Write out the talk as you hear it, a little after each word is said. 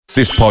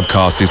This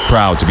podcast is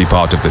proud to be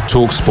part of the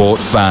TalkSport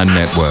Fan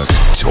Network.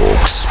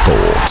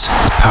 TalkSport.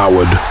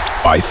 Powered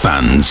by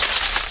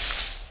fans.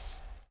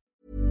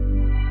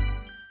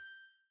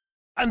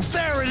 And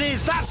there it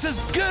is, that's as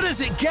good as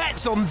it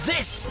gets on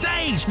this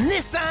stage.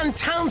 Nissan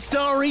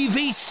Townstar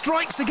EV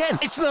strikes again.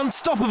 It's an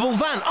unstoppable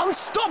van,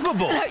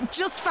 unstoppable.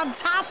 Just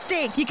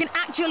fantastic. You can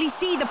actually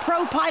see the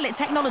ProPilot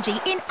technology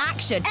in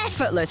action.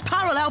 Effortless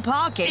parallel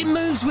parking. It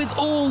moves with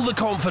all the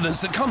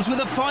confidence that comes with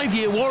a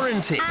 5-year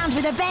warranty. And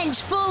with a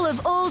bench full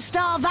of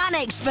all-star van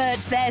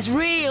experts, there's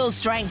real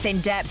strength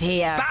in depth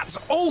here. That's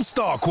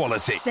all-star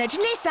quality. Search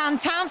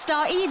Nissan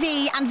Townstar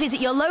EV and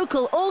visit your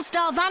local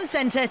all-star van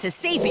centre to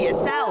see for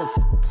yourself.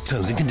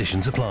 Terms and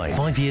conditions apply.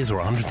 5 years or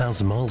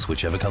 100,000 miles,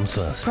 whichever comes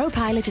first.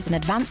 ProPilot is an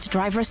advanced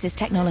driver assist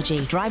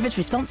technology. Driver's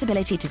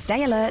responsibility to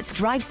stay alert,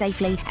 drive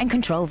safely, and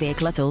control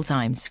vehicle at all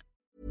times.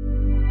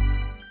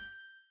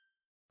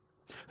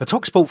 The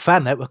TalkSport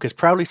Fan Network is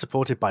proudly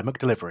supported by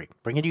McDelivery,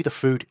 bringing you the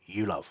food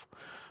you love.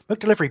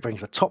 McDelivery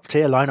brings a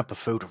top-tier lineup of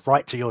food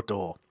right to your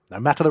door. No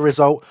matter the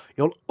result,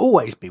 you'll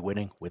always be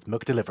winning with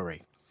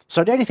McDelivery.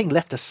 So the only thing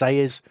left to say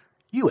is,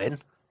 you in?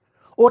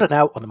 Order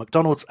now on the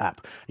McDonald's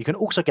app. You can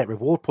also get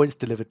reward points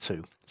delivered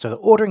too, so that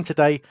ordering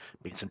today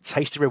means some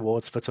tasty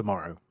rewards for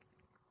tomorrow.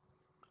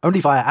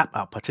 Only via app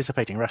at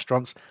participating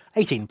restaurants,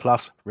 18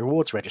 plus,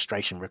 rewards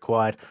registration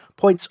required,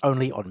 points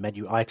only on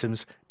menu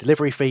items,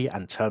 delivery fee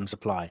and terms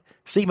apply.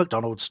 See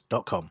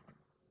mcdonalds.com.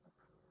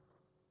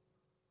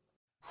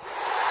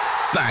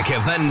 Back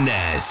of the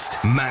Nest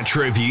Match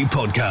Review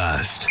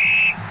Podcast.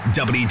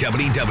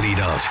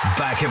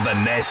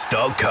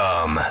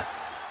 www.backofthenest.com.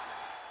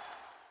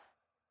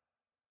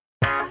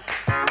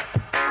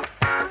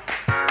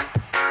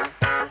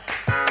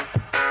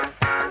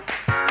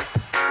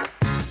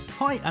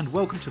 Hi and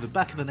welcome to the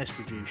Back of the Nest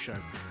Review Show.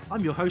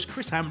 I'm your host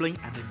Chris Hambling,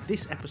 and in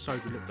this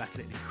episode we look back at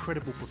an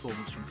incredible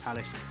performance from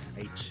Palace,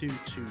 a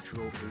 2-2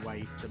 draw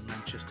away to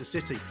Manchester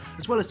City,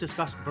 as well as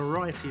discuss a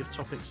variety of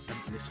topics and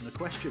listener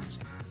questions.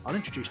 I'll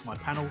introduce my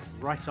panel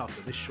right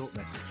after this short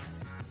message.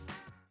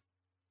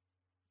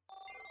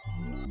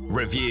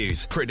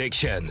 Reviews,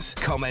 predictions,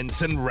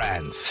 comments and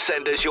rants.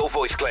 Send us your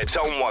voice clips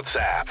on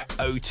WhatsApp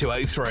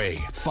 0203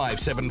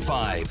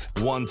 575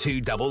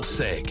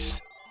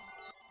 1266.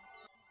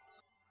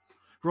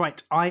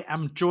 Right, I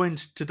am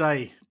joined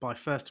today by,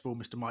 first of all,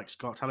 Mr. Mike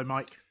Scott. Hello,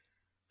 Mike.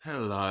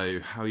 Hello,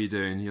 how are you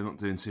doing? You're not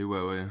doing too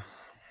well, are you?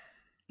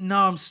 No,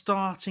 I'm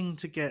starting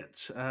to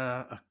get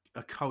a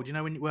cold.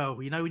 I'm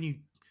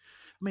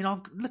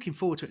looking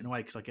forward to it in a way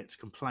because I get to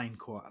complain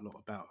quite a lot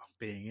about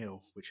being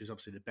ill, which is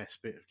obviously the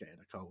best bit of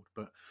getting a cold.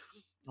 But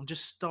I'm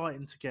just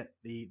starting to get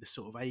the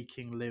sort of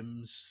aching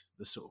limbs,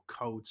 the sort of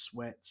cold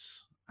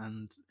sweats,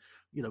 and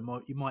you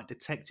might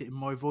detect it in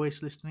my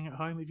voice listening at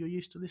home. If you're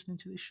used to listening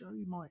to this show,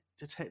 you might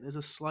detect there's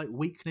a slight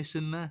weakness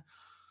in there.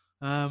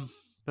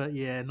 But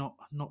yeah, not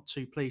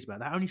too pleased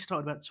about that. I only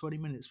started about 20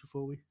 minutes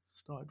before we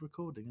started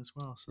recording as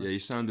well. So. Yeah, you're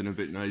sounding a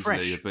bit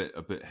nasally, Fresh.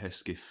 a bit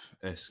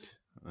Hesketh-esque.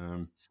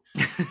 I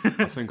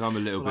think I'm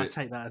a little well, bit.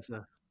 I take that as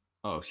a.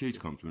 Oh, it's a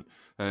huge compliment.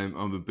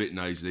 I'm a bit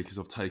nasally because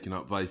I've taken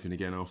up vaping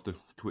again after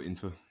quitting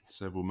for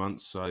several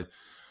months. So I'm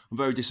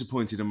very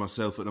disappointed in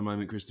myself at the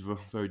moment, Christopher.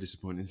 Very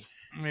disappointed.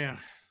 Yeah.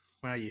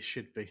 Well, you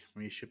should be.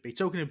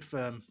 Talking of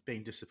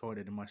being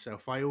disappointed in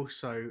myself, I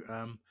also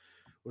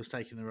was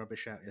taking the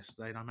rubbish out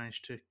yesterday, and I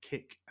managed to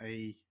kick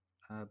a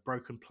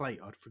broken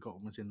plate I'd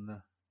forgotten was in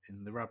the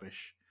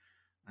rubbish,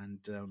 and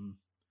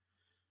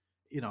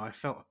I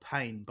felt a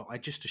pain, but I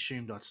just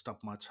assumed I'd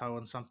stubbed my toe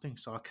on something,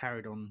 so I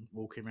carried on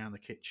walking around the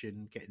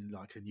kitchen, getting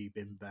like a new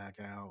bin bag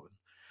out and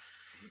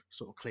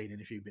sort of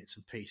cleaning a few bits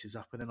and pieces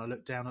up, and then I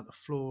looked down at the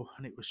floor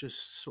and it was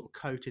just sort of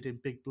coated in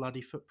big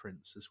bloody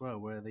footprints as well,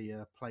 where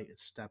the plate had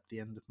stabbed the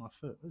end of my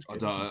foot. I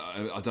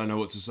don't know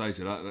what to say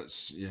to that.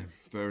 That's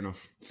fair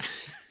enough.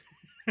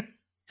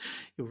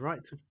 You're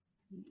right to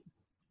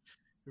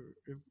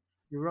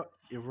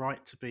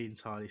be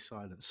entirely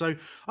silent. So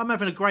I'm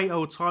having a great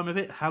old time of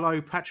it. Hello,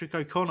 Patrick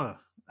O'Connor.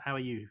 How are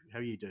you? How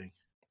are you doing?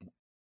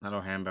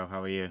 Hello, Hambo.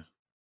 How are you?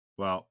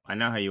 Well, I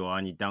know how you are,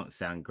 and you don't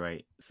sound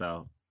great.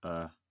 So,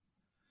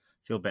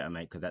 feel better,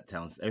 mate, because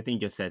everything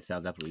you just said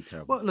sounds absolutely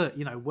terrible. Well, look,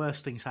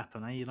 worse things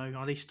happen, eh?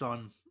 At least I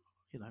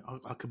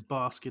can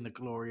bask in the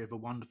glory of a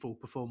wonderful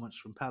performance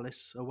from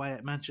Palace away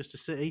at Manchester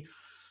City.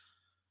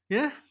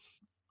 Yeah.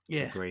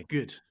 Agree.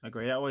 Good.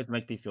 Agree. That always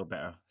makes me feel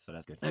better, so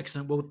that's good.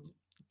 Excellent. Well,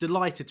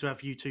 delighted to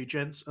have you two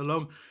gents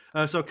along.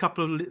 So a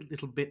couple of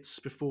little bits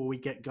before we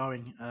get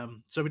going.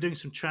 So we're doing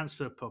some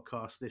transfer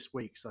podcasts this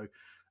week. So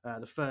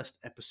the first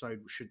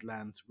episode should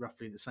land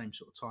roughly the same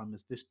sort of time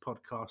as this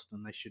podcast,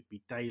 and they should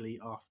be daily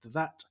after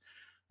that.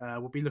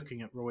 We'll be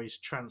looking at Roy's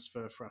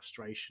transfer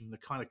frustration, the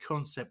kind of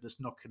concept that's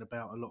knocking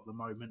about a lot at the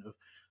moment of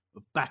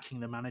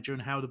backing the manager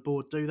and how the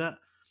board do that.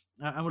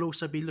 And we'll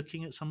also be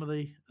looking at some of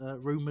the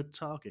rumoured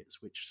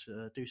targets, which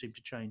do seem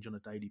to change on a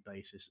daily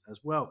basis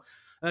as well.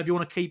 If you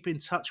want to keep in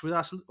touch with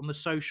us on the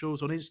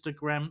socials, on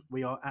Instagram,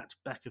 we are at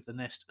Back of the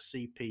Nest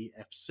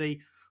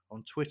CPFC.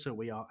 On Twitter,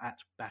 we are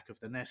at Back of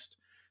the Nest.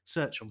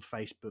 search on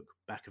Facebook,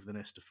 Back of the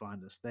Nest, to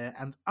find us there.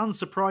 And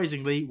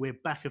unsurprisingly, we're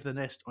Back of the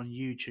Nest on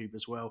YouTube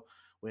as well,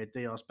 where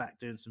DR's back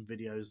doing some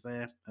videos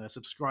there.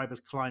 Subscribers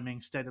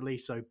climbing steadily,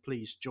 so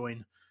please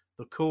join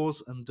the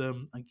cause and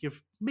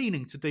give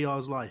meaning to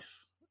DR's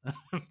life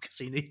because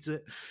he needs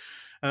it.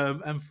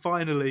 And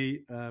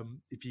finally,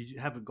 if you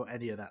haven't got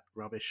any of that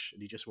rubbish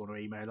and you just want to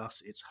email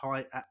us, it's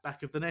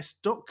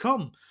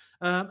hi@backofthenest.com.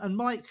 And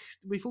Mike,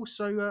 we've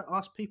also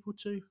asked people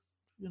to,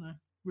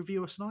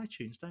 review us on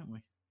iTunes, don't we?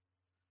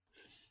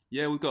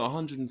 Yeah, we've got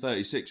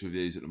 136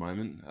 reviews at the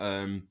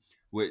moment,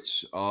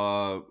 which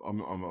are,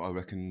 I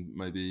reckon,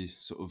 maybe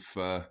sort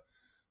of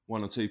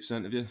 1 or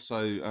 2% of you.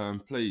 So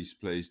please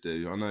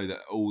do. I know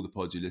that all the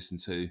pods you listen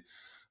to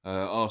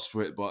ask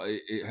for it, but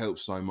it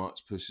helps so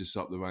much, pushes us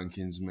up the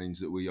rankings, means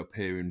that we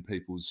appear in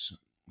people's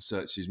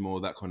searches more,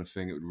 that kind of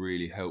thing. It would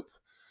really help.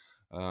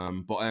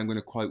 But I am going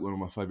to quote one of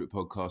my favourite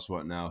podcasts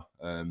right now,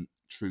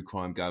 True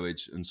Crime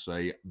Garage, and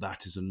say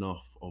that is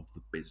enough of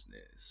the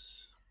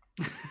business.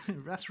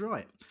 That's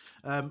right.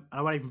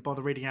 I won't even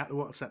bother reading out the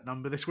WhatsApp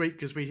number this week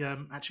because we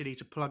actually need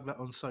to plug that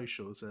on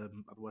socials.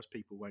 Otherwise,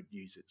 people won't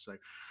use it. So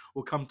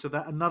we'll come to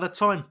that another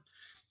time.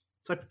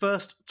 So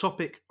first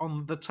topic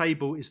on the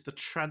table is the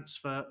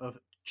transfer of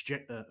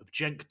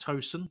Cenk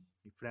Tosun.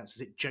 He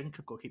pronounces it Cenk.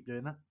 I've got to keep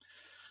doing that.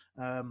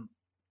 And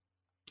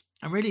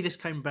really, this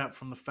came about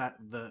from the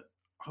fact that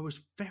I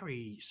was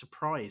very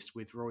surprised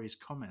with Roy's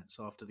comments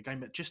after the game,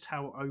 but just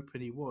how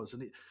open he was.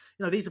 And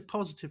these are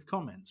positive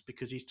comments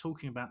because he's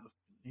talking about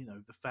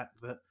the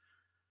fact that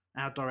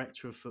our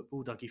director of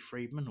football, Dougie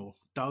Freedman, or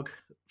Doug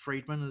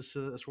Freedman,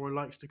 as Roy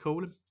likes to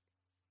call him,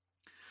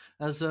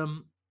 has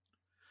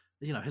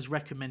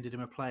recommended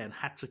him a player and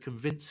had to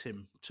convince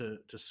him to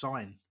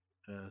sign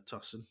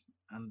Tosun.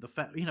 And the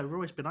fact,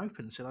 Roy's been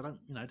open and said, I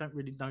don't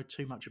really know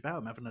too much about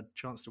him. I haven't had a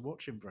chance to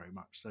watch him very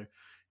much. So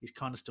he's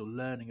kind of still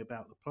learning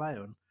about the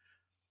player. And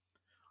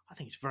I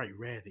think it's very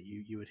rare that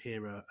you would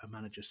hear a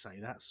manager say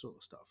that sort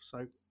of stuff.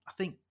 So I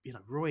think,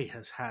 Roy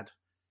has had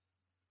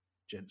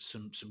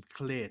some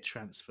clear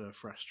transfer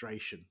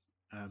frustration.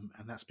 And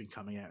that's been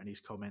coming out in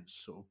his comments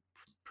sort of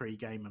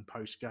pre-game and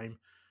post-game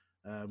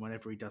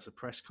whenever he does a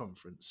press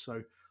conference.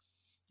 So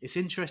it's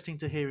interesting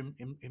to hear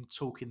him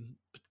talking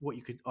what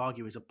you could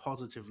argue is a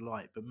positive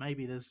light, but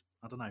maybe there's,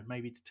 I don't know,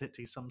 maybe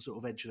detecting some sort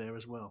of edge there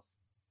as well.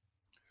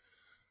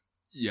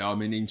 Yeah, I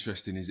mean,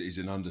 interesting is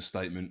an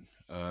understatement.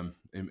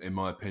 In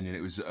my opinion,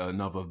 it was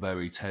another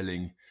very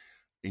telling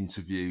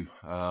interview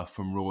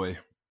from Roy.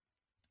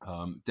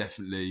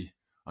 Definitely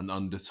an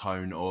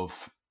undertone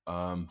of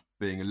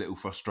being a little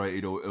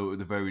frustrated, or at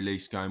the very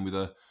least going with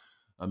a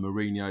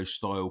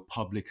Mourinho-style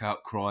public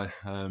outcry,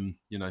 trying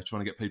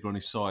to get people on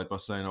his side by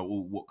saying, oh,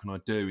 well, what can I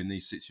do in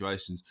these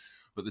situations?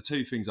 But the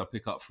two things I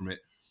pick up from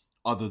it,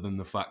 other than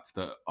the fact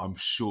that I'm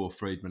sure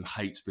Freedman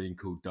hates being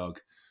called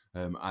Doug,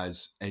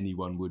 as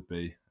anyone would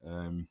be,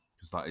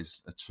 because that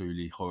is a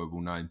truly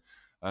horrible name.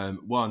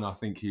 One, I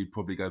think he'd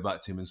probably go back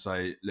to him and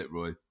say, look,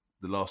 Roy,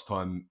 the last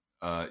time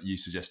you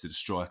suggested a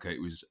striker,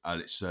 it was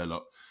Alex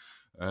Sherlock.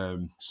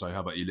 So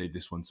how about you leave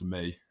this one to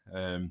me?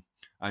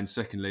 And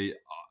secondly,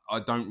 I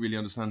don't really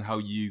understand how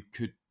you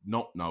could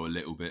not know a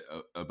little bit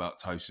about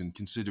Tosun,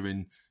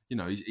 considering,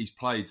 he's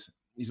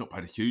not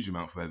played a huge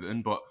amount for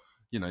Everton, but,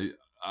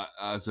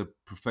 as a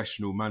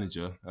professional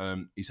manager,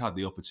 he's had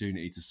the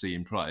opportunity to see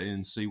him play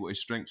and see what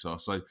his strengths are.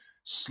 So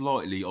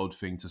slightly odd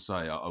thing to say,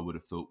 I would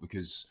have thought,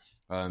 because,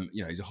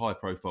 he's a high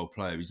profile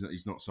player.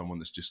 He's not someone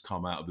that's just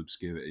come out of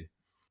obscurity.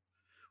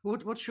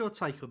 What's your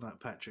take on that,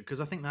 Patrick? Because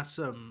I think that's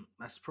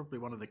probably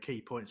one of the key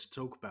points to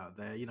talk about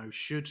there.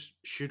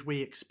 Should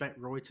we expect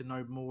Roy to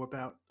know more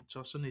about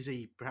Tosun? Is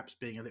he perhaps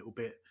being a little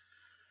bit,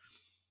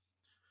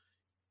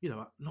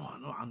 not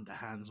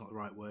underhand is not the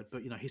right word,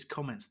 but his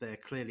comments there,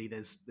 clearly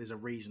there's a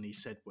reason he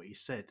said what he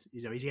said.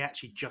 Is he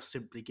actually just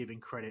simply giving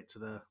credit to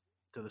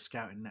the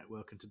scouting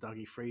network and to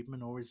Dougie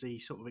Freedman, or is he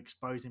sort of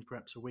exposing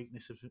perhaps a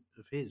weakness of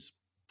his?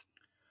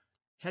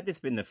 Had this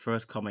been the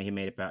first comment he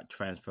made about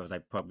transfers,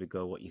 I'd probably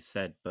go what you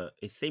said, but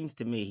it seems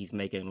to me he's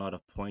making a lot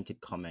of pointed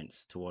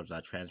comments towards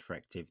our transfer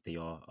activity,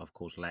 or, of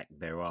course, lack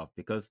thereof,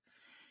 because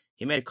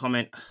he made a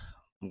comment,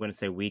 I'm going to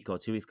say a week or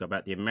 2 weeks ago,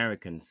 about the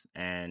Americans,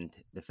 and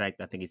the fact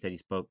that I think he said he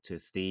spoke to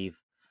Steve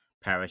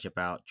Parish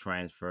about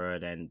transfer,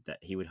 and that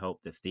he would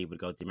hope that Steve would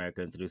go to the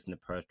Americans to loosen the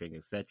purse string,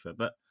 etc.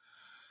 But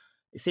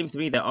it seems to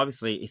me that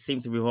obviously it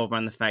seems to revolve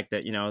around the fact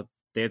that,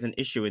 there's an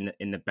issue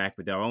in the back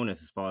with our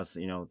owners as far as,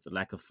 the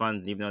lack of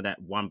funds. And even though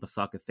that one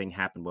Basaka thing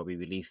happened where we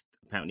released,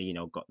 apparently,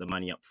 got the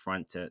money up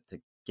front to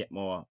get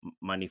more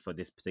money for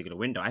this particular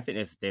window, I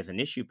think there's an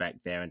issue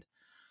back there. And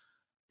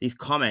these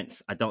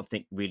comments, I don't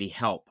think really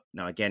help.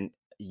 Now, again,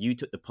 you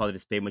took the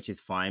positive spin, which is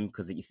fine,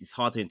 because it's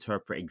hard to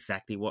interpret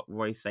exactly what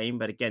Roy's saying.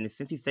 But again,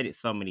 since he said it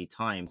so many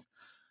times,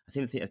 I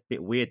think it's a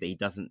bit weird that he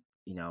doesn't,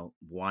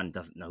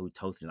 doesn't know who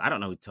Tosun is. I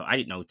don't know I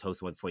didn't know who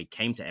Tosun was before he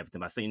came to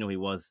Everton, but I certainly know who he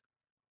was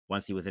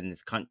once he was in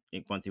this country,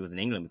 once he was in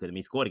England, because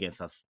he scored against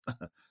us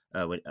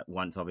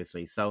once,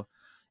 obviously. So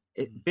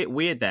it's a bit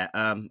weird that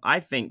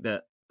I think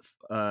that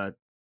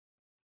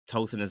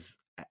Tosun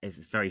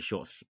is very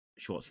short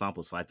short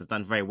sample size, but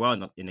done very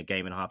well in the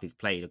game and a half he's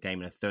played, a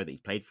game and a third that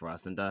he's played for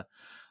us. And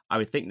I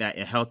would think that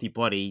a healthy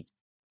body,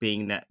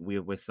 being that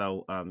we're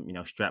so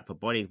strapped for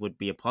bodies, would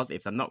be a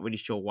positive. So I'm not really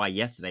sure why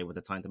yesterday was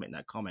the time to make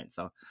that comment.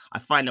 So I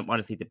find them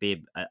honestly to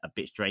be a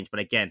bit strange. But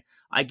again,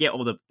 I get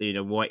all the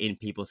Roy in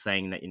people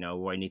saying that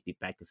Roy needs to be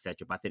back,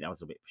 etc. But I think that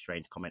was a bit of a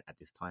strange comment at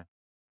this time.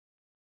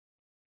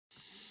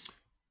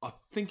 I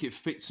think it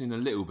fits in a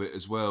little bit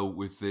as well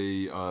with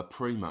the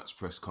pre-match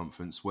press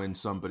conference when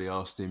somebody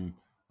asked him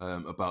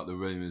about the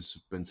rumours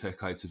of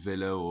Benteke to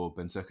Villa or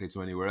Benteke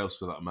to anywhere else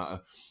for that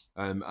matter,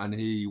 and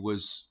he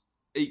was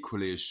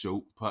equally as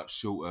short, perhaps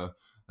shorter.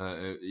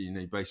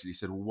 He basically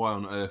said, well, why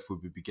on earth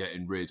would we be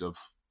getting rid of,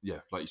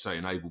 like you say,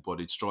 an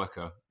able-bodied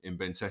striker in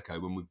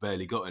Benteke when we've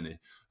barely got any,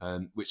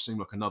 which seemed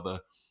like another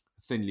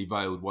thinly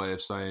veiled way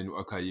of saying,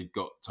 okay, you've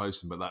got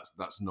Tosin, but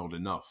that's not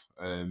enough.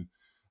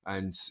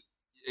 And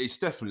it's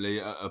definitely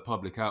a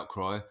public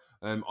outcry.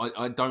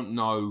 I don't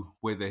know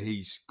whether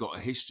he's got a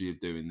history of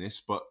doing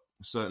this, but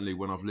certainly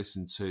when I've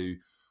listened to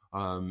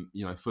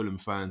Fulham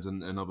fans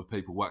and other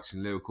people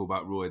waxing lyrical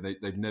about Roy,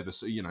 they've never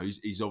seen,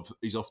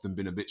 he's often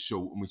been a bit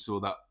short, and we saw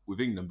that with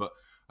England. But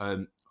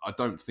I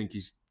don't think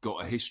he's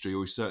got a history,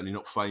 or he's certainly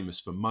not famous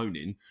for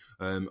moaning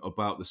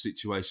about the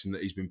situation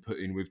that he's been put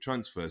in with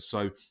transfers.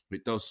 So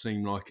it does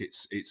seem like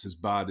it's as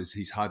bad as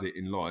he's had it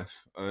in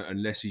life,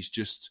 unless he's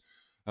just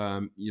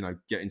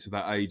getting to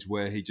that age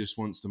where he just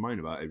wants to moan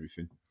about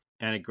everything.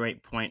 And a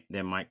great point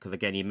there, Mike, because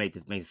again, he made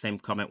the same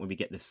comment when he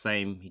gets the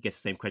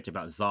same question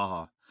about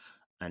Zaha,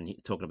 and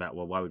he's talking about,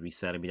 well, why would we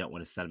sell him? We don't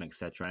want to sell him,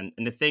 etc.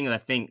 And the thing is, I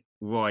think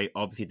Roy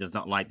obviously does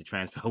not like the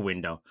transfer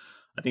window.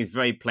 I think it's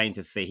very plain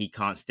to see he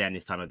can't stand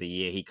this time of the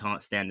year. He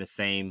can't stand the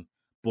same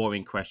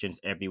boring questions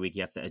every week.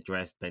 He has to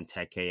address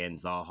Benteke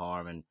and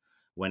Zaha and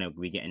when are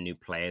we getting new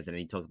players. And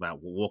he talks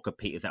about Walker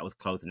Peters, that was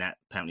close, and that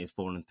apparently has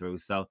fallen through.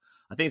 So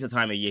I think it's a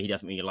time of year he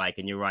doesn't really like.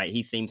 And you're right,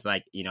 he seems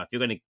like, if you're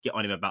going to get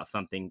on him about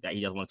something that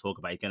he doesn't want to talk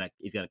about,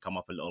 he's gonna come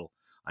off a little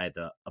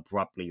either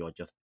abruptly or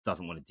just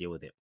doesn't want to deal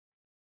with it.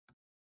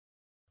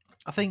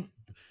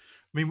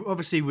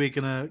 Obviously we're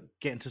going to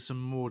get into some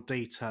more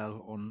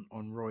detail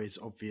on Roy's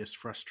obvious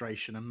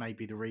frustration and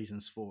maybe the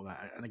reasons for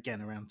that. And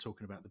again, around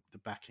talking about the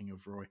backing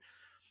of Roy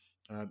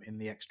in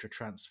the extra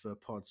transfer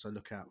pod, so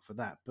look out for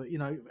that. But,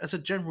 as a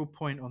general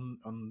point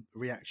on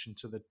reaction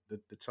to the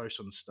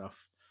Tosin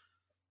stuff,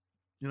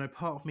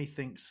 part of me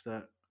thinks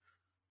that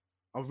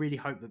I really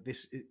hope that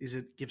this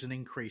gives an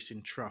increase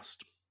in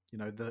trust,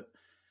 that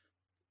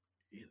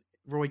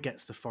Roy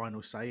gets the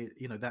final say,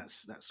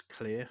 that's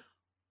clear.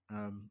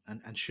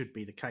 And should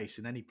be the case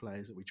in any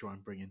players that we try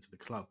and bring into the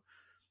club.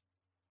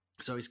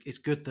 So it's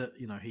good that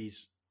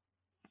he's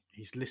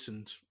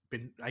listened,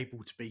 been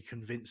able to be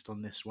convinced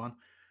on this one,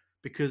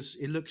 because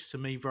it looks to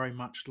me very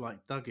much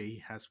like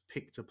Dougie has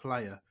picked a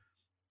player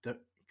that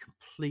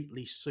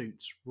completely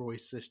suits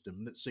Roy's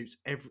system, that suits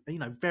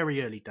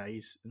very early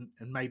days,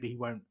 and maybe he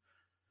won't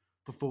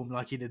perform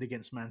like he did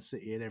against Man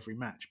City in every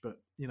match. But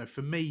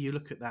for me, you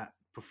look at that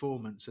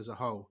performance as a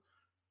whole,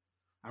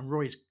 and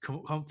Roy's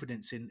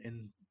confidence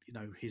in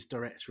his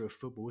director of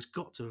football has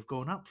got to have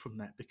gone up from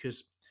that,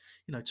 because,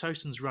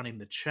 Tosin's running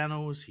the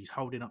channels. He's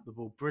holding up the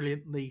ball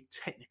brilliantly,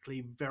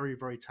 technically very,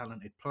 very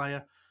talented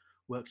player,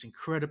 works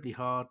incredibly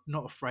hard,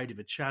 not afraid of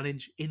a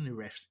challenge, in the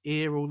ref's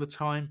ear all the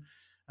time,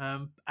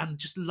 and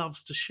just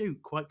loves to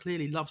shoot, quite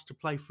clearly loves to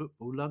play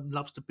football,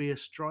 loves to be a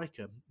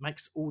striker,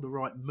 makes all the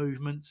right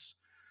movements.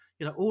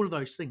 All of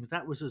those things.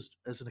 That was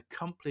as an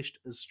accomplished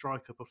as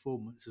striker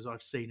performance as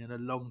I've seen in a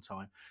long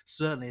time.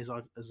 Certainly as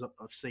I've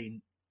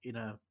seen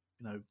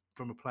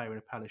from a player in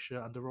a Palace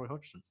shirt under Roy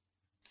Hodgson.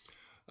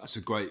 That's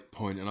a great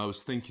point, and I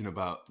was thinking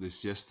about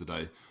this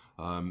yesterday.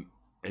 And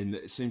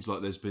it seems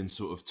like there's been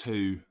sort of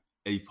two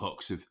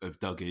epochs of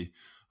Dougie.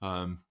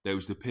 There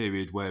was the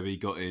period where he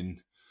got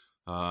in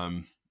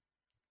Erdal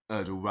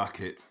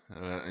Rakic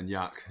and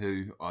Yak,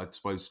 who I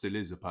suppose still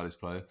is a Palace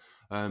player,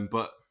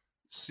 but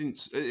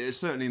since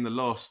certainly in the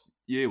last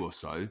year or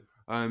so,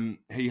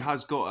 he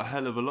has got a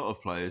hell of a lot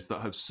of players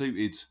that have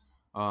suited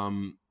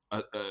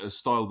a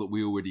style that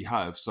we already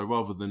have. So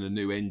rather than a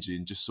new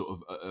engine, just sort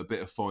of a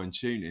bit of fine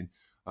tuning.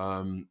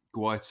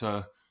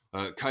 Guaita,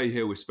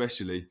 Cahill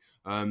especially,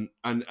 and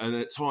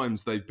at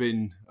times they've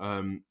been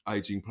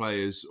aging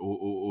players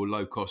or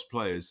low cost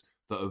players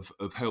that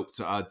have helped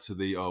to add to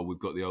we've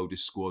got the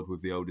oldest squad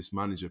with the oldest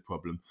manager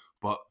problem,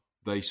 but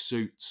they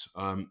suit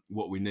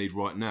what we need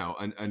right now.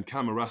 And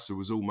Camarasa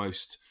was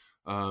almost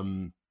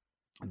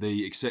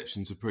the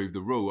exception to prove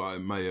the rule.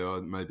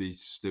 Maybe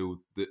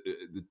still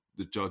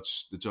the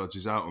judge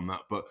is out on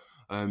that, but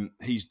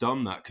he's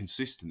done that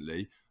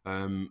consistently,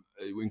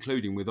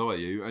 including with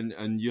Ayew,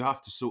 and you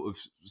have to sort of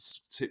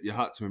tip your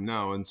hat to him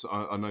now. And so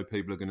I know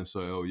people are going to say,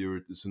 "Oh,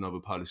 it's another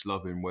Palace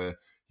loving where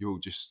you're all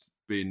just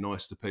being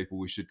nice to people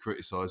we should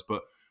criticise,"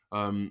 but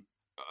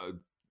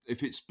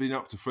if it's been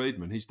up to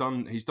Friedman, he's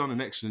done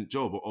an excellent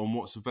job on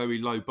what's a very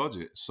low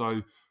budget.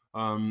 So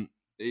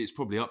it's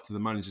probably up to the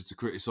manager to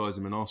criticise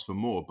him and ask for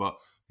more. But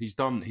he's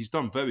done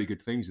very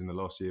good things in the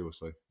last year or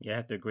so. Yeah, I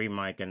have to agree,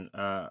 Mike. And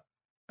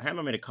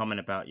Hammer made a comment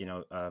about,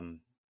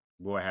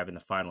 Roy having the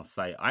final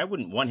say. I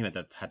wouldn't want him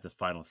to have this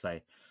final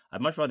say.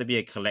 I'd much rather be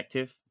a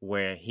collective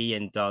where he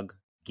and Doug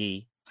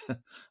Gee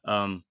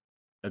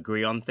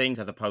agree on things,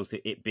 as opposed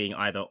to it being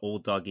either all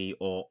Dougie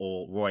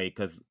or Roy.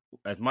 Because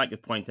as Mike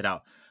just pointed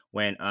out,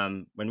 when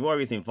Roy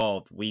was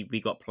involved,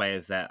 we got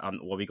players that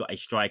we got a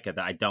striker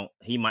that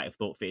he might have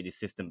thought fitted his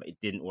system, but it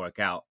didn't work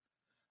out.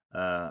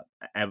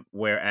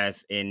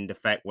 Whereas in the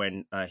fact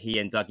when he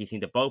and Dougie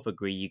seem to both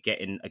agree, you get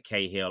in a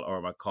Cahill or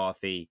a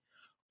McCarthy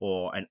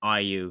or an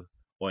Ayew,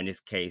 or in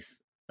this case,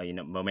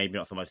 maybe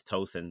not so much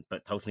Tosin,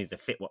 but Tosin needs to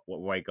fit what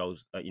Roy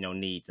goes,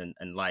 needs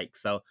and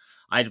likes. So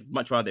I'd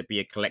much rather it be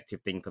a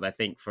collective thing, because I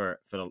think for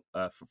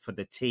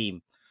the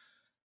team,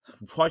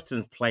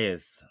 Hodgson's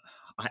players,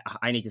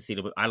 I need to see a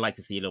little bit. I like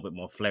to see a little bit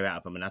more flair out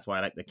of them, and that's why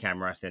I like the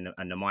Camras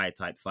and the Maya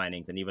type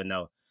signings. And even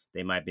though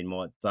they might be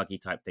more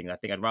Dougie type things, I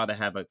think I'd rather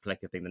have a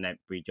collective thing than that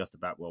be just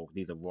about, well,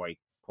 these are Roy,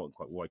 quote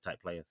unquote, Roy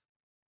type players.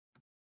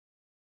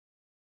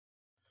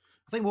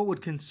 I think what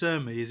would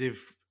concern me is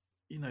if,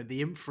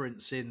 the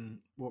inference in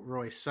what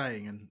Roy's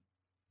saying, and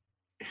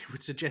it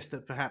would suggest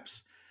that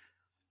perhaps,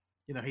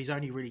 he's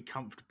only really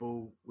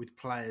comfortable with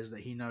players that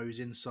he knows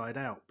inside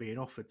out being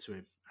offered to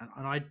him.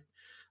 And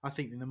I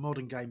think in the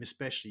modern game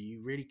especially,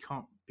 you really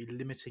can't be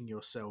limiting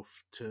yourself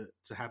to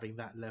having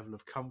that level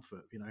of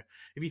comfort.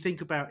 If you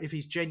think about, if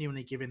he's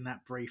genuinely giving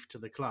that brief to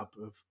the club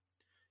of,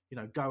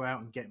 go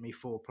out and get me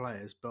 4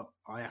 players, but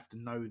I have to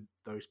know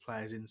those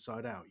players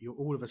inside out, you're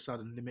all of a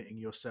sudden limiting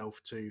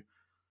yourself to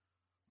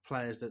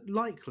players that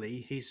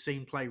likely he's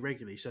seen play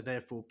regularly, so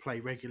therefore play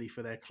regularly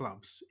for their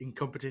clubs in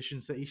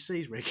competitions that he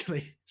sees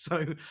regularly.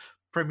 So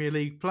Premier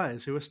League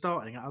players who are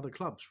starting at other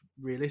clubs,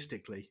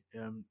 realistically,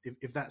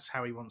 if that's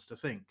how he wants to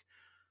think.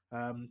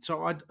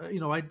 So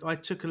I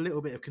took a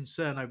little bit of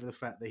concern over the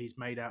fact that he's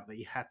made out that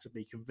he had to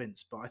be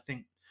convinced. But I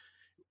think,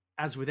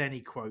 as with any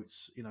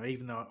quotes,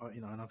 even though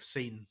and I've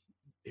seen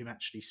him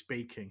actually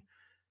speaking,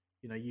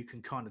 you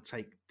can kind of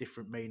take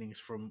different meanings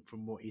from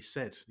what he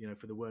said,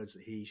 for the words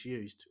that he's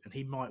used. And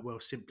he might well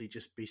simply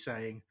just be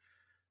saying,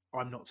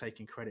 I'm not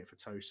taking credit for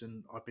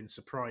Tosin. I've been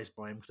surprised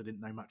by him because I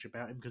didn't know much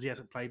about him, because he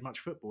hasn't played much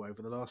football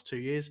over the last 2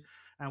 years.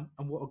 And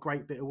what a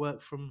great bit of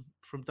work from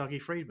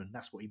Dougie Freedman.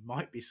 That's what he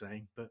might be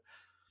saying. But,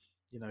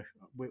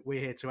 we're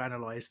here to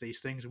analyse these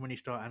things. And when you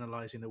start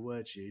analysing the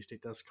words used,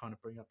 it does kind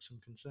of bring up some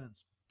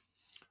concerns.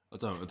 I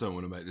don't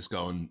want to make this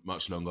go on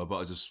much longer, but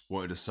I just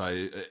wanted to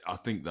say I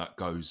think that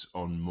goes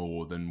on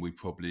more than we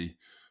probably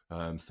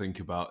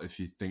think about. If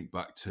you think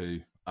back to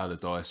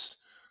Allardyce,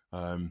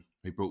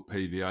 he brought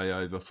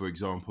PVA over, for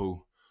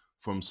example,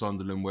 from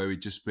Sunderland, where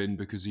he'd just been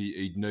because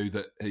he knew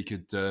that he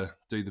could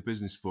do the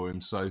business for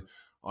him. So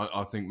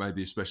I think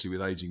maybe, especially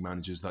with ageing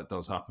managers, that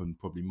does happen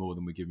probably more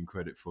than we give him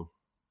credit for.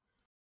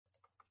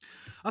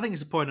 I think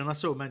it's a point, and I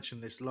sort of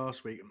mentioned this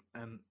last week,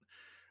 and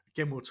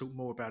again, we'll talk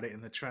more about it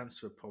in the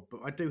transfer pod, but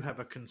I do have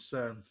a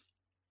concern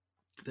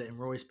that in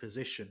Roy's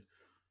position,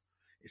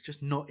 it's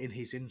just not in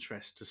his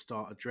interest to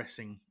start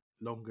addressing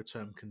longer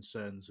term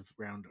concerns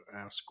around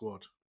our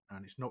squad.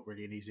 And it's not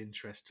really in his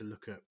interest to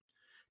look at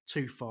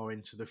too far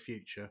into the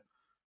future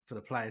for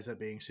the players that are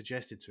being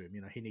suggested to him.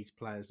 He needs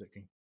players that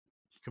can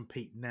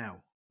compete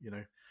now,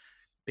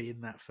 be in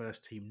that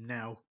first team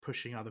now,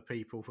 pushing other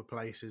people for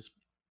places.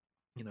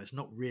 It's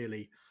not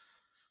really,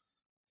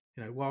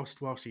 whilst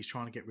he's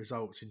trying to get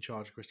results in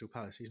charge of Crystal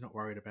Palace, he's not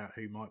worried about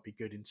who might be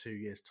good in 2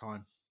 years'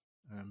 time.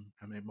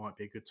 And it might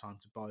be a good time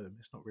to buy them.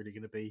 It's not really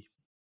going to be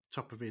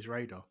top of his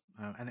radar,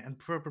 and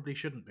probably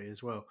shouldn't be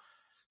as well.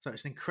 So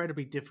it's an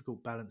incredibly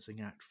difficult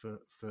balancing act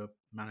for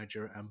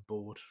manager and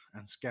board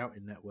and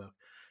scouting network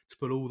to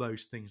put all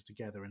those things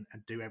together and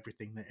do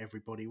everything that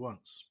everybody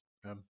wants.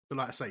 But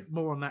like I say,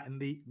 more on that in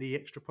the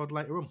extra pod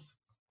later on.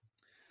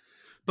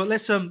 But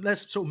let's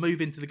sort of move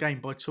into the game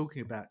by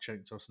talking about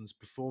Cenk Tosun's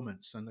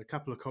performance and a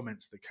couple of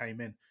comments that came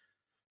in.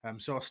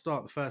 So I'll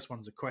start. The first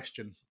one's a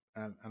question,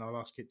 and I'll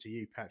ask it to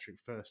you, Patrick,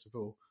 first of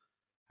all.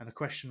 And the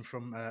question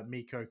from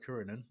Mikko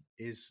Kurinen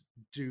is,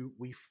 do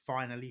we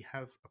finally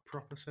have a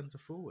proper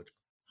centre-forward?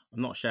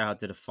 I'm not sure how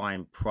to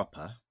define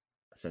proper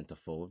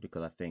centre-forward,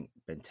 because I think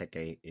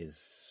Benteke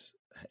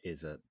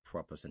is a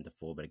proper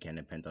centre-forward, but again,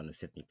 it depends on the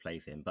system he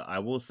plays in. But I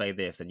will say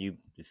this, and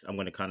I'm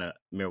going to kind of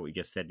mirror what you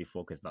just said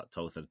before, because about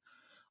Tosun.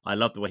 I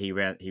love the way he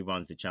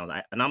runs the channel.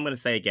 And I'm going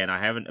to say again, I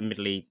haven't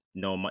admittedly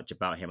known much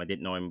about him. I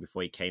didn't know him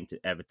before he came to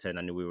Everton.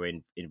 I knew we were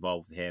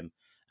involved with him.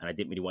 And I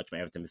didn't really watch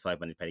my Everton side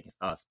when he played against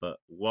us. But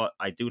what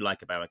I do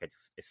like about him, like I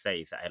just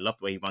say, is that I love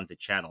the way he runs the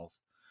channels.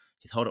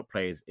 His hold-up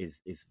play is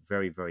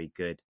very, very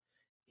good.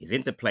 His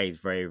interplay is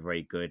very,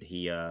 very good.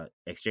 He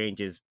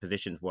exchanges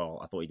positions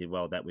well. I thought he did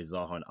well that with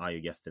Zaha and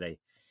Ayew yesterday.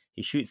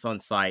 He shoots on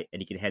sight and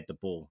he can head the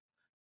ball.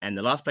 And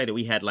the last play that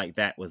we had like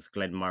that was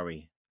Glenn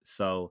Murray.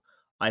 So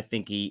I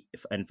think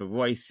and for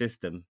Roy's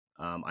system,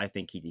 I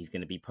think he's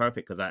going to be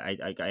perfect, because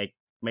I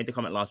made the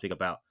comment last week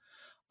about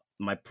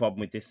my problem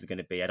with this is going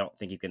to be, I don't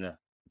think he's going to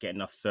get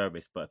enough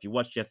service. But if you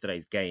watched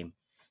yesterday's game,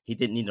 he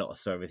didn't need a lot of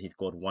service. He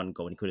scored 1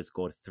 goal and he could have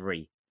scored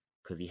 3,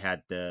 because he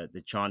had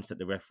the chance that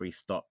the referee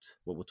stopped,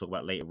 what we'll talk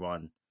about later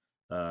on,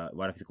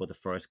 right after he scored the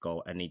first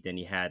goal, and then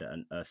he had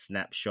a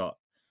snapshot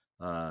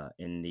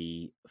in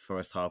the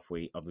first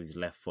halfway of his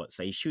left foot.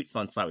 So he shoots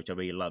on sight, which I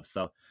really love.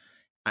 So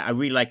I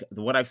really like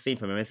what I've seen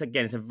from him. It's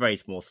a very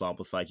small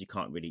sample size.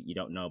 You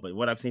don't know. But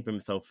what I've seen from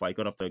him so far, he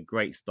got off to a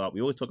great start.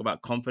 We always talk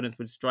about confidence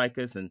with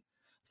strikers, and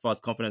as far as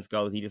confidence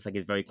goes, he just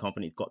is very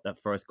confident. He's got that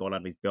first goal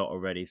under his belt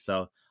already.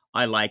 So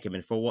I like him,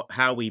 and for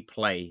how we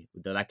play,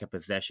 the lack of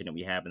possession that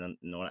we have, and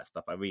all that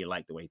stuff, I really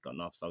like the way he's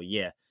gotten off. So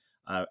yeah,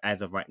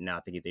 as of right now,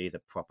 I think he is a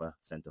proper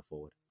centre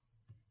forward.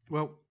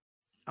 Well,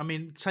 I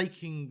mean,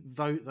 taking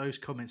those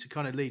comments, it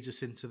kind of leads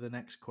us into the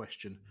next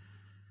question,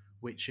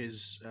 which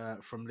is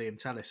from Liam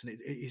Tallis. And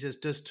he says,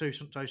 does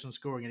Tosun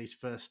scoring in his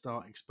first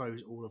start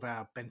expose all of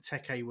our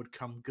Benteke would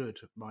come good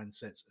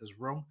mindsets as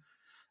wrong?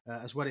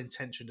 As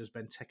well-intentioned as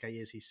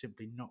Benteke is, he's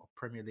simply not a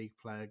Premier League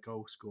player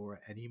goal scorer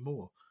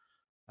anymore.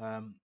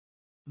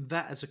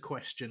 That as a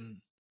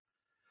question,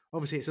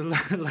 obviously it's a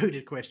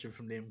loaded question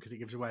from Liam because it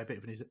gives away a bit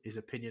of his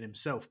opinion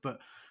himself.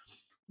 But,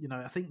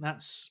 I think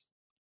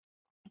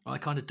I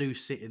kind of do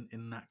sit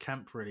in that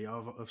camp really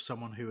of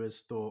someone who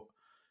has thought,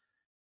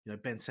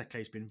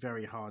 Benteke's been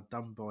very hard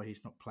done by.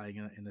 He's not playing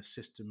in a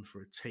system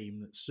for a team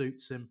that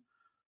suits him.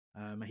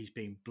 He's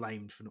being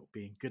blamed for not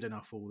being good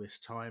enough all this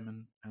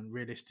time. And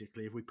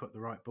realistically, if we put the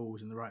right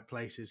balls in the right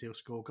places, he'll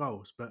score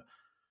goals. But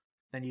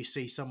then you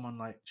see someone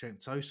like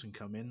Cenk Tosun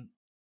come in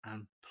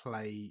and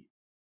play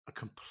a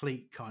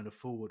complete kind of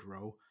forward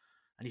role.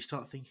 And you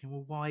start thinking,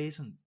 well, why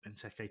isn't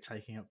Benteke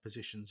taking up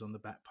positions on the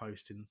back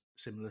post in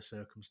similar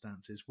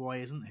circumstances? Why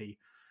isn't he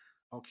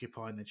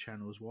occupying the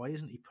channels? Why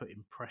isn't he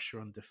putting pressure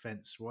on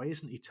defence? Why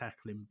isn't he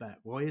tackling back?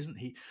 Why isn't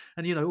he?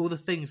 And, all the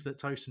things that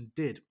Tosun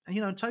did. And,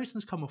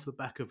 Tosun's come off the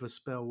back of a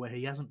spell where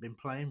he hasn't been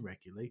playing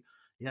regularly.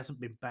 He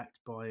hasn't been backed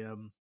by,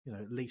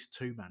 at least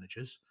two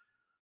managers.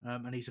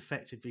 And he's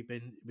effectively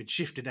been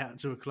shifted out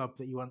to a club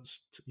that he once,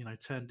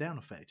 turned down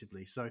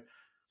effectively. So,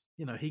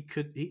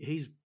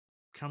 he's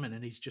coming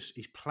and he's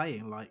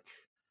playing like,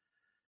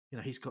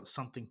 he's got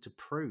something to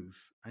prove.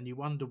 And you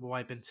wonder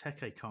why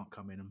Benteke can't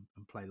come in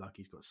and play like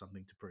he's got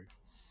something to prove.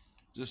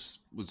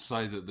 Just would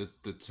say that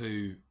the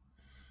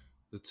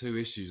two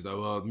issues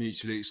though are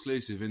mutually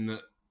exclusive in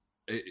that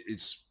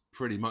it's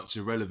pretty much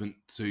irrelevant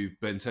to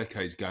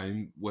Benteke's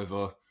game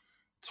whether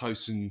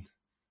Tosun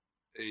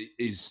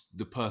is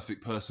the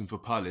perfect person for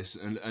Palace,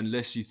 and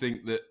unless you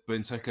think that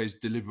Benteke is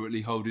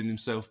deliberately holding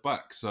himself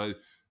back. So,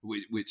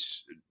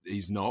 which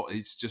he's not.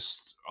 It's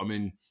just, I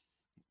mean,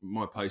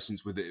 my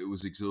patience with it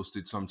was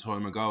exhausted some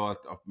time ago.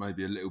 I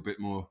maybe a little bit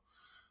more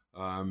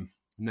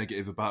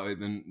negative about it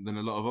than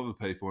a lot of other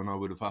people, and I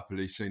would have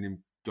happily seen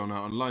him gone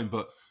out on loan.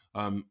 But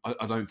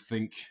I don't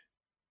think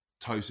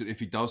Tosun, if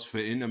he does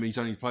fit in, I mean, he's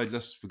only played,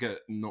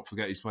 not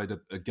forget he's played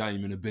a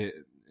game and a bit.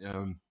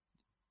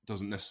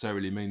 Doesn't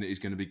necessarily mean that he's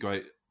going to be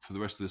great for the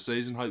rest of the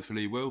season.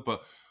 Hopefully he will,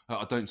 but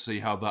I don't see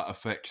how that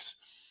affects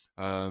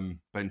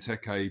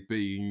Benteke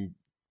being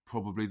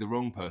probably the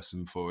wrong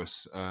person for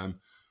us.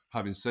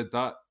 Having said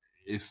that,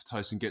 if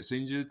Tosun gets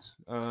injured,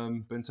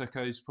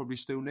 Benteke is probably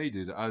still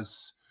needed.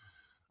 As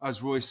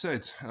Roy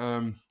said,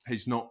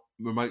 he's not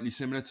remotely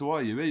similar to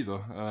Ayew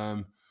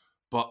either.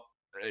 But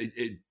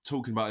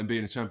talking about him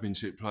being a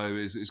championship player,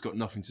 it's got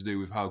nothing to do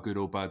with how good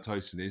or bad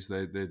Tosun is.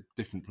 They're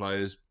different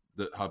players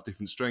that have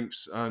different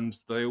strengths, and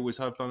they always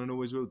have done and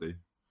always will do.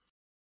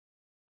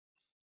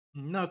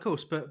 No, of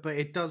course, but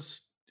it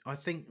does. I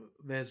think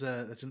there's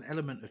an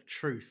element of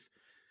truth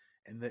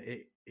in that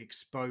it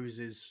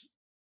exposes,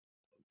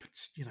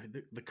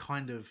 the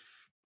kind of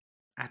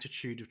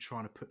attitude of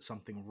trying to put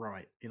something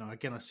right.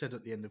 Again, I said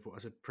at the end of what I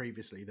said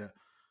previously that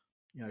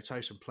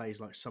Tosun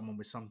plays like someone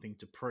with something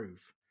to prove,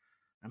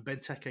 and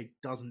Benteke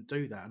doesn't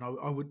do that. And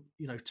I would,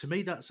 to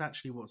me, that's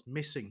actually what's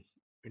missing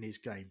in his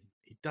game.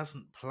 He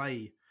doesn't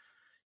play.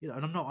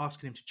 And I'm not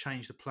asking him to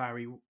change the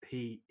player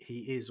he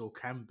is or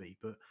can be,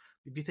 but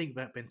if you think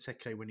about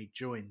Benteke when he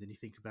joined, and you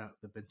think about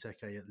the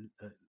Benteke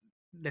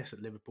less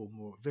at Liverpool,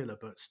 more at Villa,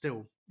 but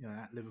still,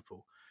 at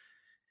Liverpool,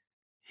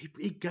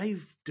 he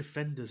gave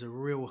defenders a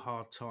real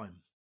hard time,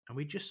 and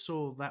we just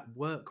saw that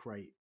work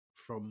rate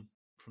from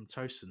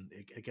Tosun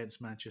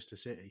against Manchester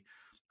City.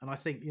 And I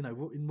think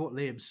in what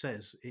Liam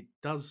says, it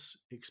does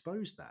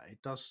expose that.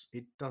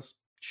 It does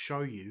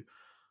show you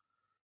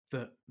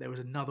that there was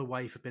another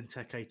way for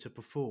Benteke to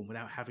perform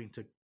without having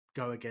to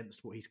go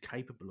against what he's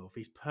capable of.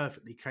 He's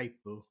perfectly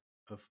capable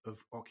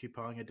of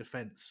occupying a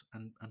defence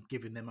and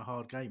giving them a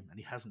hard game, and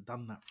he hasn't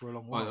done that for a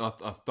long while.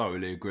 I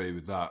thoroughly agree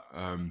with that.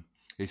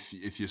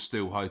 If you're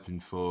still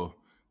hoping for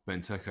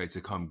Benteke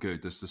to come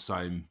good, that's the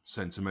same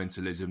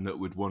sentimentalism that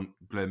would want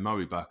Glenn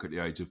Murray back at the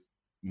age of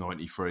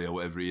 93 or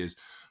whatever he is.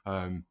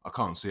 I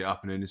can't see it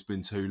happening. It's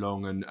been too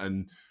long,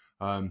 and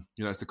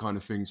it's the kind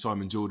of thing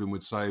Simon Jordan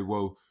would say,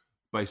 well,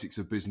 basics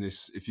of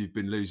business, if you've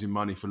been losing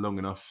money for long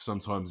enough,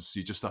 sometimes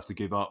you just have to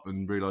give up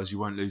and realise you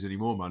won't lose any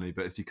more money.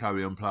 But if you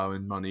carry on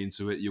ploughing money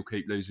into it, you'll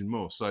keep losing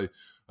more. So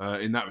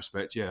in that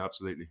respect, yeah,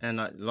 absolutely. And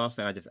last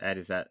thing I just add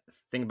is that the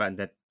thing about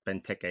that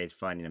Benteke is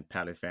finding, and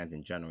Palace fans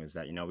in general, is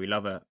that, we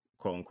love a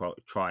quote-unquote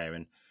trier.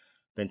 And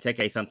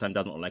Benteke sometimes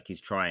doesn't look like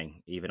he's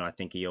trying, even though I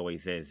think he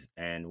always is.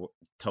 And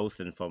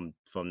Tosin from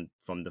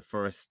the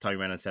first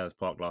time around in Sellers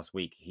Park last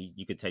week,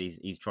 you could tell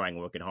he's trying,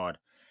 working hard,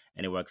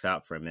 and it works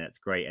out for him, and that's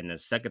great. And the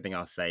second thing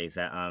I'll say is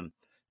that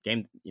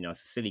game, it's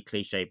a silly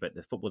cliche, but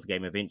the football's a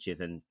game of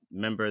inches. And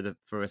remember the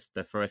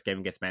first game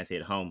against Man City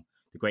at home,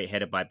 the great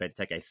header by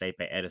Benteke, saved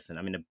by Ederson.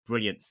 I mean, a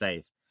brilliant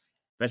save.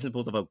 Benson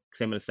pulls off a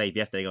similar save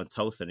yesterday on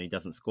Tosin, and he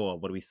doesn't score.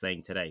 What are we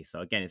saying today?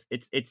 So again,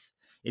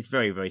 it's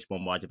very, very small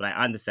margin. But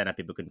I understand how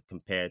people can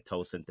compare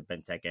Tosin to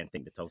Benteke and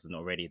think that Tosin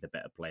already is a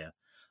better player.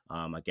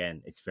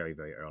 Again, it's very,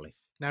 very early.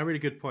 Now, really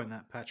good point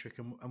that, Patrick,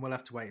 and we'll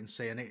have to wait and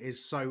see. And it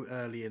is so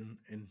early in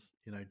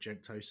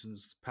Cenk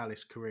Tosun's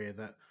Palace career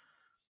that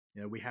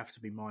we have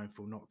to be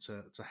mindful not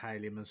to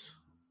hail him as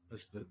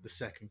the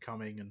second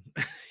coming and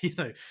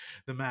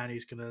the man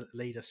who's going to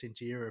lead us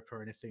into Europe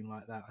or anything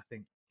like that. I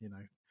think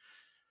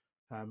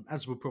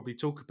as we'll probably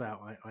talk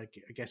about, I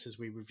guess as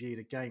we review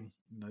the game,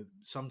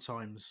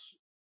 sometimes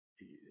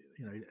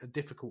a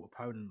difficult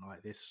opponent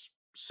like this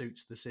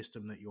suits the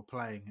system that you're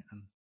playing,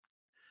 and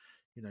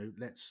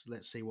let's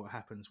see what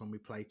happens when we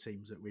play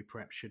teams that we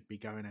perhaps should be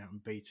going out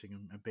and beating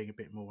and being a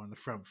bit more on the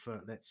front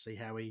foot. Let's see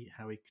how he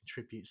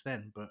contributes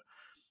then. But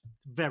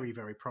very,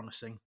 very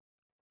promising.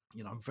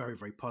 I'm very,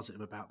 very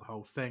positive about the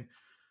whole thing.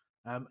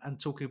 And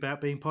talking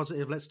about being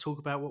positive, let's talk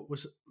about what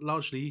was,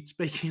 largely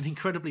speaking, an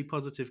incredibly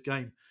positive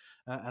game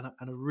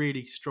and a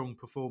really strong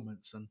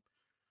performance. And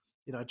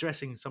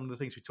addressing some of the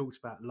things we talked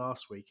about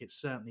last week, it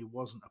certainly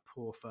wasn't a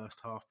poor first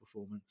half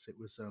performance. It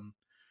was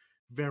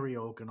very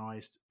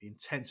organised. The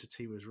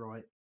intensity was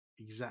right,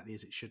 exactly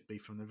as it should be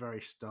from the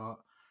very start.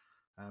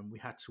 We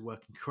had to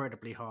work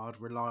incredibly hard,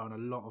 rely on a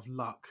lot of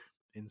luck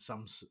in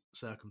some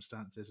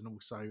circumstances, and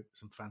also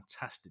some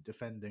fantastic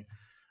defending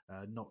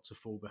not to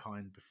fall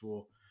behind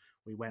before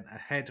we went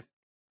ahead.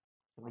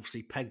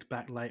 Obviously pegged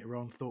back later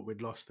on, thought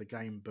we'd lost the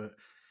game, but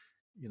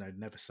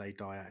never say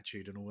die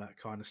attitude and all that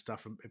kind of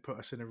stuff, and it put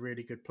us in a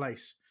really good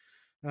place.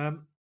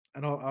 And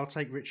I'll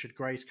take Richard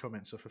Gray's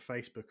comments off of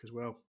Facebook as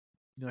well.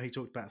 He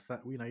talked about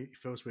that. He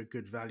feels we're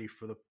good value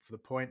for the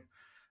point.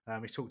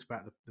 He talked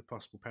about the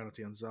possible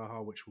penalty on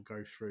Zaha, which we'll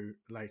go through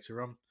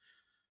later on.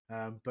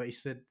 But he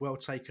said, well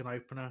taken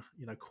opener,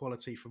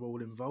 quality from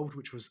all involved,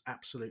 which was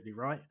absolutely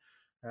right.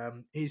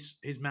 His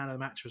man of the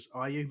match was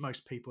Ayew.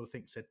 Most people, I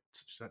think, said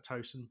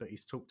Tosin, but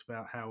he's talked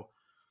about how,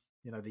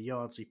 the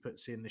yards he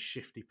puts in, the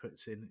shift he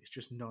puts in, it's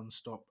just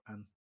non-stop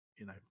and,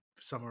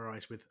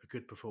 summarised with a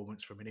good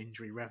performance from an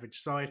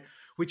injury-ravaged side,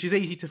 which is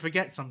easy to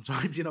forget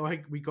sometimes. I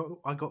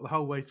got the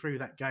whole way through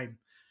that game.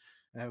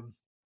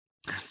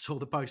 Saw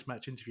the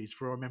post-match interviews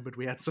before I remembered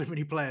we had so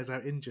many players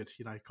out injured,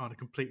 kind of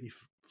completely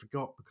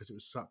forgot because it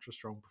was such a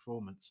strong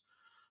performance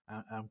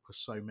because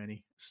so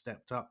many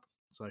stepped up.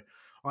 So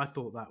I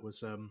thought that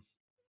was,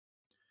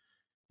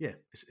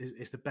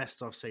 it's the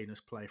best I've seen us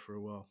play for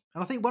a while.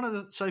 And I think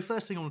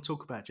first thing I want to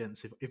talk about,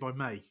 gents, if I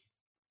may,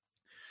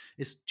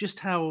 is just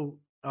how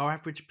our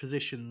average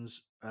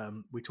positions,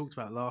 we talked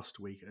about last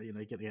week,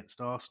 against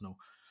Arsenal,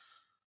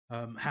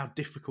 how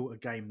difficult a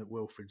game that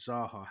Wilfried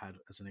Zaha had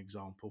as an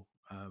example,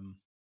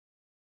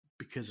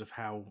 because of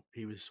how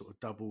he was sort of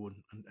double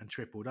and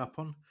tripled up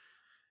on.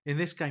 In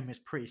this game, it's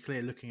pretty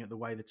clear looking at the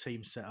way the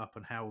team set up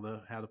and how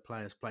the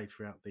players played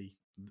throughout the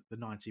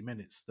 90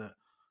 minutes that,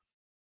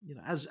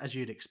 as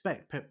you'd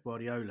expect, Pep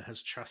Guardiola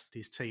has trusted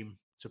his team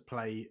to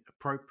play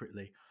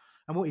appropriately.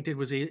 And what he did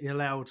was he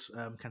allowed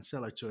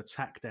Cancelo to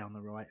attack down the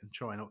right and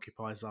try and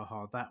occupy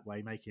Zaha that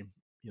way, make him,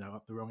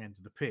 up the wrong end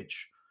of the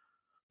pitch.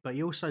 But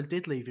he also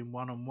did leave him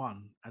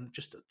one-on-one and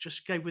just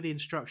gave with the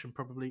instruction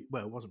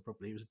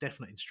it was a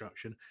definite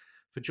instruction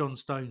for John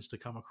Stones to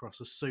come across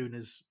as soon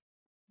as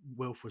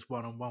Wilf was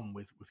one-on-one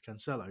with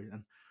Cancelo.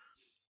 And,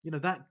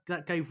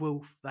 that gave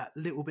Wilf that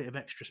little bit of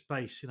extra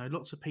space.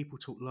 Lots of people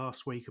talked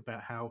last week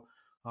about how,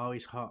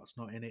 his heart's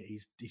not in it,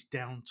 he's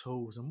down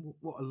tools, and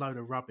what a load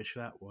of rubbish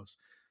that was.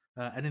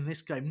 And in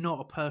this game,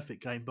 not a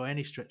perfect game by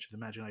any stretch of the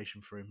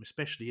imagination for him,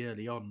 especially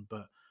early on,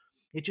 but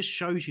it just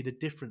shows you the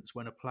difference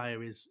when a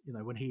player is,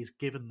 when he is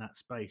given that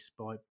space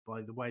by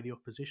the way the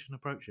opposition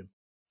approach him.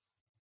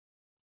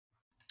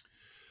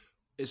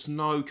 It's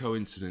no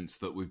coincidence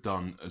that we've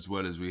done as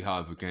well as we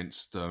have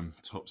against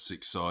top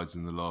six sides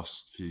in the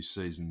last few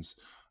seasons.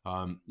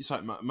 It's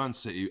like Man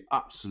City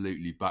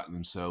absolutely back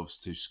themselves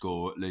to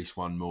score at least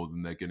one more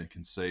than they're going to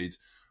concede.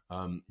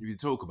 If you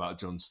talk about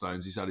John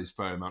Stones, he's had his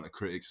fair amount of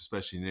critics,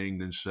 especially in the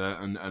England shirt,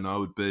 and I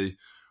would be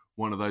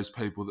one of those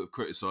people that have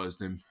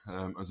criticised him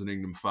as an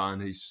England fan.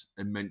 He's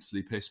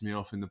immensely pissed me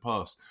off in the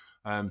past.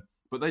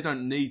 But they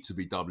don't need to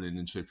be doubling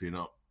and tripling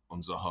up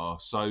on Zaha.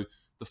 So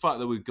the fact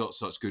that we've got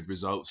such good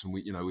results and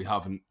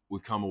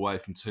we've come away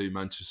from 2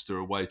 Manchester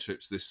away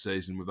trips this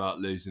season without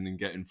losing and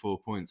getting 4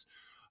 points,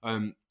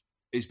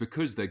 is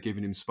because they're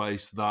giving him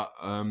space that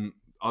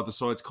other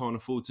sides can't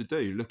afford to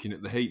do. Looking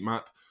at the heat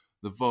map,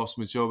 the vast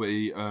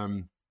majority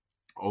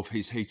of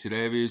his heated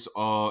areas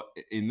are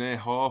in their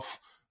half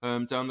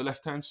down the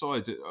left-hand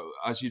side,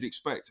 as you'd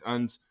expect.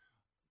 And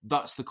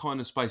that's the kind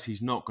of space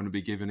he's not going to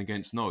be given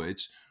against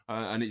Norwich.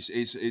 And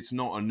it's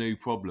not a new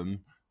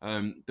problem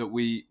that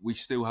we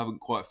still haven't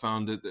quite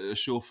found a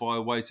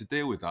surefire way to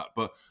deal with that.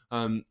 But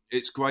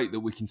it's great that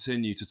we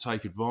continue to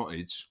take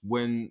advantage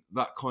when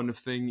that kind of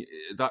thing,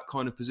 that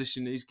kind of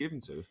position is given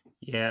to us.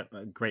 Yeah,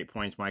 great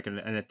points, Mike.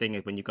 And the thing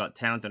is, when you've got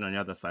Townsend on the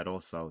other side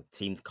also,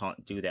 teams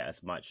can't do that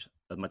as much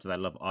as I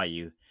love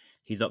Ayew.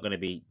 He's not going to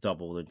be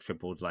doubled and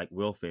tripled like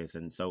Wilf is.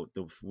 And so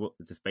the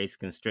space is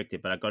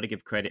constricted. But I got to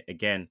give credit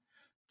again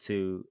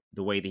to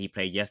the way that he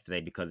played yesterday,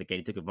 because again,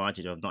 he took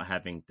advantage of not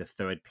having the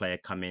third player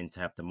come in to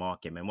have to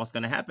mark him. And what's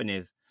going to happen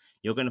is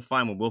you're going to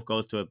find when Wilf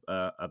goes to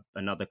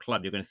another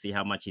club, you're going to see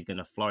how much he's going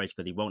to flourish,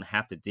 because he won't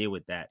have to deal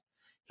with that.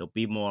 He'll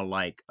be more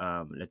like,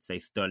 let's say,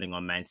 Sterling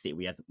on Man City,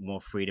 where he has more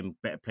freedom,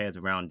 better players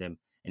around him,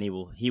 and he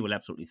will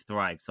absolutely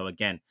thrive. So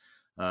again,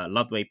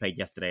 love the way he played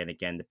yesterday. And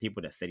again, the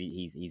people that said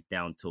he's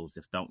down tools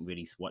just don't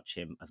really watch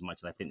him as much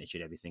as I think they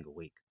should every single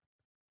week.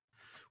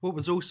 What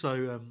was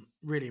also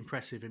really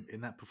impressive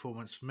in that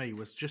performance for me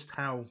was just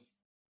how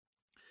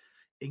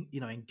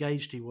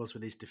engaged he was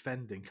with his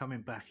defending. Coming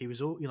back, he was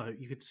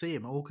you could see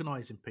him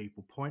organising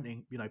people,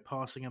 pointing,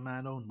 passing a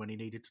man on when he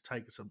needed to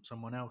take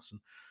someone else, and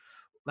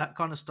that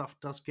kind of stuff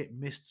does get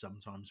missed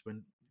sometimes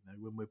when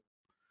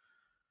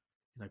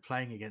we're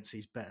playing against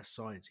these better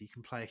sides. He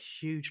can play a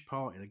huge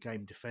part in a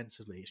game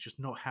defensively. It's just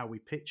not how we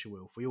picture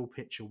Wilf. We all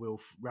picture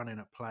Wilf running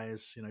at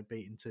players,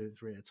 beating 2 and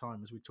 3 at a time,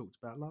 as we talked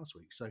about last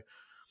week. So,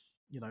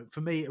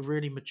 for me, a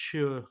really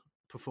mature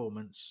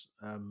performance,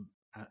 and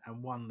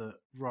one that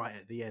right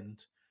at the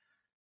end,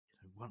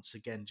 once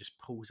again, just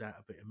pulls out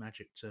a bit of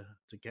magic to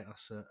get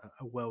us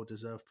a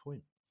well-deserved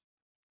point.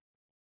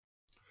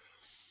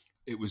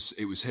 It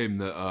was him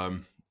that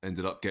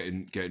ended up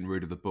getting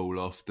rid of the ball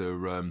after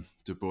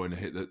De Bruyne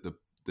hit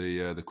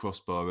the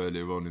crossbar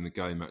earlier on in the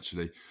game.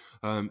 Actually,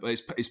 but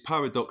it's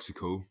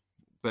paradoxical.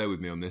 Bear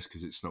with me on this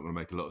because it's not going to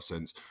make a lot of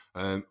sense.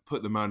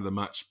 Put the man of the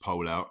match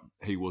poll out.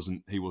 He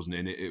wasn't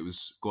in it. It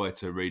was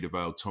Guaita,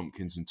 Riedewald,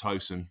 Tompkins, and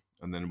Tosun.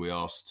 And then we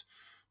asked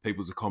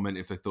people to comment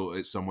if they thought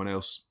it's someone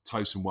else.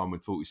 Tosun won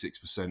with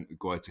 46%.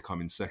 Guaita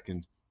come in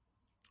second.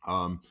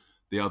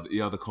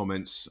 The other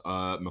comments: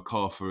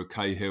 MacArthur,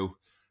 Cahill,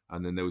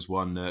 and then there was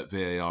one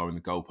VAR in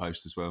the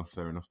goalpost as well.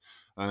 Fair enough.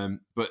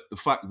 But the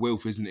fact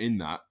Wilf isn't in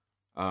that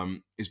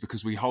is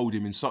because we hold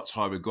him in such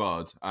high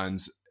regard,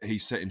 and he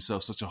set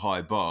himself such a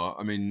high bar.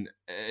 I mean,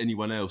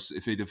 anyone else,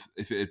 if it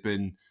had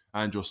been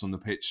Andros on the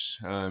pitch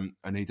and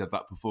he'd had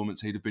that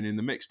performance, he'd have been in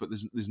the mix. But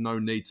there's no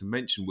need to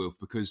mention Wilf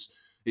because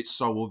it's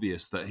so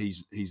obvious that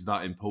he's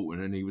that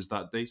important and he was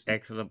that decent.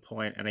 Excellent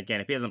point. And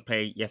again, if he doesn't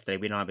play yesterday,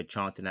 we don't have a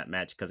chance in that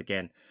match because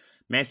again,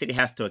 Man City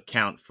has to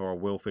account for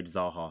Wilfried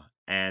Zaha,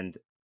 and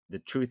the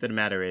truth of the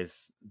matter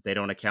is they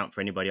don't account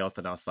for anybody else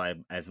on our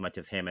side as much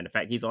as him. And the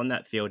fact he's on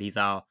that field, he's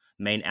our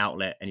main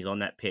outlet, and he's on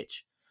that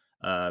pitch,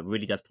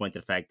 really does point to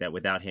the fact that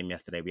without him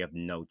yesterday, we have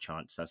no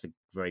chance. That's a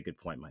very good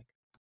point, Mike.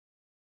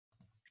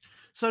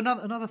 So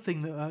another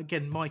thing that,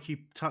 again, Mike, you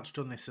touched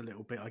on this a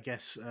little bit, I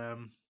guess,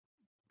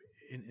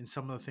 in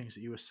some of the things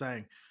that you were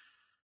saying.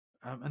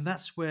 And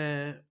that's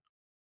where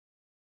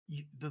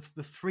the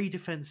three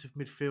defensive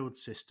midfield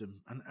system,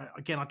 and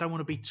again, I don't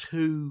want to be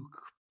too...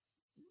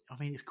 I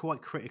mean, it's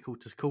quite critical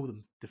to call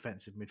them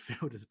defensive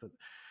midfielders, but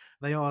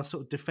they are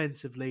sort of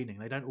defensive leaning.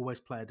 They don't always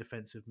play a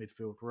defensive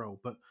midfield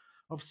role. But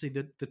obviously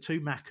the two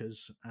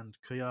Macas and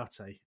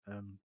Kouyaté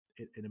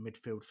in a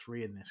midfield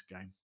three in this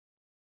game,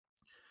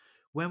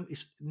 well,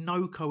 it's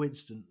no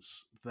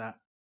coincidence that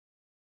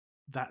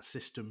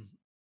system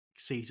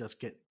sees us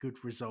get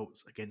good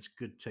results against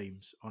good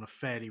teams on a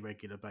fairly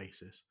regular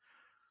basis.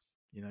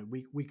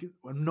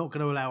 I'm not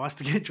going to allow us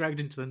to get dragged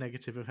into the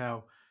negative of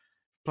how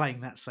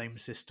playing that same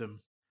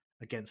system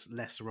against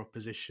lesser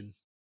opposition,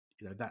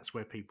 that's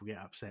where people get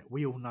upset.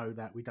 We all know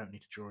that. We don't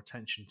need to draw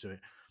attention to it.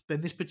 But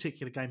in this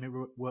particular game,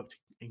 it worked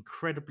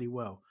incredibly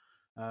well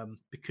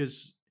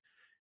because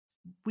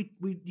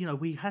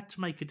we had to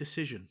make a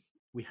decision.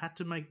 We had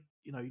to make,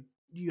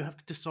 you have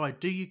to decide,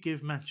 do you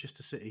give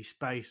Manchester City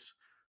space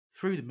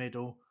through the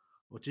middle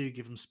or do you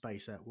give them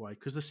space out wide?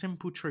 Because the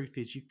simple truth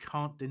is you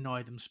can't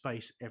deny them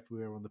space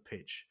everywhere on the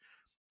pitch.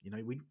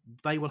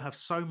 They will have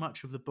so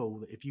much of the ball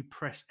that if you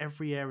press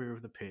every area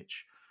of the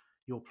pitch,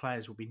 your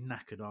players will be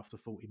knackered after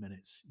 40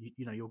 minutes.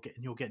 You'll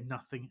get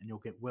nothing and you'll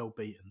get well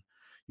beaten.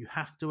 You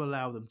have to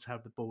allow them to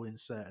have the ball in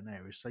certain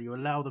areas. So you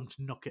allow them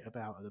to knock it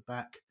about at the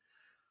back.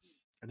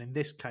 And in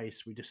this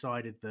case, we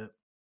decided that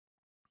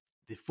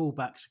the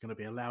fullbacks are going to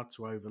be allowed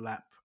to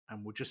overlap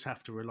and we'll just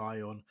have to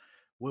rely on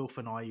Wilf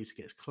and Ayew to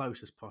get as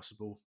close as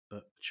possible.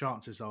 But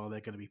chances are they're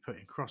going to be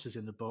putting crosses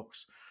in the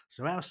box.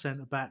 So our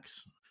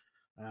centre-backs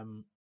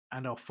and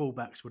our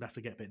fullbacks would have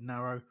to get a bit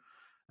narrow.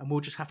 And we'll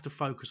just have to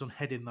focus on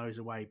heading those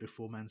away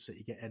before Man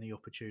City get any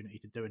opportunity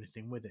to do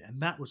anything with it.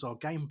 And that was our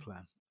game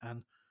plan.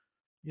 And,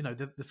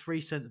 the three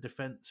centre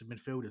defensive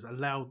midfielders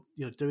allowed,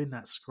 doing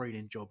that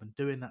screening job and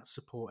doing that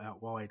support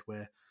out wide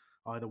where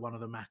either one of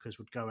the Macas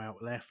would go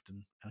out left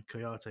and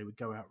Kouyaté would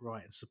go out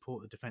right and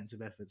support the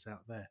defensive efforts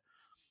out there.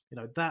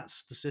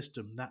 That's the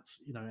system. That's,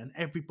 and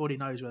everybody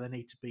knows where they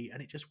need to be.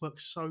 And it just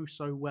works so,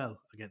 so well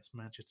against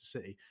Manchester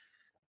City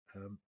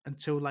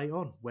until late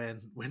on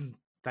when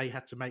they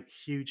had to make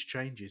huge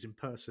changes in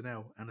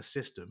personnel and a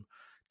system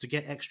to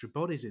get extra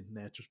bodies in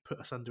there to put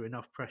us under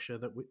enough pressure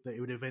that it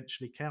would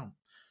eventually count.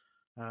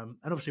 And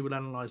obviously, we'll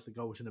analyse the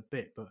goals in a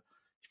bit, but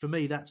for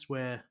me, that's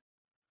where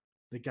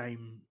the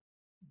game,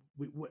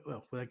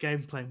 where the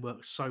game plan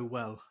works so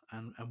well,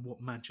 and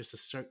what Manchester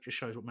just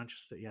shows what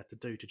Manchester City had to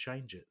do to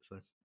change it. So,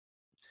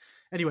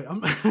 anyway,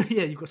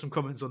 yeah, you've got some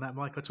comments on that,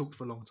 Mike. I talked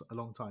for a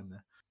long time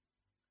there.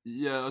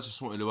 Yeah, I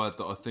just wanted to add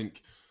that I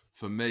think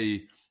for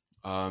me,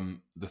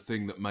 the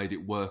thing that made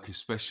it work,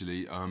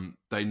 especially,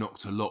 they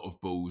knocked a lot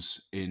of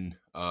balls in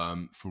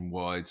from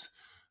wide,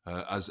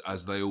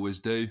 as they always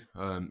do.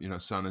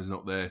 Sana's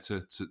not there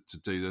to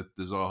do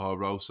the Zaha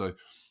role, so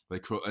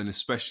and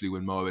especially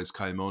when Mahrez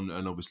came on,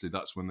 and obviously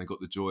that's when they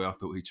got the joy. I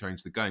thought he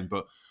changed the game,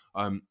 but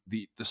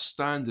the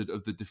standard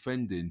of the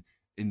defending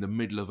in the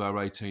middle of our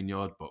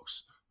 18-yard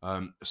box,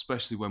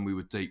 especially when we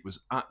were deep,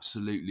 was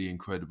absolutely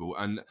incredible.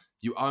 And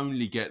you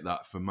only get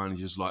that from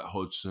managers like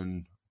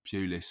Hodgson,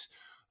 Pulis.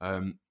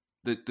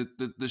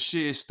 The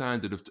sheer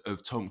standard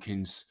of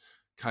Tompkins,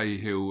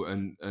 Cahill,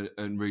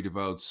 and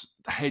Riedewald's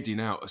heading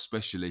out,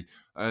 especially.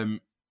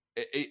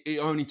 It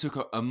only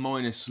took a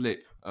minor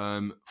slip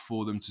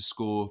for them to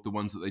score the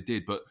ones that they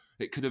did, but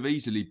it could have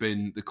easily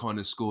been the kind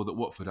of score that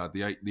Watford had,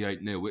 the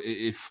 8-0,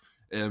 if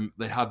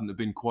they hadn't have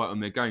been quite on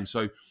their game.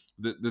 So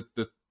the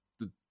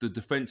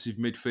defensive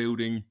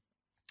midfielding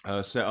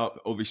setup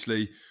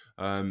obviously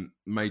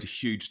made a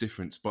huge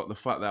difference, but the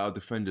fact that our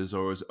defenders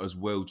are as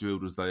well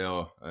drilled as they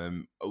are,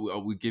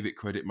 we give it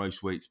credit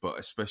most weeks, but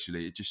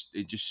especially it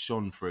just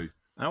shone through.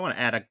 I want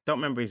to add, I don't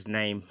remember his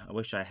name. I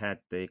wish I had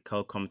the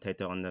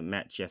co-commentator on the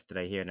match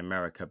yesterday here in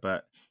America,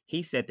 but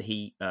he said that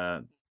he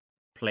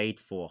played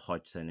for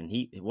Hodgson, and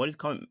his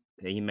comment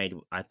that he made,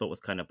 I thought was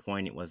kind of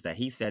poignant, was that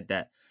he said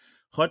that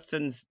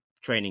Hodgson's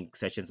training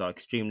sessions are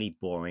extremely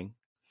boring,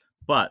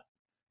 but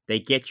they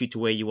get you to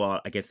where you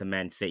are against a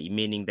Man City,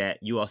 meaning that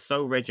you are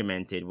so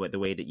regimented with the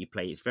way that you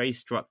play. It's very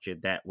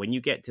structured that when you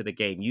get to the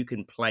game, you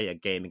can play a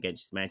game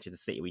against Manchester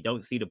City. We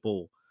don't see the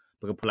ball,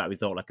 but can pull out a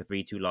result like a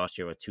 3-2 last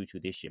year or a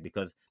 2-2 this year,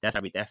 because that's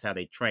how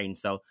they train.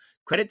 So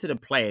credit to the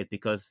players,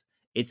 because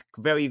it's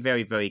very,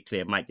 very, very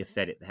clear. Mike just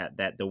said it,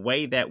 that the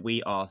way that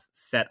we are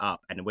set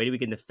up and the way that we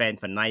can defend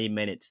for 90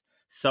 minutes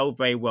so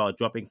very well,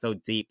 dropping so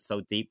deep,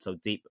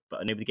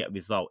 but unable to get a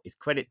result, is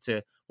credit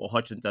to what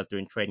Hodgson does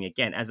during training.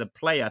 Again, as a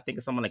player, I think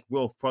someone like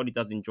Wilf probably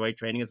doesn't enjoy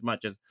training as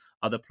much as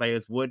other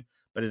players would,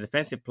 but as a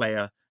defensive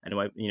player, and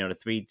the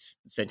three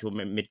central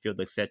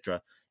midfield,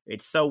 etc.,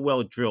 it's so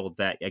well drilled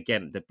that,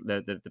 again,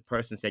 the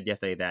person said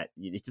yesterday that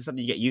it's just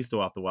something you get used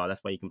to after a while.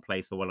 That's why you can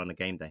play so well on a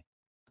game day.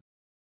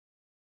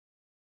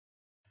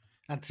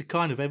 And to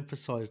kind of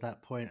emphasise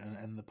that point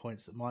and the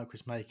points that Mike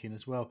was making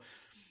as well,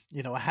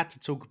 I had to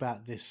talk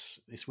about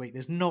this week.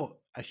 There's not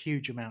a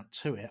huge amount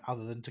to it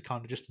other than to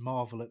kind of just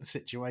marvel at the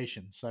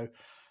situation. So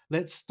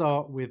let's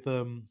start with,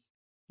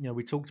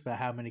 we talked about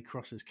how many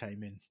crosses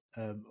came in.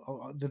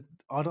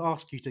 I'd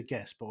ask you to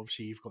guess, but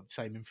obviously you've got the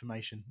same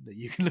information that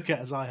you can look at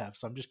as I have.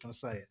 So I'm just going to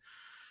say it.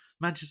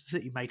 Manchester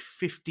City made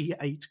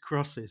 58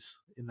 crosses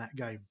in that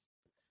game.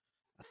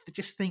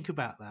 Just think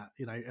about that,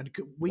 and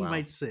we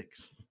made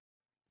 6.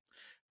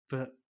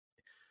 But,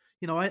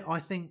 I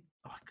think,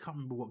 I can't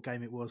remember what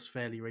game it was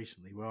fairly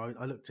recently where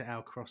I looked at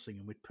our crossing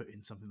and we'd put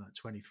in something like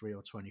 23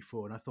 or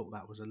 24, and I thought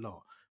that was a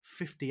lot.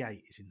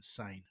 58 is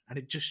insane. And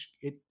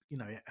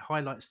it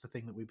highlights the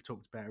thing that we've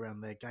talked about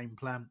around their game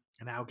plan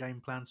and our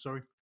game plan,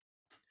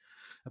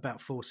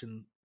 about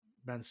forcing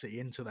Man City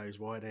into those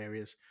wide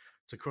areas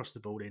to cross the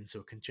ball into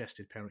a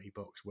congested penalty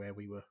box where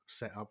we were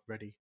set up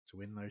ready to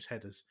win those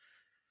headers.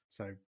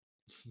 So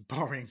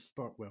barring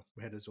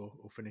headers or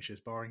finishers,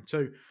 barring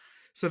 2.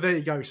 So there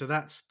you go. So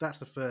that's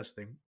the first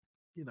thing.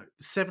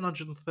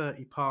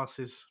 730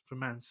 passes from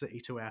Man City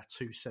to our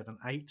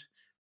 278.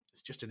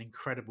 It's just an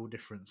incredible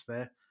difference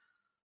there.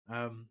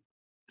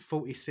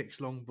 46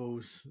 long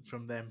balls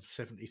from them,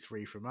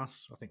 73 from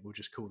us. I think we'll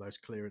just call those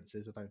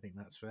clearances. I don't think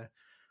that's fair.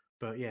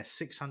 But yeah,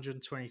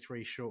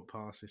 623 short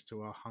passes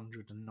to our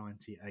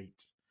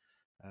 198.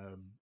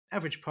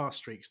 Average pass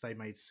streaks, they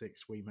made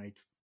 6, we made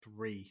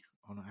 3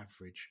 on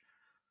average.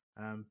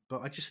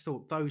 But I just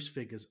thought those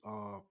figures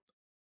are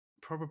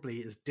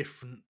probably as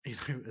different,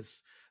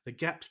 as the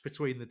gaps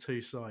between the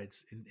two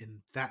sides in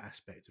that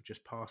aspect of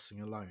just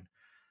passing alone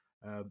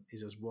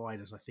is as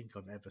wide as I think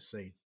I've ever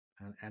seen.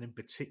 And in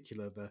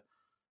particular, the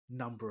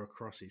number of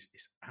crosses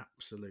is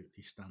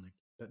absolutely stunning.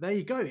 But there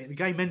you go. The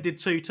game ended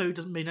 2-2.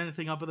 Doesn't mean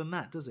anything other than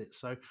that, does it?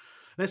 So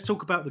let's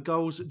talk about the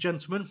goals,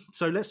 gentlemen.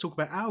 So let's talk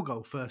about our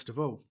goal first of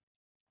all.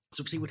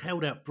 So obviously we'd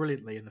held out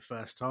brilliantly in the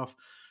first half.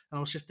 And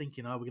I was just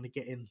thinking, we're going to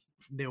get in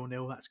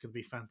 0-0. That's going to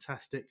be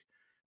fantastic.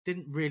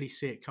 Didn't really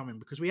see it coming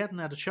because we hadn't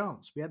had a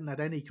chance. We hadn't had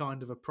any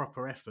kind of a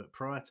proper effort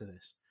prior to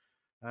this.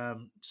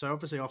 So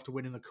obviously after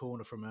winning the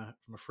corner from a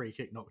free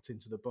kick knocked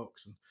into the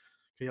box and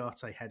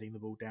Kouyaté heading the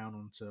ball down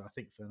onto, I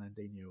think,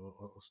 Fernandinho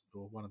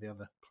or one of the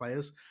other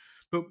players.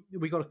 But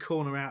we got a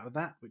corner out of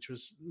that, which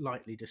was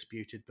lightly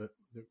disputed, but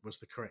it was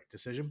the correct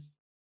decision.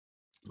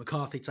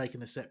 McCarthy taking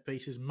the set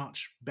piece is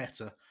much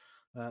better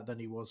than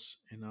he was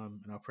in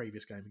our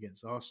previous game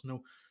against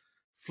Arsenal.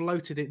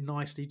 Floated it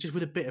nicely, just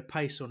with a bit of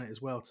pace on it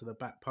as well to the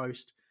back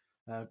post.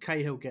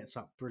 Cahill gets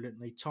up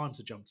brilliantly, times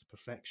the jump to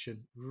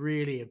perfection,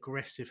 really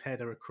aggressive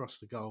header across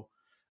the goal.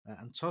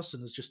 And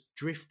Tosun has just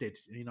drifted,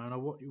 and I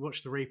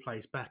watch the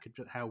replays back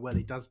at how well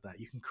he does that.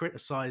 You can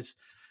criticise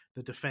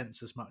the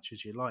defence as much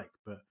as you like,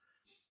 but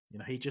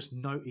he just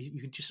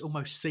you can just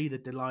almost see the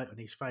delight on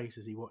his face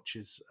as he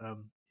watches,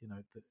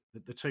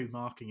 the two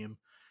marking him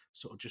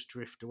sort of just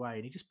drift away,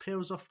 and he just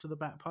peels off to the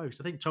back post.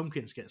 I think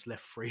Tompkins gets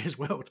left free as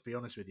well, to be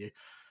honest with you.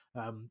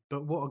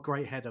 But what a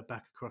great header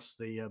back across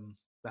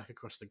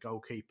the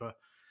goalkeeper,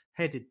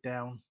 headed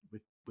down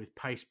with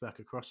pace back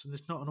across, and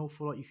there's not an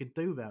awful lot you can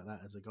do about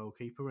that as a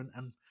goalkeeper.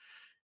 And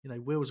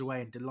wheels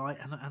away in delight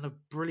and a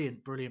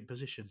brilliant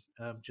position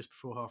just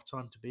before half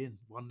time to be in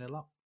 1-0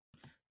 up.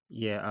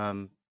 Yeah,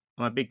 I'm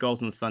a big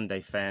Goals on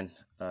Sunday fan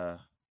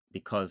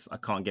because I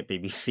can't get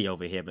BBC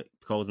over here, but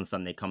Goals on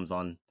Sunday comes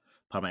on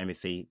part of my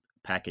NBC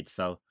package.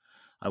 So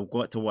I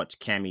got to watch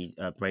Cammy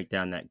break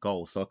down that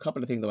goal. So a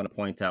couple of things I want to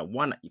point out.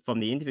 One, from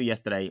the interview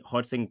yesterday,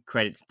 Hodgson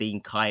credits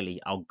Dean Kiley,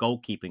 our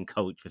goalkeeping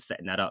coach, for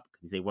setting that up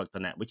because they worked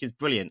on that, which is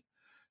brilliant.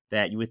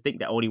 That you would think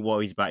that all he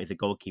worries about is the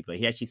goalkeeper.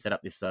 He actually set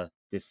up this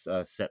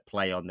set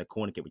play on the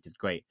corner kick, which is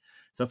great.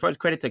 So first,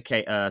 credit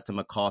to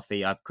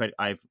McCarthy. I've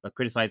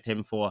criticized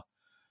him for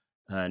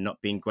not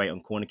being great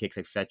on corner kicks,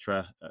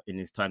 etc. In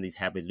his time he's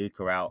had with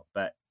Luka out,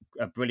 but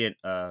a brilliant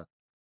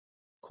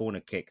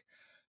corner kick.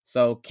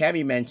 So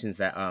Cammy mentions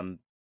that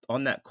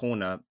on that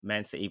corner,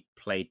 Man City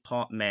played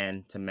part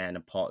man-to-man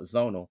and part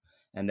zonal,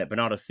 and that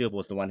Bernardo Silva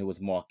was the one who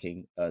was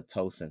marking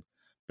Tosun.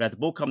 But as the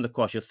ball comes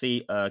across, you'll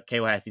see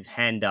Cahill has his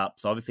hand up,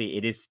 so obviously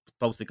it is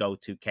supposed to go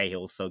to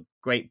Cahill. So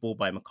great ball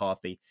by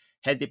McCarthy.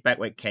 Heads it back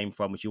where it came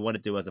from, which you want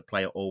to do as a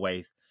player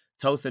always.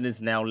 Tosun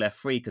is now left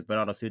free because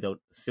Bernardo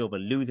Silva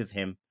loses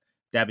him.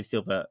 David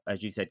Silva,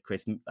 as you said,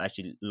 Chris,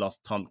 actually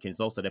lost Tompkins.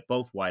 Also, they're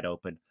both wide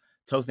open.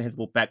 Tosun hits the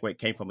ball back where it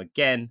came from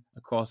again,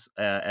 across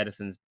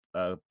Ederson's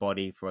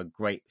body for a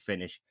great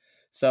finish.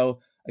 So,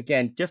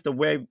 again, just a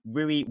very,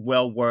 really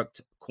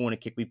well-worked corner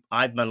kick.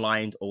 I've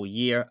maligned all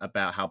year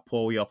about how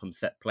poor we are from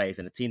set plays,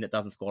 and a team that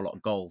doesn't score a lot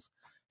of goals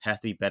has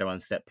to be better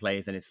on set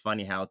plays. And it's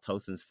funny how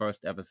Tosun's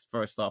first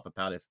start for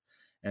Palace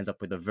ends up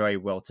with a very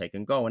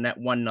well-taken goal. And that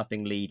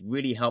 1-0 lead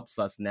really helps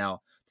us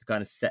now to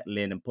kind of settle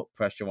in and put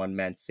pressure on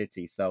Man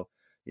City. So,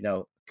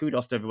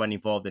 kudos to everyone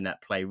involved in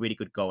that play. Really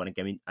good goal. And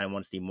again, I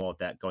want to see more of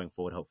that going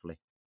forward, hopefully.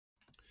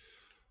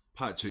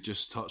 Patrick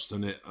just touched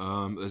on it.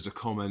 There's a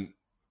comment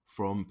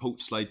from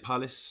Portslade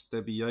Palace,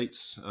 Debbie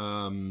Yates,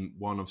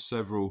 one of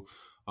several,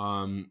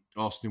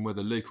 asking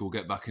whether Luke will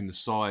get back in the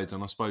side.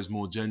 And I suppose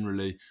more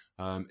generally,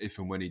 if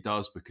and when he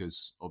does,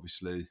 because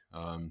obviously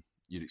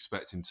you'd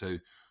expect him to,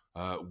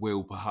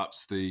 will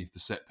perhaps the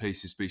set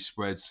pieces be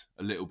spread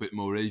a little bit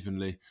more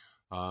evenly?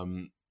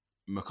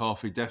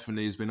 McCarthy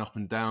definitely has been up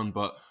and down,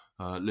 but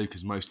Luke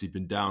has mostly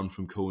been down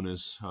from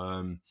corners.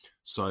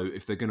 So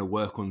if they're going to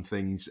work on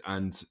things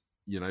and,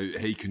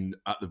 he can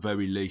at the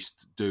very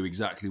least do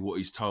exactly what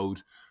he's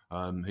told,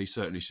 he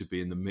certainly should be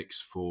in the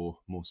mix for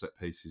more set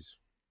pieces.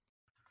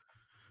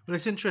 Well,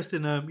 it's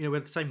interesting. We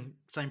had the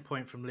same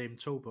point from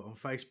Liam Talbot on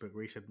Facebook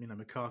where he said,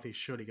 McCarthy's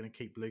surely going to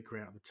keep Luka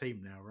out of the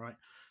team now, right?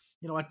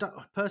 I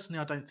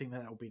don't think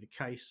that will be the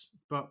case,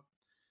 but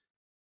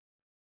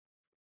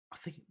I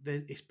think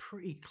that it's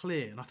pretty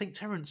clear. And I think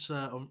Terence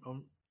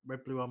on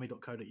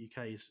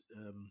redbluearmy.co.uk's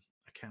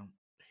account,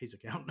 his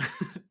account,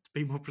 to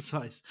be more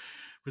precise,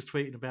 was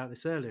tweeting about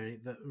this earlier,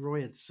 that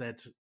Roy had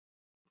said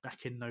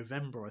back in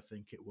November, I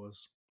think it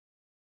was,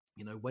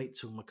 wait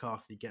till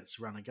McCarthy gets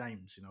a run of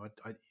games.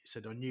 I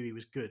said I knew he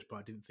was good, but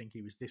I didn't think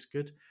he was this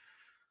good.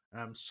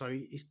 So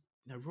he's,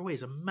 Roy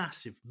is a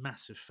massive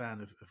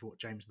fan of what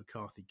James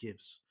McCarthy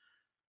gives.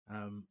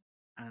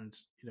 And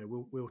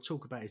we'll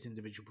talk about his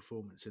individual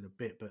performance in a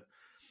bit, but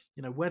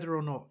whether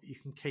or not you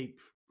can keep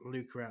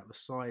Luka out the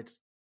side,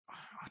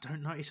 I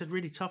don't know. It's a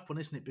really tough one,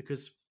 isn't it?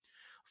 Because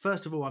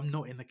first of all, I'm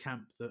not in the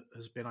camp that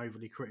has been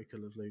overly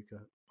critical of Luka.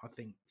 I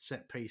think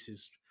set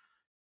pieces,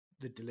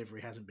 the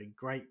delivery hasn't been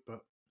great, but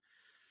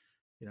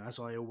as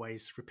I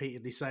always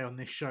repeatedly say on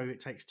this show, it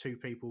takes two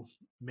people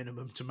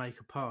minimum to make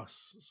a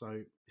pass.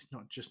 So it's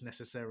not just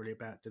necessarily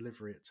about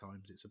delivery at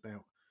times. It's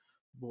about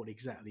what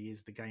exactly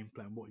is the game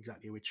plan? What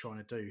exactly are we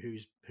trying to do?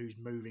 Who's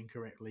moving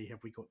correctly? Have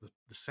we got the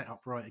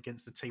setup right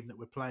against the team that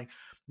we're playing?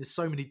 There's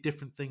so many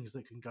different things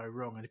that can go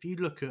wrong. And if you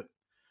look at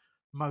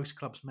most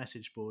clubs'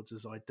 message boards,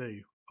 as I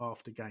do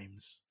after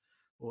games,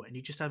 and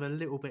you just have a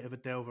little bit of a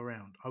delve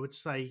around, I would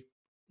say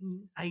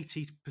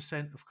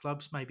 80% of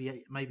clubs,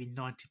 maybe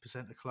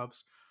 90% of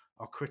clubs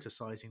are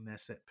criticising their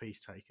set piece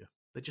taker.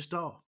 They just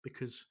are,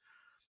 because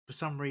for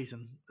some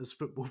reason, as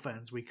football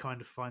fans, we kind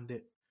of find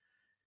it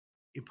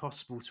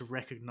impossible to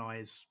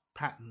recognise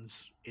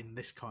patterns in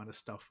this kind of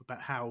stuff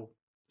about how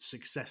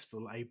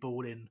successful a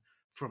ball in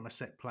from a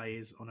set play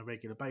is on a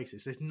regular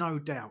basis. There's no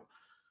doubt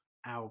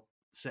our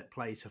set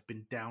plays have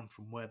been down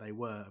from where they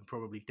were and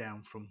probably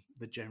down from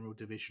the general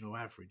divisional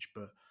average,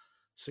 but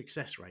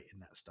success rate in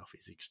that stuff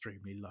is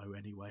extremely low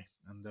anyway.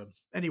 And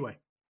anyway,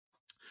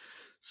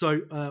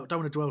 so I don't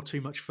want to dwell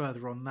too much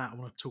further on that. I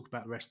want to talk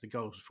about the rest of the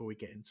goals before we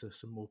get into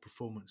some more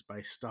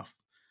performance-based stuff.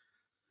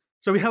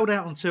 So we held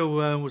out until,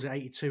 was it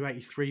 82,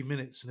 83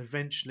 minutes, and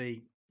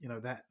eventually,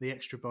 that the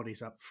extra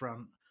bodies up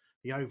front,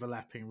 the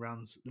overlapping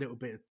runs, a little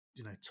bit of,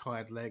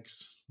 tired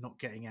legs, not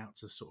getting out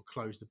to sort of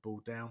close the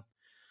ball down,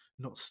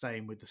 not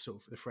staying with the sort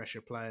of the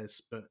fresher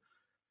players. But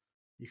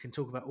you can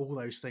talk about all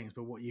those things,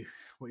 but what you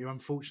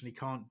unfortunately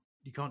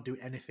can't do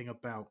anything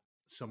about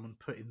someone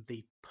putting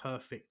the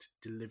perfect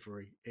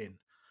delivery in,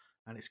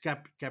 and it's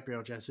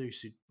Gabriel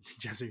Jesus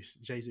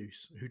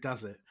who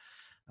does it.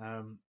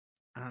 And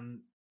I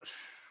mean,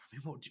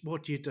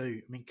 what do you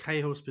do? I mean,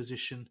 Cahill's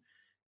position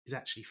is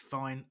actually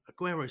fine.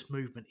 Aguero's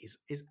movement is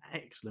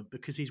excellent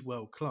because he's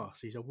world class.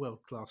 He's a world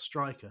class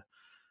striker,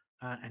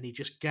 and he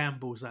just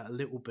gambles that a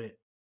little bit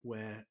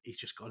where he's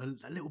just got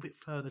a little bit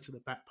further to the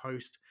back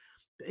post.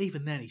 But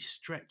even then, he's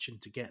stretching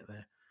to get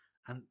there,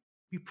 and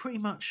you pretty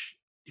much,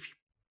 if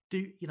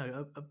you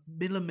do, a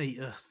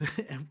millimetre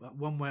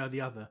one way or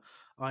the other,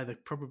 either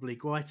probably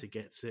Guaita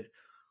gets it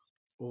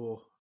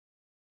or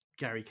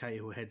Gary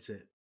Cahill heads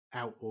it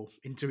out or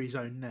into his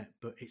own net.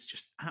 But it's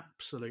just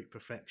absolute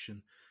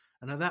perfection.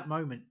 And at that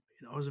moment,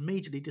 I was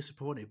immediately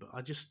disappointed. But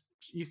I just,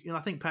 I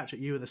think,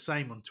 Patrick, you were the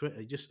same on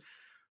Twitter. You just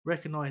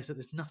recognise that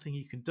there's nothing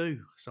you can do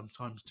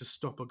sometimes to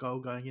stop a goal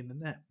going in the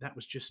net. That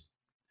was just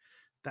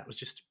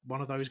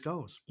one of those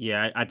goals.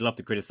 Yeah, I'd love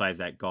to criticize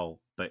that goal,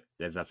 but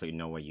there's absolutely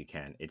no way you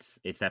can.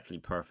 It's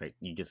absolutely perfect.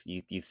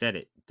 You said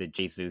it. The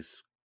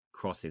Jesus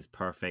cross is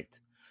perfect.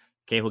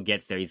 Cahill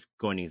gets there. He's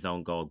going his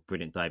own goal.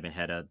 Brilliant diving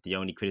header. The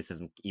only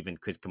criticism even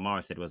Chris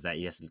Kamara said was that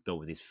he has to go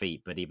with his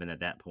feet. But even at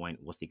that point,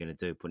 what's he going to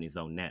do? Put in his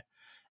own net.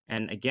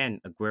 And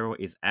again, Aguero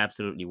is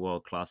absolutely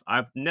world class.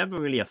 I've never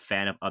really a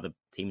fan of other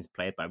teams'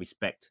 players, but I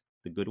respect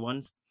the good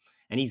ones.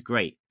 And he's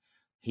great.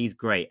 He's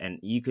great. And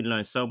you can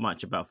learn so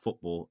much about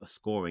football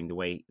scoring the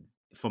way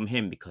from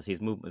him because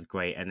his movement was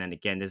great. And then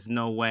again, there's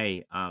no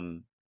way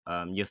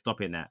you're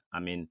stopping that.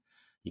 I mean,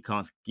 you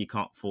can't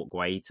fault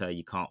Guaita.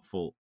 You can't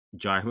fault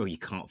Gyro, you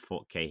can't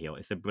fault Cahill.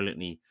 It's a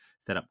brilliantly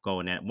set up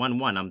goal. And at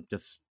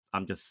 1-1,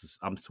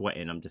 I'm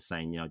sweating. I'm just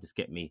saying, just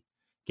get me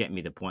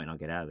the point and I'll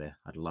get out of there.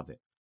 I'd love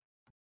it.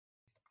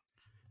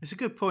 It's a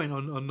good point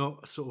on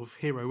not sort of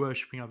hero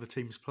worshipping other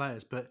teams'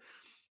 players, but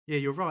yeah,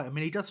 you're right. I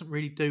mean, he doesn't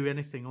really do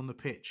anything on the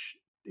pitch,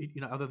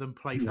 other than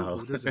play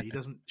football, does he? He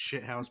doesn't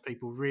shithouse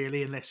people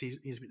really, unless he's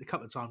a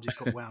couple of times he's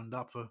got wound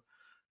up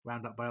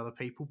by other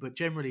people. But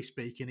generally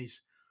speaking,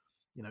 he's,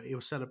 he'll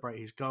celebrate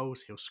his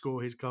goals, he'll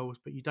score his goals,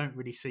 but you don't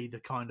really see you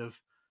don't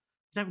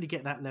really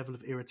get that level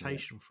of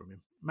irritation from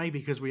him. Maybe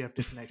because we have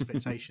different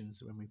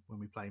expectations when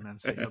we play Man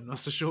City. I'm not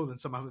so sure than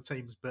some other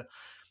teams, but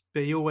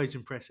he always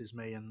impresses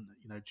me, and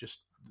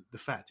just the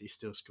fact he's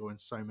still scoring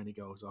so many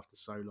goals after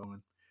so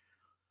long,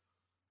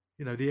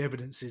 and the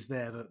evidence is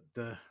there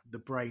that the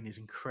brain is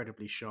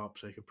incredibly sharp,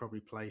 so he could probably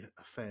play on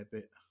a fair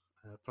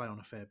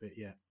bit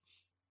yet.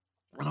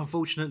 And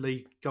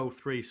unfortunately, goal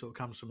 3 sort of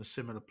comes from a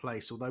similar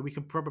place, although we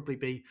can probably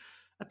be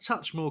a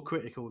touch more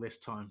critical this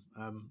time.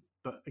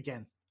 But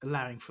again,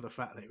 allowing for the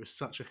fact that it was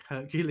such a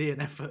Herculean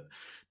effort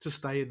to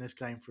stay in this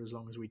game for as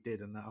long as we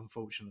did, and that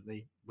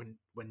unfortunately, when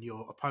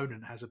your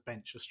opponent has a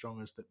bench as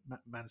strong as that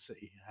Man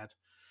City had,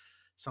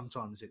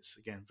 sometimes it's,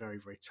 again, very,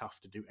 very tough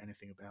to do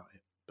anything about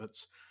it. But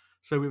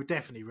so we were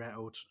definitely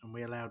rattled, and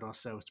we allowed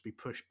ourselves to be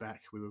pushed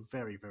back. We were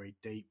very, very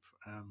deep.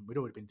 We'd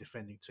already been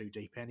defending too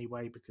deep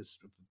anyway because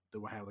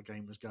of how the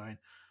game was going.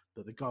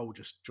 But the goal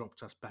just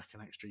dropped us back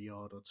an extra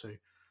yard or two.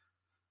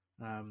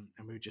 And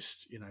we were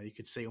just, you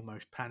could see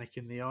almost panic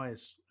in the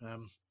eyes.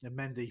 And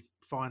Mendy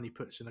finally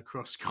puts in a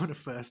cross kind of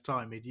first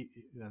time.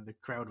 The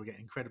crowd were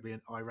getting incredibly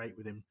irate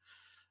with him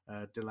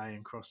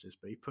delaying crosses,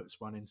 but he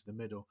puts one into the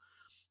middle.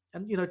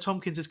 And,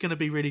 Tompkins is going to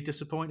be really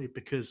disappointed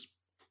because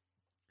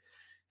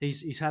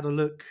he's had a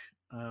look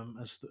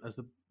as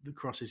the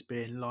cross is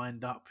being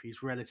lined up.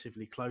 He's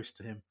relatively close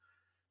to him,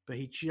 but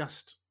he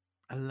just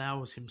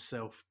allows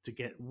himself to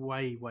get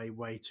way, way,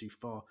 way too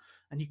far.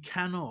 And you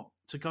cannot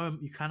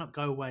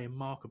go away and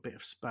mark a bit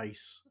of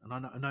space. And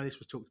I know this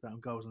was talked about on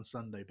Goals on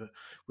Sunday, but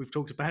we've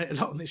talked about it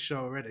a lot on this show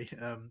already.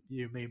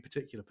 You and me in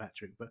particular,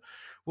 Patrick. But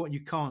what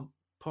you can't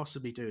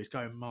possibly do is go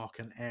and mark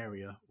an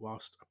area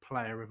whilst a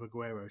player of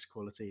Aguero's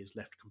quality is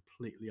left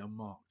completely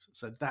unmarked.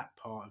 So that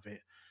part of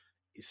it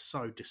is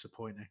so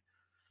disappointing.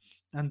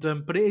 And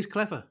but it is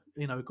clever.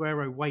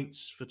 Aguero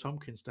waits for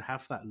Tompkins to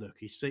have that look.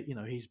 He's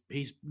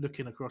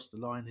looking across the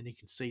line and he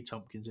can see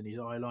Tompkins in his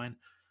eye line.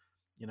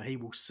 He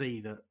will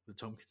see that the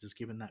Tompkins has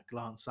given that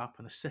glance up,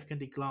 and the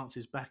second he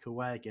glances back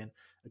away again,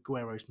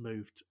 Aguero's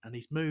moved, and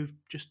he's moved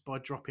just by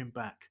dropping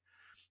back,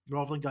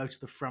 rather than go to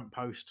the front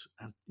post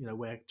and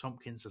where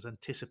Tompkins has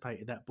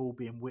anticipated that ball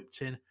being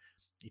whipped in.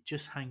 He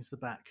just hangs the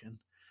back, and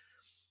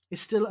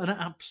it's still an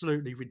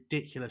absolutely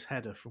ridiculous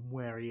header from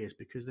where he is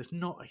because there's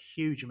not a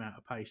huge amount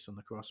of pace on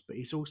the cross, but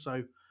he's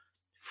also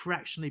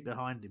fractionally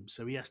behind him,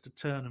 so he has to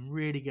turn and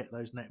really get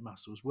those neck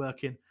muscles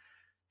working.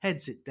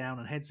 heads it down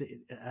and heads it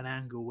at an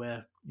angle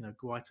where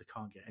Guaita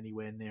can't get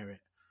anywhere near it.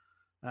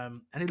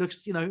 And it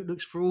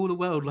looks for all the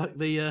world like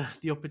the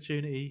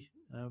opportunity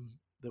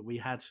that we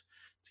had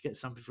to get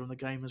something from the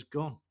game has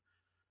gone.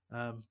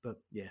 But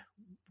yeah,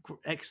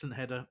 excellent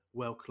header,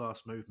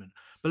 world-class movement.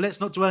 But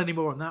let's not dwell any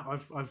more on that.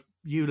 I've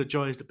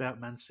eulogised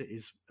about Man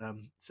City's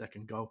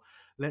second goal.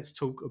 Let's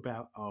talk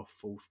about our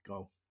fourth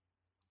goal.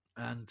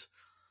 And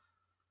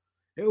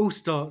it all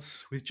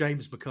starts with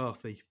James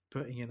McCarthy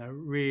putting in a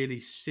really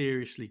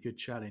seriously good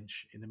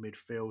challenge in the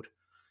midfield,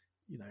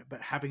 but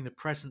having the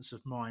presence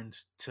of mind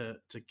to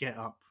get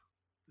up,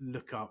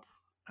 look up,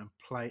 and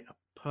play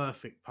a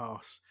perfect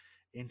pass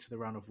into the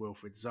run of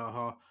Wilfried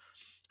Zaha.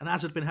 And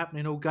as had been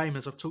happening all game,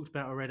 as I've talked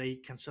about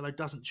already, Cancelo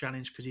doesn't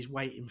challenge because he's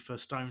waiting for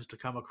Stones to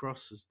come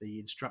across, as the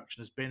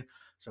instruction has been.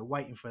 So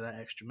waiting for that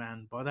extra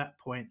man. By that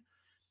point,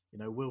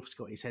 Wilf's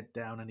got his head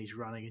down and he's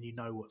running,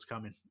 and what's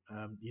coming.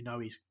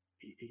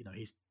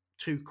 He's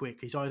too quick.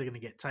 He's either going to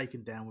get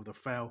taken down with a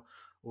foul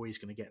or he's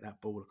going to get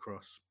that ball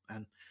across.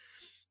 And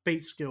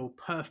beat skill,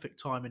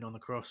 perfect timing on the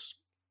cross,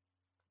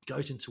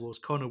 goes in towards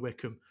Connor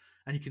Wickham.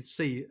 And you can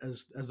see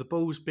as the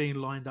ball's being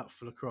lined up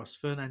for the cross,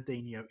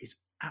 Fernandinho is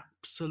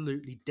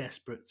absolutely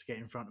desperate to get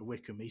in front of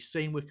Wickham. He's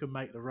seen Wickham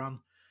make the run,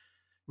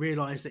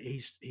 realised that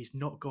he's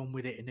not gone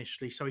with it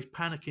initially, so he's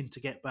panicking to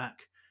get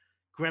back,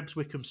 grabs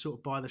Wickham sort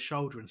of by the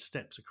shoulder and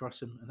steps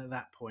across him. And at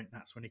that point,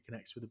 that's when he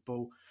connects with the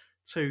ball.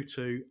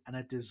 2-2, and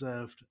a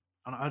deserved.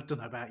 And I don't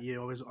know about you,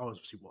 I was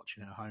obviously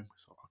watching at home,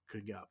 so I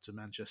couldn't get up to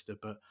Manchester,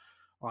 but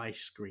I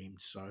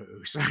screamed so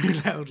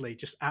loudly,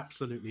 just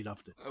absolutely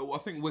loved it. I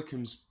think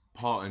Wickham's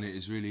part in it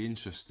is really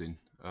interesting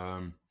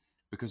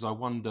because I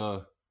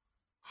wonder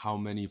how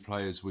many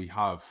players we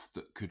have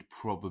that could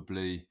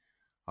probably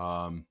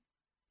find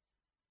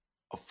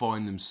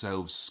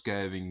themselves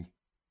scaring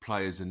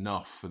players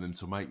enough for them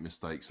to make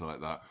mistakes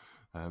like that.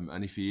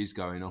 And if he is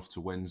going off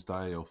to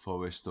Wednesday or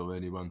Forest or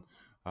anyone,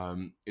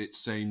 it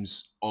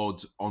seems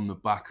odd on the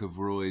back of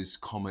Roy's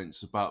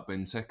comments about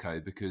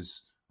Benteke,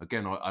 because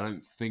again, I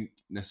don't think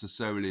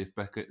necessarily if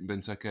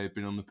Benteke had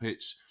been on the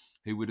pitch,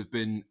 he would have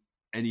been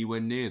anywhere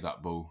near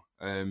that ball.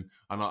 And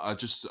I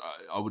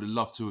would have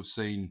loved to have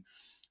seen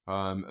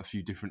a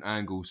few different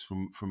angles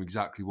from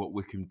exactly what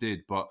Wickham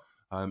did, but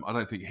I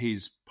don't think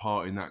his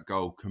part in that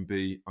goal can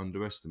be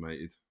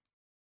underestimated.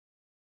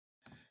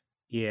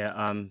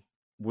 Yeah,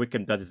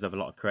 Wickham does deserve a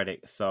lot of credit.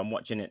 So I'm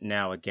watching it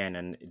now again,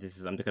 and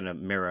I'm just going to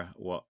mirror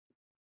what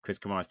Chris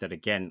Kamara said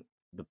again.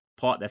 The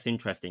part that's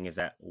interesting is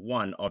that,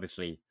 one,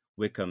 obviously,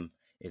 Wickham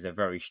is a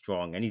very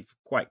strong, and he's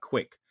quite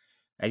quick.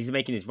 As he's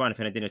making his run,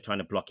 Fernandinho trying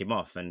to block him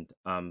off, and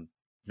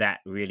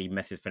that really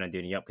messes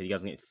Fernandinho up because he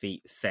doesn't get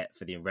feet set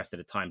for the rest of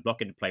the time.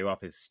 Blocking the player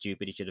off is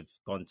stupid. He should have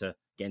gone to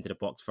get into the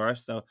box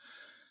first. So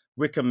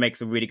Wickham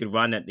makes a really good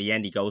run. At the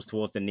end, he goes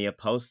towards the near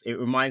post. It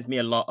reminds me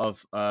a lot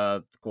of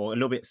a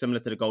little bit similar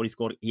to the goal he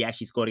scored. He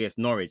actually scored against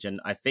Norwich,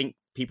 and I think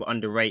people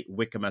underrate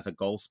Wickham as a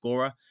goal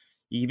scorer.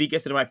 If he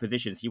gets to the right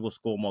positions, he will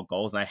score more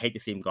goals. And I hate to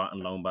see him go out on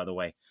loan, by the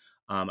way.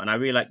 And I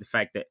really like the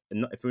fact that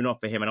if we're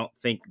not for him, I don't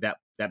think that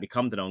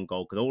becomes an own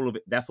goal, because all of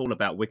it, that's all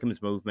about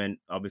Wickham's movement.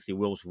 Obviously,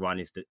 Will's run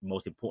is the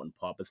most important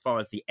part. But as far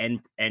as the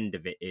end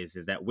of it is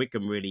that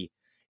Wickham really,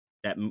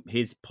 that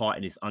his part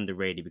in is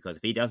underrated, because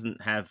if he's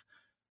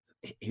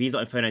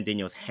not in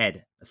Fernandinho's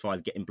head as far as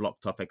getting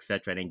blocked off,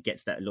 etc., and then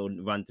gets that little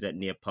run to that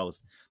near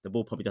post, the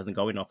ball probably doesn't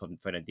go in off of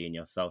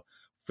Fernandinho. So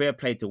fair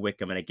play to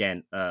Wickham. And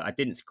again, I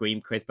didn't scream,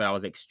 Chris, but I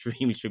was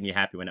extremely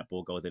happy when that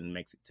ball goes in and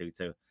makes it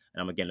 2-2.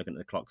 And I'm again looking at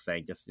the clock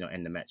saying, just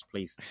end the match,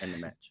 please, end the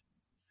match.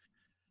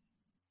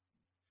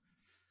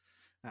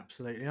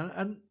 Absolutely.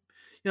 And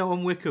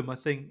on Wickham, I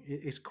think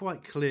it's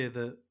quite clear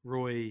that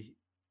Roy,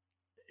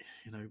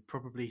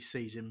 probably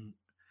sees him.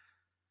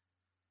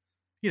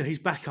 He's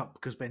back up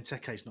because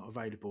Benteke's not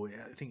available.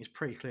 I think it's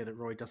pretty clear that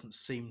Roy doesn't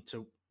seem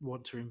to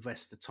want to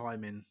invest the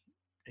time in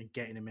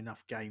getting him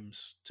enough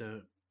games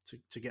to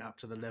get up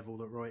to the level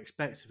that Roy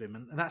expects of him.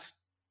 And that's,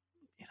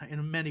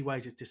 in many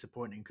ways, it's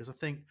disappointing, because I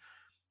think,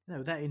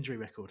 that injury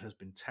record has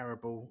been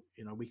terrible.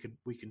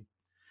 We can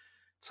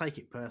take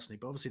it personally,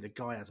 but obviously the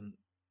guy hasn't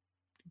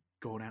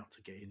gone out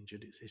to get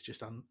injured. It's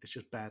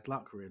just bad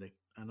luck, really.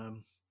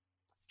 And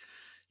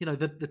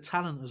the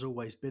talent has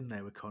always been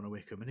there with Connor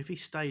Wickham, and if he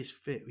stays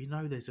fit, we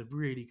know there's a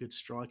really good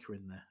striker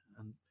in there.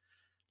 And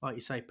like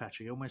you say,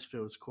 Patrick, it almost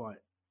feels quite,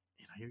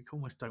 you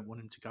almost don't want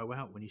him to go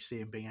out when you see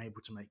him being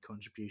able to make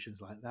contributions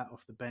like that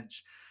off the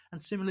bench.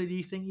 And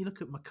similarly, you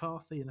look at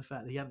McCarthy and the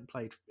fact that he hadn't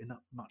played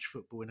much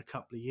football in a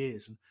couple of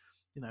years,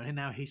 and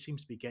now he seems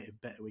to be getting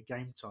better with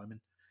game time,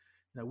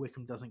 and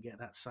Wickham doesn't get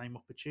that same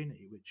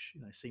opportunity, which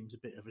seems a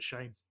bit of a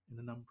shame in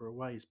a number of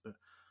ways. But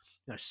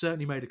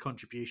certainly made a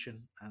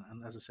contribution,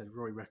 and as I said,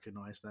 Roy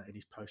recognised that in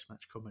his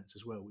post-match comments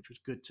as well, which was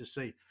good to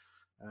see.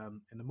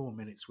 And the more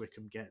minutes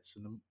Wickham gets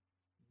and the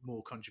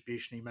more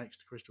contribution he makes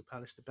to Crystal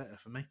Palace, the better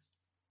for me.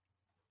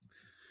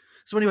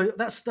 So anyway,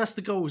 that's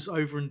the goals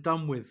over and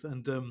done with,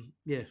 and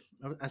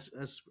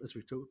as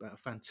we've talked about, a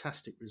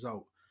fantastic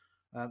result.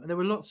 And there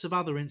were lots of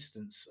other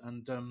incidents,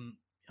 and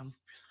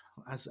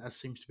as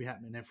seems to be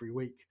happening every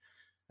week,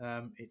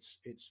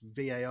 It's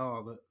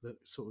VAR that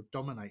sort of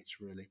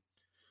dominates, really.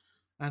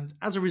 And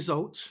as a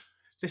result,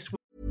 this.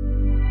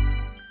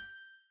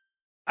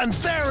 And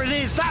there it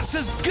is, that's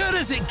as good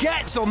as it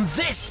gets on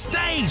this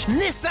stage.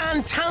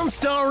 Nissan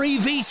Townstar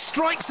EV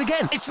strikes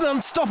again. It's an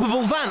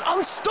unstoppable van,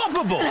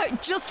 unstoppable.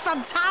 Look, just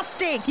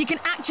fantastic. You can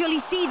actually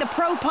see the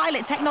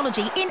ProPilot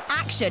technology in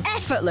action.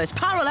 Effortless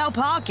parallel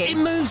parking.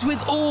 It moves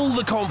with all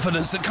the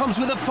confidence that comes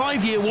with a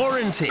 5-year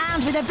warranty.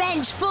 And with a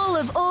bench full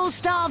of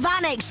all-star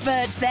van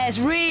experts,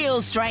 there's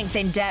real strength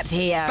in depth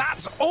here.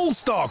 That's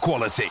all-star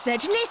quality.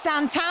 Search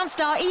Nissan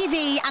Townstar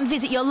EV and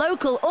visit your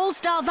local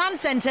all-star van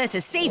centre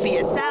to see for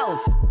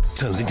yourself.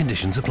 Terms and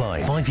conditions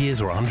apply. 5 years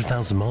or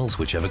 100,000 miles,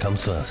 whichever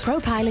comes first.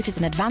 ProPilot is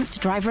an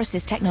advanced driver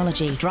assist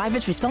technology.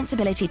 Driver's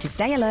responsibility to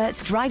stay alert,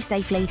 drive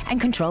safely,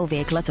 and control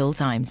vehicle at all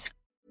times.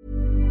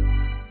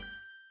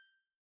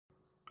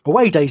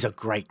 Away days are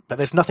great, but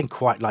there's nothing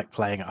quite like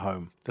playing at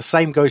home. The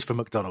same goes for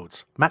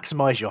McDonald's.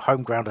 Maximise your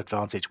home ground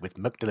advantage with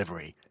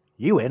McDelivery.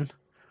 You in?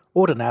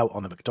 Order now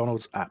on the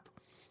McDonald's app.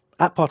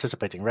 At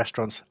participating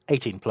restaurants,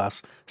 18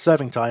 plus,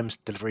 serving times,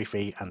 delivery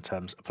fee and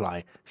terms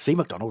apply. See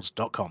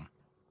mcdonalds.com.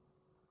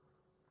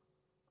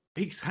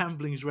 Peaks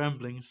Hamblings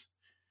Ramblings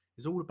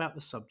is all about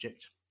the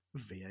subject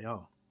of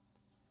VAR.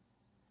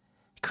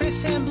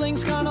 Chris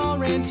Hambling's gone all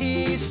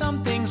ranty,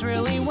 something's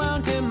really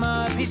wound him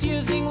up. He's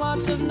using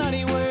lots of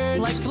nutty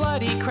words, like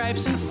bloody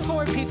cripes and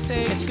for Pete's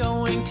sake. It's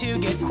going to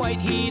get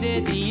quite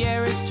heated, the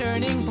air is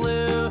turning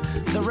blue.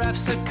 The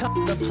ref's a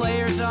the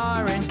players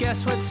are, and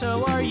guess what,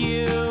 so are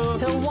you.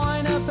 He'll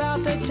whine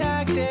about the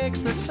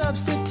tactics, the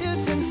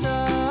substitutes and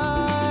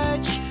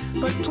such,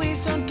 but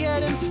please don't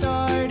get him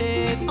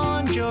started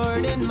on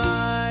Jordan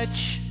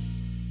Much.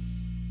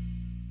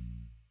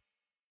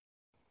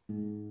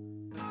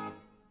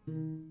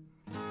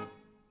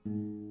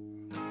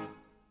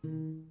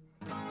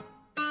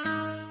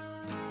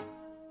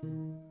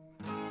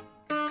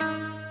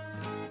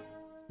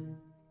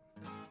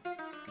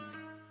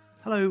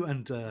 Hello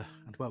and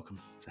welcome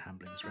to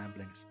Hamblings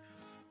Ramblings.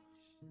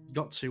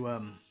 Got to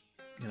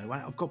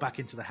I've got back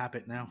into the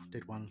habit now.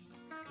 Did one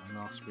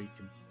last week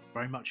and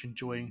very much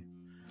enjoying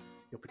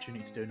the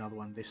opportunity to do another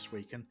one this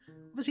week. And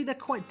obviously they're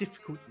quite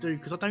difficult to do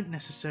because I don't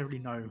necessarily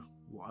know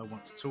what I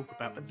want to talk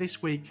about. But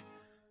this week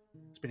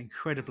it's been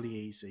incredibly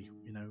easy.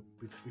 You know,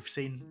 we've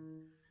seen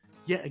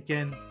yet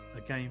again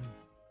a game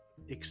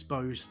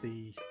expose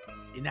the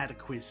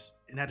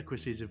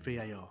inadequacies of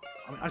VAR.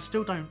 I mean, I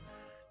still don't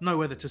know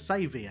whether to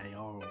say VAR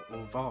or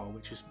VAR,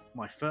 which is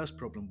my first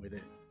problem with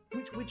it.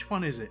 Which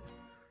one is it?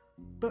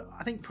 But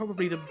I think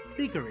probably the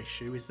bigger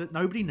issue is that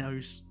nobody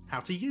knows how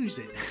to use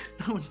it.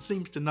 No one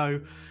seems to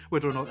know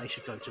whether or not they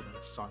should go to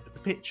the side of the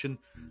pitch and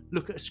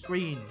look at a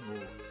screen, or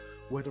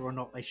whether or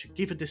not they should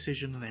give a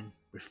decision and then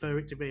refer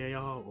it to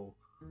VAR, or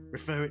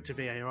refer it to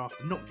VAR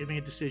after not giving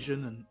a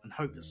decision and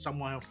hope that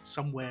somewhere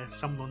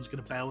someone's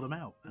going to bail them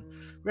out. And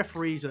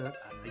referees are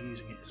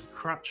using it as a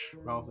crutch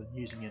rather than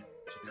using it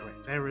to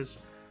correct errors.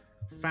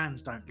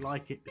 Fans don't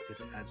like it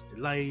because it adds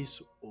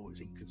delays or is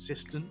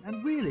inconsistent.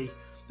 And really,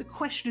 the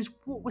question is,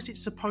 what was it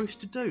supposed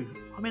to do?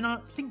 I mean, I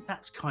think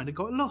that's kind of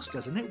got lost,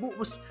 hasn't it? What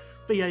was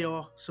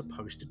VAR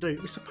supposed to do?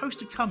 It was supposed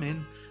to come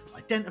in,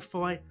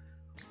 identify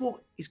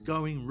what is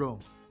going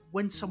wrong.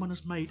 When someone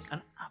has made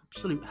an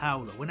absolute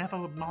howler,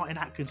 whenever Martin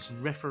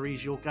Atkinson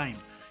referees your game,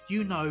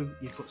 you know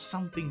you've got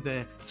something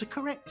there to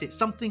correct it.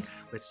 Something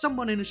where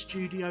someone in a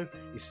studio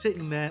is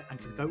sitting there and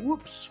can go,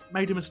 whoops,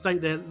 made a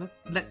mistake there,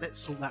 let's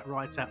sort that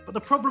right out. But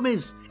the problem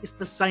is, it's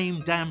the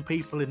same damn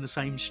people in the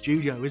same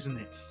studio, isn't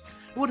it?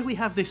 What do we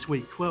have this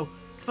week? Well,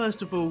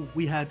 first of all,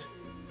 we had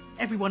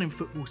everyone in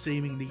football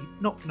seemingly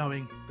not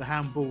knowing the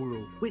handball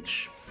rule,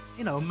 which,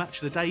 you know, on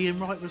Match of the Day, Ian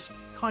Wright was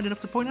kind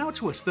enough to point out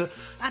to us that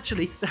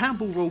actually the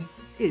handball rule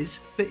is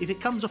that if it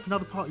comes off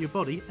another part of your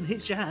body and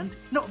hits your hand,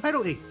 it's not a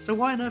penalty. So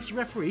why on earth's the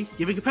referee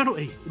giving a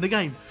penalty in the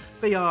game?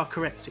 VAR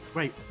corrects it.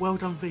 Great. Well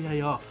done,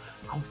 VAR.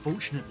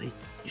 Unfortunately,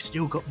 you've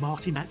still got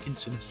Martin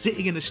Atkinson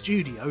sitting in a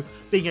studio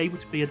being able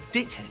to be a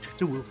dickhead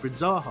to Wilfried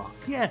Zaha.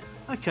 Yeah,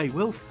 okay,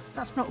 Wilf,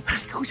 that's not a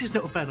penalty. Of course it's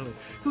not a penalty.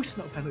 Of course it's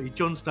not a penalty.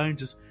 John Stone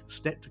just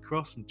stepped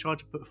across and tried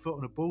to put a foot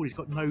on a ball he's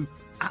got no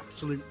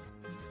absolute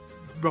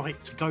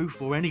right to go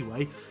for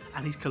anyway,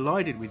 and he's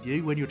collided with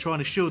you when you're trying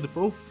to shield the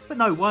ball. But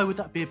no, why would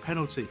that be a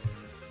penalty?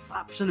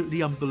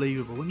 Absolutely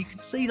unbelievable. And you can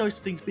see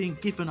those things being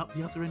given up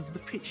the other end of the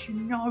pitch. You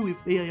know, if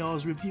VAR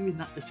is reviewing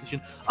that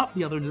decision up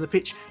the other end of the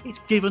pitch, it's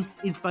given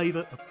in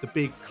favour of the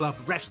big club.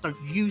 Refs don't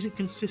use it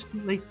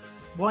consistently.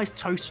 Why is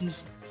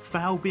Tosun's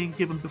foul being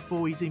given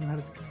before he's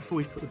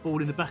put the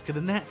ball in the back of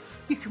the net?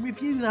 You can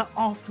review that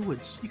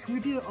afterwards. You can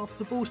review it after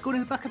the ball's gone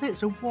in the back of it.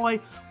 So why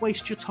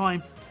waste your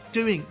time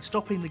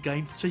stopping the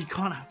game so you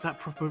can't have that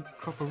proper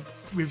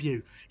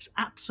review? It's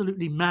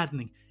absolutely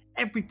maddening.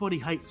 Everybody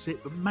hates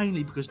it, but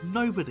mainly because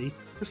nobody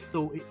has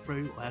thought it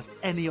through or has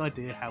any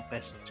idea how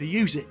best to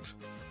use it.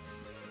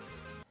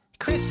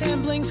 Chris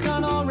Hambling's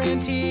gone all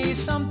ranty,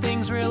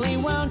 something's really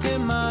wound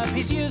him up.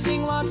 He's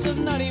using lots of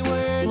nutty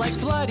words like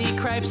bloody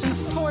cripes and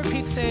for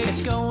Pete's sake.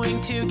 It's going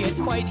to get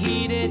quite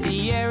heated.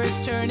 The air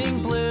is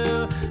turning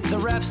blue. The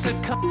refs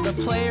the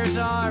players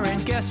are,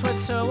 and guess what?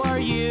 So are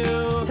you.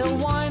 He'll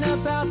whine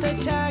about the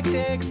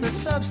tactics, the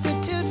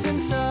substitutes and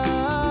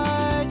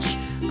such.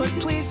 But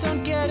please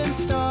don't get him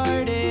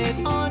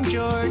started on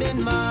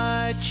Jordan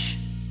Much.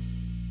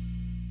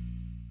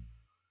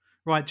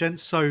 Right,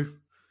 gents, so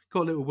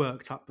got a little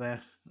worked up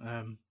there.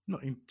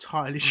 Not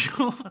entirely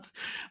sure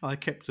I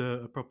kept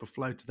a proper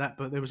flow to that,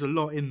 but there was a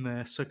lot in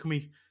there. So can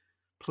we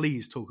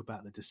please talk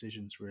about the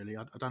decisions, really?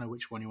 I don't know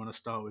which one you want to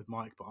start with,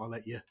 Mike, but I'll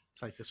let you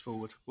take us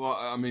forward. Well,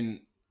 I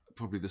mean,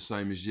 probably the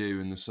same as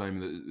you and the same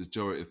that the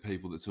majority of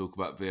people that talk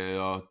about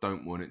VAR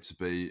don't want it to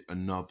be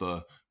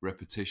another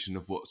repetition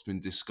of what's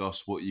been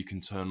discussed, what you can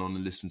turn on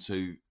and listen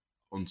to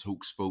on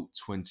TalkSport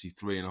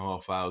 23 and a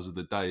half hours of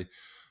the day.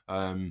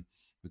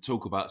 We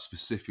talk about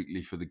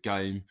specifically for the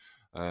game.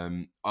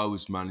 I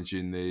was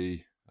managing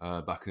the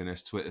Back of the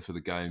Nest Twitter for the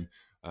game,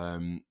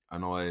 and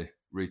I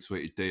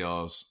retweeted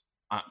DR's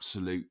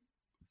absolute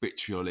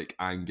vitriolic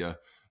anger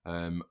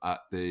at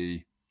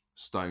the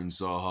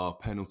Stones Zaha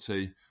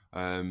penalty.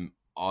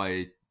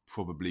 I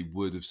probably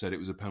would have said it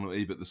was a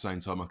penalty, but at the same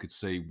time I could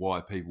see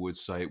why people would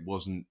say it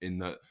wasn't, in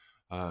that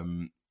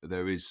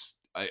there is,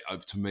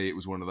 to me, it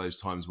was one of those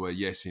times where,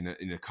 yes, in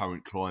a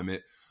current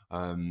climate,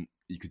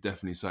 you could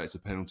definitely say it's a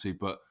penalty,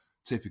 but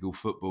typical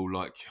football,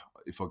 like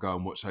if I go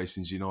and watch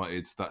Hastings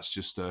United, that's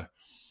just a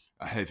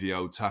heavy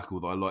old tackle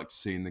that I like to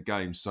see in the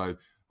game. So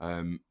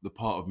the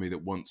part of me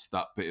that wants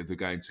that bit of the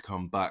game to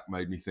come back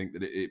made me think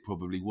that it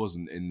probably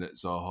wasn't, in that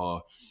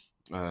Zaha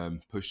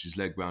pushed his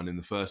leg round in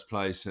the first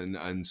place,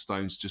 and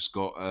Stones just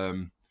got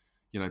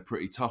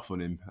pretty tough on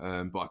him.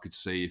 But I could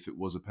see if it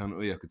was a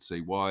penalty, I could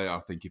see why. I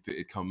think if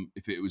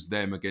it was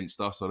them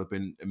against us, I'd have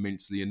been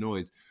immensely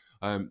annoyed.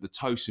 The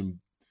Tosin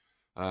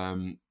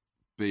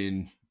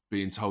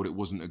being told it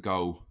wasn't a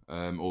goal,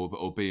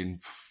 or being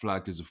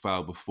flagged as a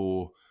foul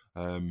before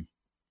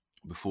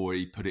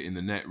he put it in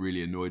the net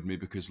really annoyed me,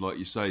 because, like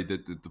you say,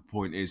 the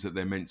point is that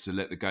they're meant to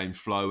let the game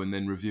flow and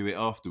then review it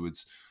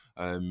afterwards.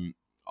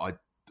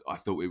 I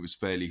thought it was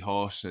fairly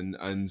harsh, and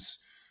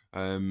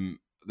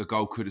the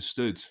goal could have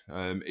stood.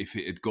 If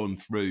it had gone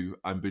through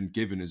and been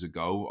given as a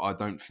goal, I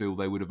don't feel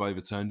they would have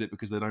overturned it,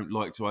 because they don't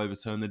like to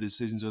overturn the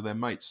decisions of their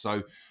mates.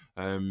 So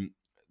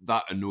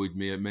that annoyed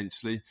me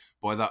immensely.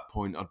 By that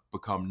point, I'd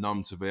become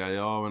numb to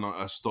VAR, and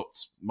I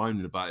stopped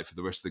moaning about it for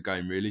the rest of the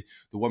game, really.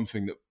 The one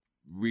thing that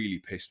really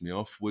pissed me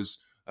off was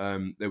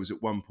there was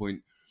at one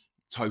point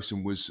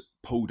Tosin was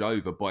pulled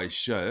over by his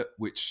shirt,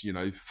 which,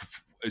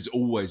 has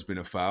always been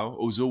a foul,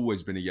 or has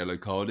always been a yellow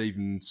card,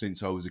 even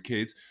since I was a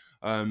kid.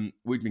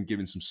 We'd been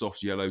given some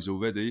soft yellows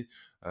already,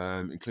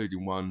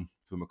 including one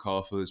for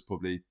MacArthur that's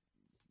probably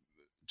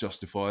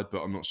justified,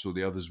 but I'm not sure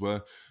the others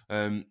were.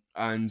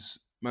 And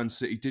Man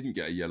City didn't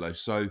get a yellow,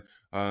 so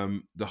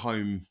the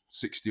home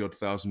 60-odd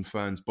thousand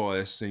fans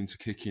bias seemed to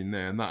kick in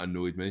there, and that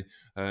annoyed me.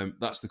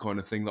 That's the kind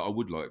of thing that I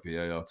would like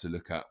VAR to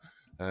look at.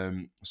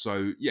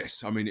 So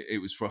yes, I mean, it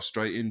was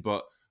frustrating,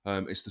 but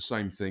it's the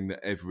same thing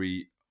that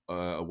every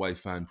away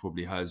fan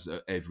probably has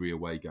at every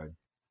away game.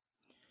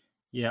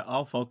 Yeah,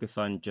 I'll focus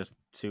on just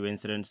two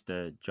incidents,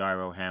 the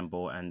Gyro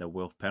handball and the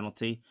Wilf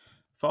penalty.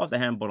 As far as the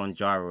handball on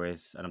Gyro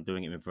is, and I'm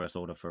doing it in reverse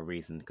order for a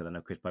reason, because I know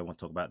Chris probably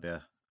wants to talk about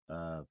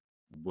the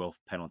Wilf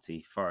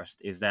penalty first,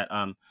 is that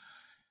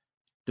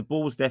the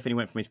balls definitely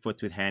went from his foot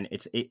to his hand.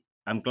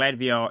 I'm glad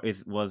VAR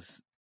is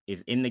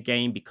in the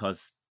game,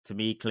 because to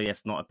me, clearly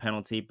that's not a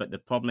penalty. But the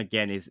problem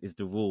again is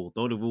the rule.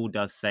 Though the rule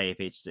does say if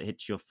it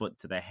hits your foot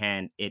to the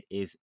hand, it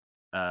is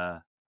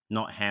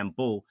not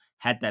handball.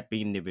 Had that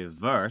been the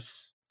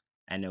reverse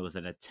and there was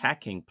an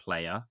attacking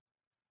player,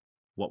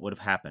 what would have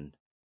happened?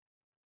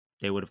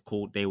 They would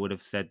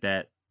have said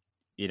that,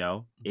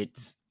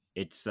 it's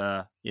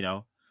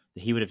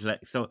he would have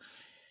let. So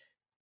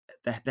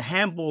the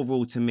handball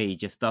rule to me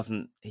it's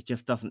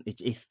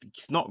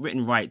not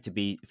written right to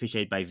be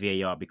officiated by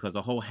VAR, because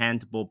the whole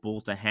handball,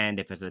 ball to hand,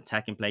 if an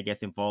attacking player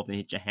gets involved and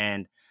hits your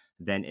hand,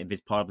 then if it's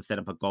part of a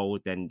setup a goal,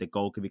 then the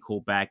goal can be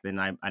called back. Then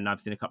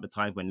I've seen a couple of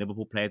times when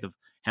Liverpool players have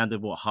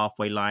handled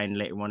halfway line,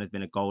 later on has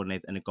been a goal,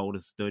 and a goal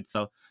has stood.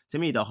 So to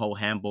me, the whole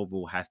handball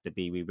rule has to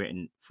be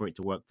rewritten for it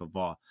to work for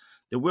VAR.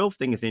 The Wilf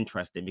thing is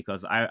interesting,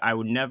 because I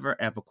would never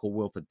ever call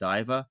Wilf a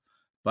diver,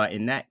 but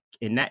in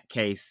that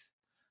case,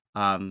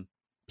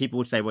 people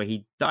would say, well,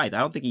 he died. I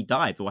don't think he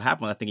died. But what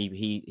happened, I think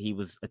he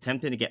was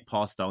attempting to get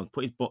past Stones,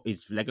 put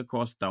his leg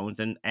across Stones,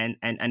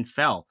 and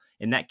fell.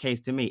 In that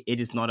case, to me, it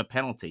is not a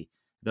penalty.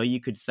 Though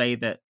you could say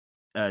that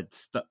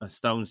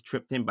Stones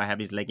tripped him by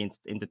having his leg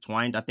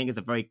intertwined. I think it's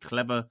a very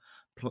clever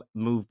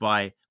move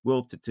by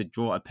Wilf to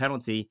draw a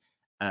penalty.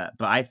 But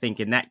I think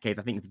in that case,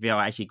 I think the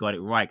VAR actually got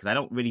it right, because I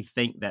don't really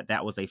think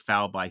that was a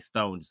foul by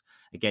Stones.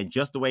 Again,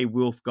 just the way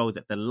Wilf goes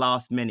at the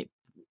last minute,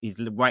 his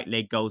right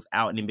leg goes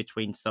out and in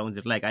between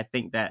Stones' leg. I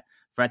think that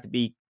for that to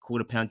be called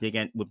a penalty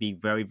again would be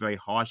very, very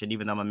harsh. And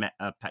even though I'm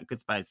a Pat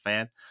Crystal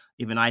fan,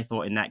 even I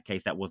thought in that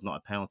case that was not a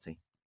penalty.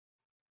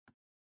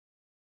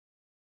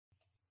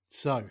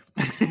 So,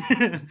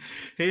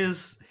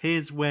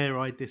 here's where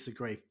I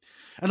disagree,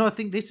 and I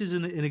think this is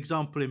an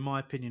example, in my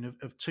opinion,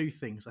 of two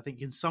things. I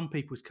think in some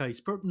people's case,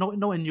 but not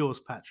in yours,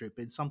 Patrick,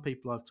 but in some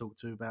people I've talked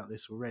to about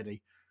this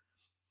already,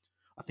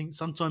 I think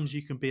sometimes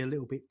you can be a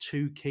little bit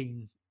too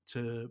keen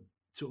to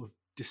sort of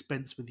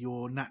dispense with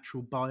your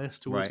natural bias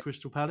towards Right.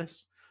 Crystal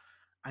Palace,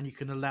 and you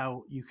can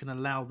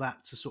allow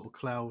that to sort of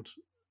cloud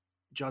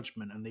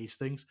judgment and these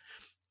things.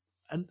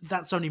 And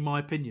that's only my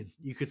opinion.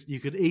 You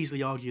could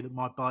easily argue that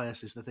my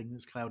bias is the thing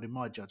that's clouding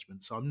my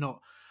judgment. So I'm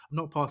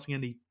not passing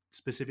any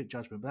specific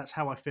judgment, but that's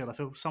how I feel. I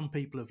feel some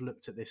people have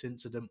looked at this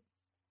incident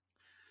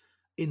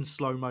in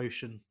slow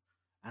motion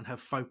and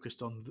have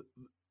focused on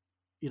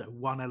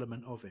one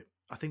element of it.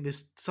 I think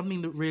there's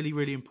something that really,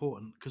 really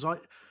important, because I'm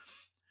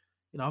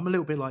a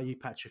little bit like you,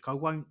 Patrick. I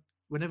won't,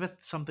 whenever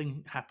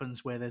something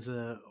happens where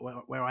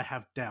where I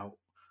have doubt,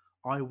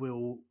 I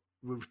will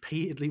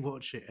repeatedly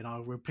watch it, and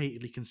I'll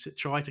repeatedly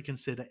try to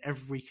consider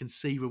every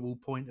conceivable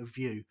point of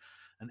view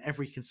and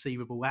every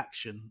conceivable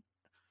action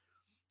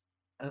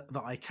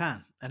that I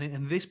can. And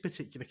in this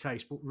particular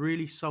case, what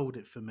really sold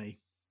it for me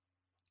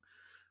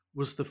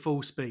was the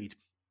full speed.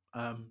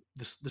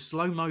 The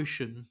slow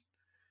motion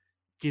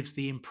gives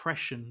the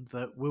impression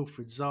that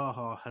Wilfried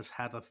Zaha has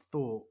had a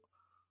thought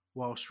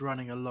whilst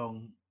running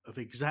along of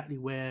exactly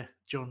where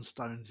John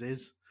Stones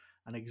is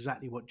and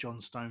exactly what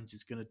John Stones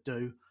is going to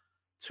do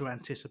to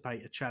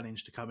anticipate a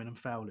challenge to come in and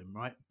foul him,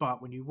 right?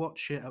 But when you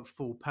watch it at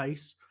full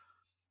pace,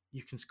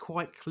 you can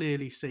quite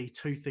clearly see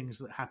two things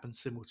that happen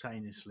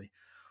simultaneously.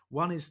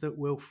 One is that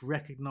Wilf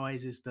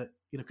recognises that,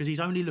 because he's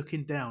only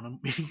looking down,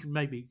 and he can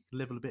maybe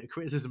level a bit of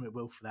criticism at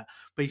Wilf for that,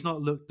 but he's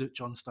not looked at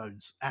John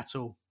Stones at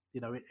all,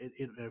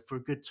 for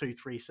a good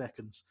 2-3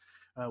 seconds,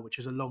 which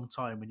is a long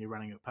time when you're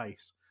running at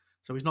pace.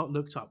 So he's not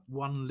looked up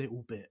one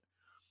little bit.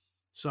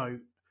 So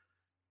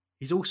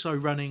he's also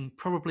running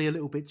probably a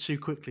little bit too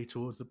quickly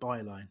towards the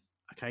byline.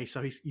 Okay,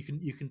 so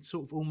you can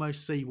sort of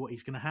almost see what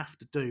he's going to have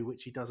to do,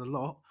 which he does a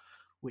lot,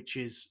 which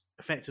is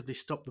effectively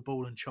stop the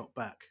ball and chop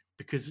back,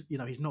 because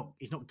he's not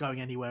going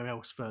anywhere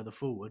else further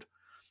forward.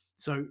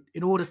 So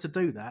in order to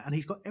do that, and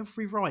he's got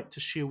every right to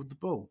shield the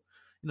ball.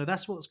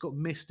 That's what's got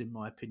missed, in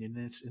my opinion,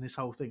 in this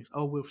whole thing. It's,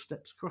 Wilf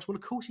steps across. Well,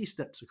 of course he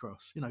steps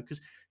across. Because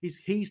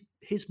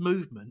his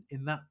movement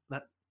in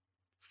that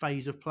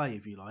phase of play,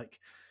 if you like,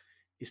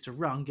 is to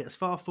run, get as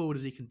far forward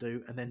as he can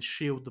do, and then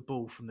shield the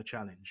ball from the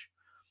challenge.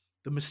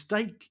 The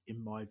mistake,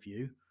 in my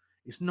view,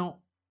 is not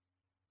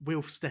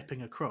Wilf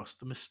stepping across.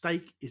 The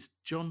mistake is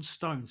John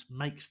Stones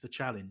makes the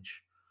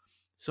challenge.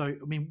 So,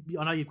 I mean,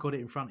 I know you've got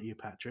it in front of you,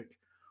 Patrick.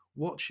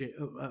 Watch it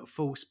at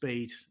full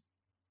speed,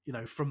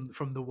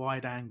 from the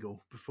wide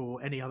angle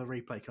before any other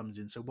replay comes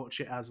in. So watch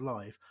it as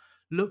live.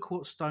 Look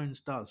what Stones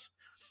does.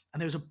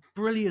 And there was a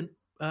brilliant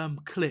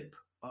clip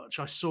which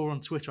I saw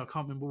on Twitter. I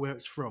can't remember where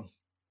it's from,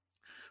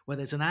 where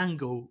there's an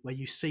angle where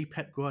you see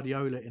Pep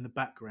Guardiola in the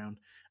background,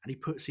 and he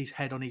puts his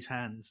head on his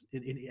hands,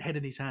 head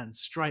in his hands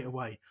straight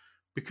away,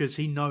 because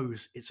he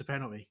knows it's a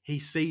penalty. He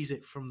sees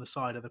it from the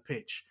side of the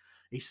pitch.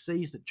 He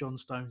sees that John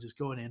Stones has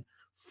gone in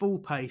full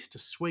pace to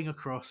swing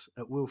across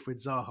at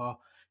Wilfried Zaha.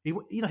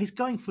 He's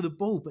going for the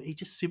ball, but he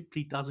just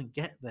simply doesn't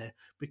get there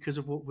because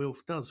of what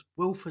Wilf does.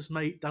 Wilf has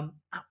done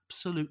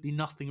absolutely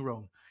nothing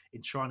wrong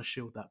in trying to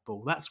shield that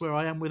ball. That's where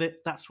I am with it.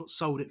 That's what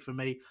sold it for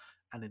me.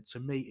 And then to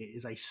me, it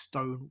is a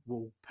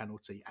stonewall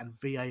penalty, and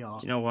VAR.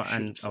 Do you know what?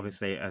 And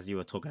obviously, as you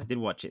were talking, I did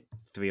watch it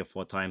 3 or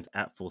 4 times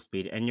at full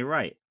speed. And you're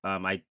right.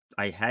 I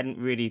hadn't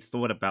really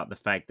thought about the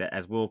fact that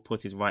as Will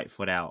puts his right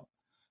foot out,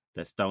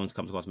 that Stones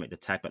comes across to make the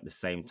tackle at the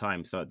same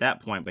time. So at that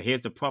point, but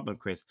here's the problem,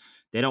 Chris.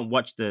 They don't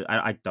watch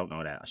I don't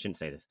know that. I shouldn't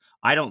say this.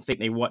 I don't think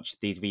they watch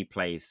these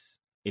replays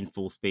in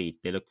full speed.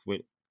 They look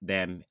with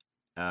them,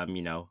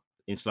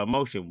 in slow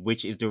motion,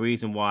 which is the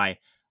reason why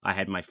I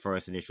had my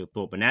first initial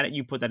thought. But now that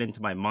you put that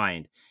into my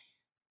mind,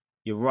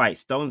 you're right.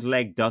 Stone's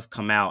leg does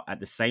come out at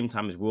the same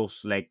time as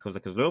Wilf's leg,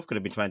 because Wilf could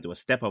have been trying to do a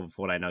step over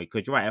for all I know.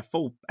 Because you're right,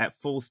 at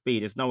full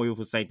speed, there's no way Wilf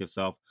was saying to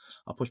himself,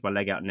 "I'll push my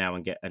leg out now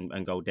and get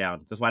and go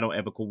down." That's why I don't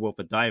ever call Wilf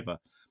a diver.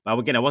 But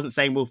again, I wasn't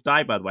saying Wilf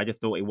died, by the way. I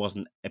just thought it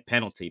wasn't a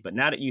penalty. But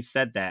now that you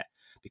said that,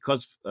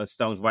 because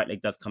Stone's right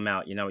leg does come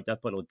out, it does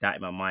put a little doubt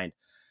in my mind.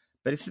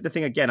 But this is the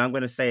thing again. I'm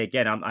going to say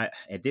again.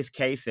 In this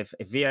case, if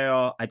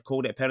VAR had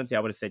called it a penalty, I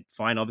would have said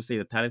fine. Obviously,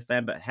 the Palace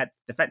fan, but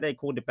the fact that they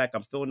called it back,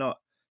 I'm still not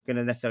going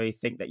to necessarily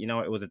think that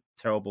it was a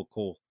terrible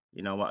call.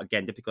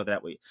 Again, just because of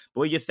that. But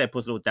what you just said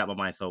puts a little doubt in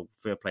my mind. So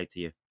fair play to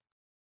you.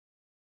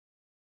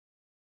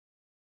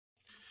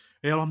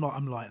 Yeah, I'm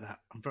like that.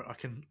 I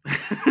can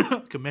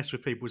I can mess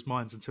with people's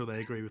minds until they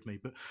agree with me.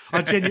 But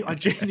I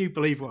genuinely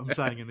believe what I'm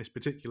saying in this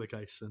particular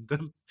case. And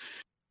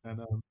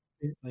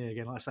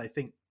again, like I say, I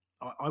think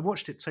I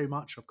watched it too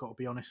much. I've got to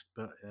be honest.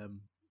 But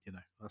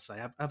I say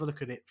have a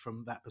look at it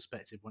from that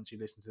perspective once you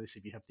listen to this,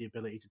 if you have the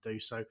ability to do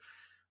so.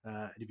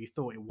 And if you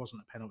thought it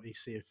wasn't a penalty,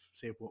 see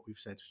if what we've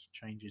said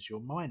changes your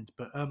mind.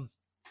 But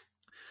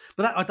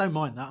that, I don't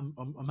mind that.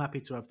 I'm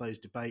happy to have those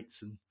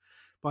debates,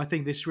 but I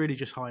think this really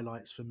just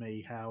highlights for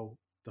me how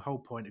the whole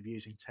point of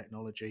using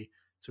technology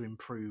to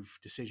improve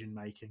decision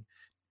making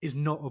is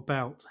not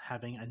about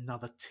having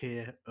another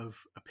tier of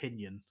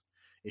opinion.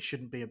 It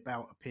shouldn't be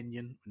about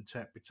opinion,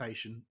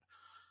 interpretation.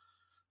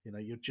 You know,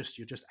 you're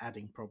just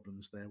adding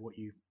problems there.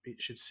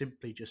 It should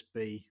simply just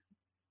be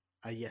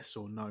a yes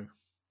or no,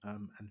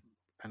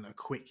 and a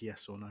quick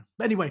yes or no.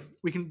 But anyway,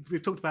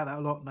 we've talked about that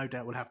a lot. No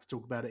doubt we'll have to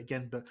talk about it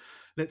again. But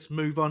let's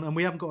move on. And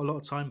we haven't got a lot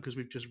of time because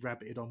we've just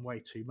rabbited on way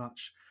too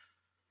much.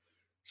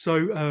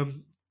 So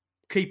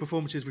key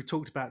performances, we've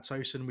talked about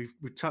Tosin.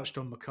 We've touched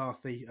on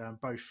McCarthy.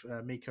 Both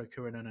Mikko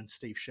Kurinen and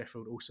Steve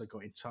Sheffield also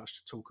got in touch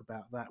to talk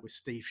about that, with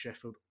Steve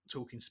Sheffield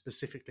talking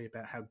specifically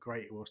about how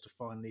great it was to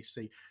finally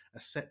see a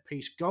set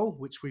piece goal,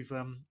 which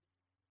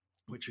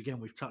again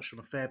we've touched on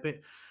a fair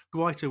bit.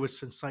 Guaita was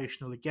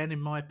sensational again, in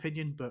my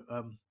opinion, but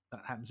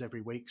that happens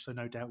every week, so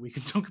no doubt we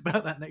can talk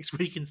about that next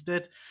week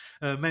instead.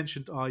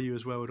 Mentioned Ayew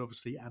as well, and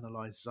obviously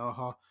analysed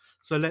Zaha.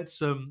 So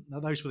let's now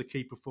those were the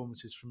key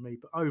performances from me,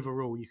 but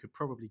overall you could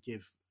probably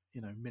give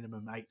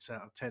minimum 8s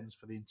out of 10s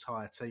for the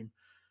entire team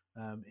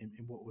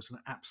in what was an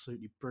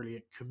absolutely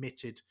brilliant,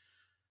 committed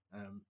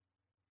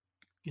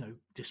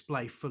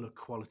display full of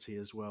quality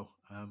as well,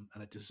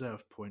 and a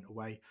deserved point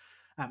away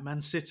at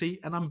Man City,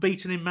 and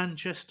unbeaten in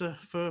Manchester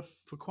for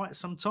quite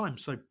some time.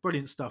 So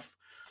brilliant stuff.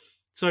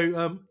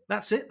 So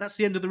that's it. That's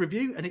the end of the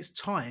review, and it's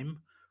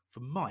time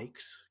for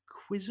Mike's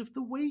Quiz of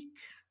the Week.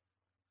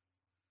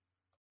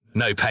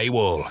 No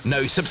paywall,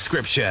 no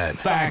subscription.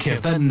 Back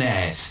of the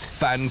Nest.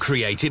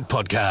 Fan-created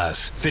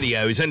podcasts,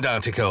 videos and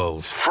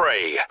articles.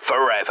 Free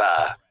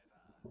forever.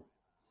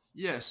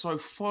 Yeah, so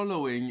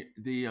following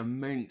the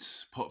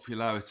immense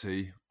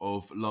popularity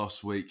of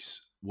last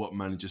week's What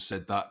Manager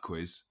Said That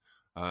quiz,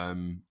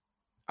 and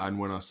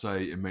when I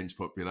say immense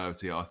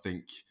popularity, I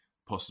think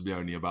possibly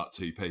only about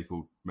 2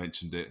 people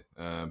mentioned it.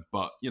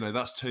 But,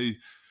 that's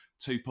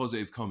two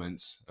positive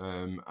comments,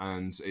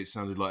 and it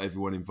sounded like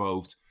everyone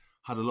involved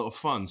had a lot of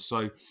fun.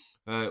 So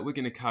we're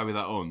going to carry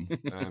that on.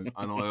 And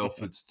I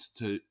offered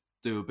to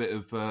do a bit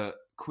of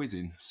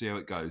quizzing, see how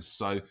it goes.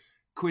 So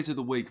Quiz of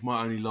the Week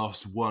might only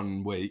last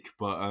 1 week,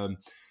 but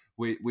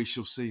we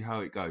shall see how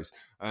it goes.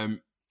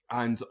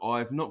 And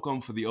I've not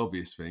gone for the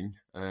obvious thing.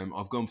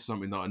 I've gone for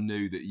something that I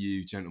knew that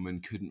you gentlemen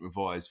couldn't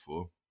revise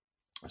for.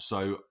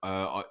 So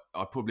I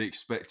probably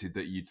expected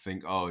that you'd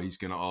think, oh, he's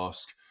going to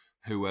ask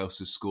who else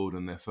has scored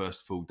on their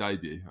first full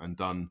debut, and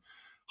done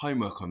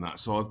homework on that.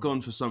 So I've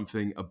gone for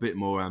something a bit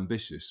more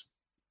ambitious,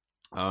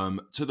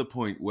 to the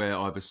point where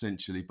I've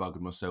essentially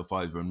buggered myself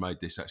over and made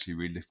this actually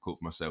really difficult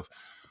for myself.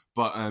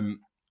 But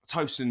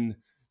Tosin,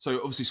 so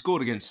obviously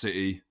scored against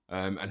City,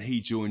 and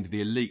he joined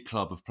the elite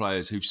club of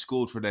players who've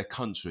scored for their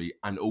country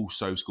and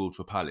also scored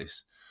for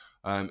Palace.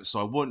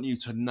 So I want you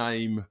to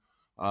name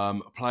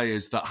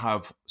players that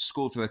have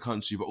scored for their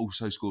country but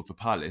also scored for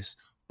Palace,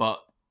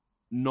 but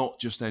not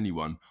just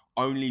anyone.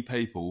 Only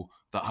people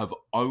that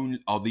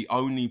are the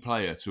only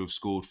player to have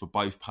scored for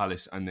both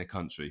Palace and their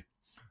country.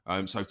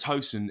 So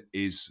Tosin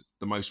is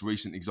the most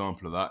recent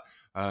example of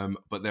that,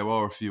 but there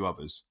are a few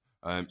others.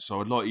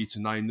 So I'd like you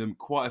to name them.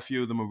 Quite a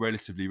few of them are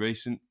relatively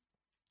recent.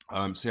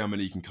 See how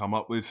many you can come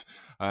up with.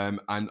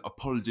 And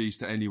apologies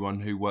to anyone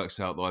who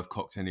works out that I've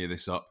cocked any of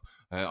this up.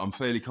 I'm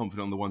fairly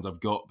confident on the ones I've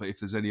got, but if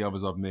there's any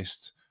others I've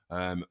missed,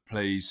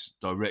 please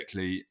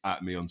directly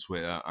at me on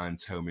Twitter and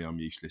tell me I'm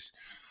useless.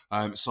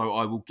 So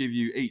I will give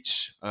you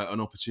each an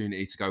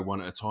opportunity to go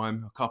one at a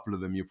time. A couple of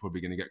them you're probably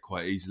going to get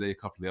quite easily. A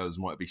couple of the others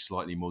might be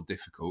slightly more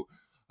difficult.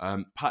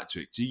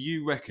 Patrick, do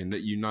you reckon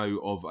that you know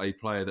of a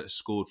player that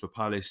scored for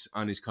Palace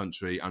and his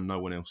country and no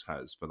one else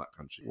has for that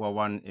country? Well,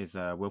 one is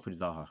Wilfried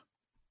Zaha.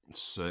 It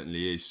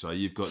certainly is. So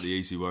you've got the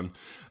easy one.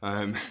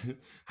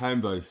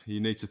 Hambo, you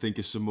need to think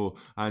of some more.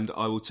 And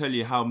I will tell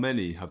you how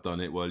many have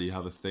done it while you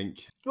have a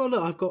think. Well,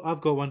 look,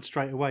 I've got one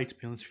straight away, to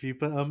be honest with you.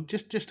 But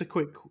just a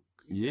quick.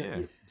 Yeah.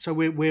 So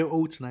we're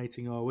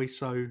alternating, are we?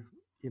 So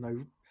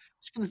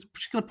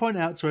just gonna point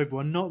out to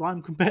everyone, not that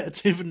I'm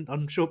competitive, and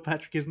I'm sure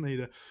Patrick isn't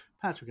either.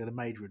 Patrick had a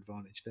major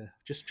advantage there,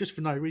 just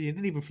for no reason. He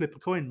didn't even flip a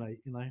coin, mate.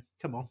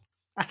 Come on.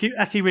 Aki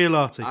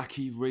Riolati.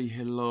 Aki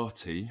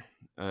Riolati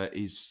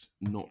is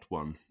not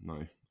one.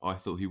 No, I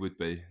thought he would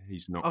be.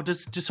 He's not. Oh,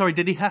 sorry.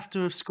 Did he have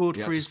to have scored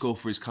for his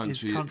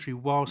country? His country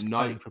whilst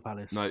playing for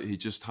Palace. No, he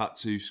just had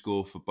to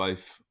score for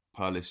both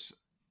Palace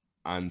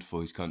and for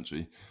his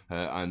country,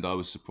 and I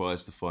was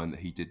surprised to find that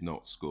he did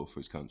not score for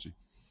his country.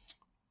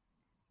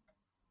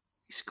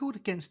 He scored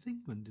against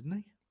England, didn't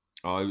he?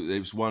 It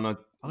was one. I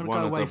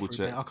double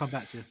checked. I'll come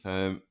back to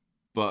you.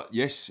 But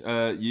yes,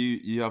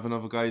 you have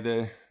another guy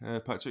there,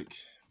 Patrick.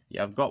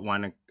 Yeah, I've got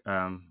one.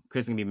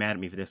 Chris is gonna be mad at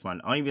me for this one.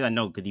 Only reason I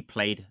know because he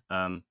played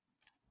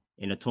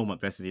in a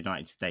tournament versus the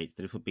United States.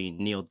 So this would be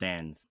Neil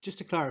Dans. Just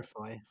to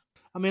clarify,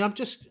 I mean, I'm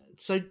just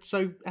so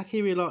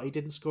Aki Riolati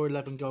didn't score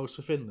 11 goals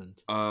for Finland.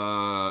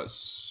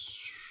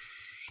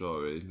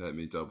 Sorry, let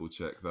me double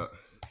check that.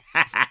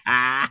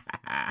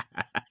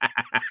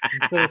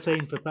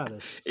 13 for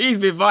Palace. He's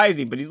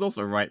revising, but he's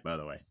also right, by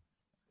the way.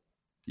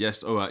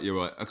 Yes, all right, you're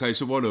right. Okay,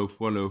 so 1-0.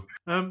 So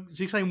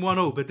you're saying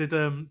 1-0, but did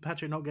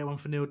Patrick not get one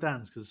for Neil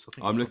Dans? Because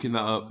I'm looking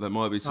that up. That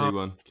might be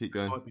 2-1. Keep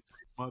going.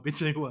 Might be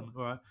 2-1.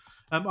 All right.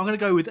 I'm going to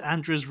go with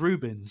Andres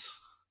Rubins.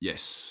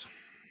 Yes.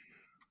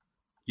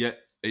 Yeah,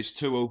 it's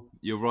 2-2.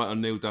 You're right on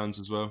Neil Downs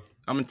as well.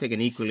 I'm gonna take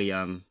an equally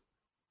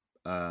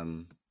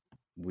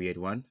weird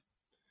one.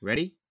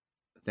 Ready?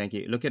 Thank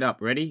you. Look it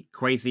up. Ready?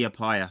 Crazy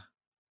Apaya,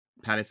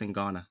 Palace and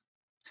Ghana.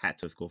 Had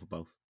to score for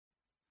both.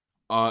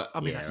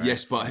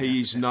 Yes, but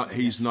he's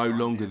no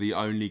longer the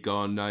only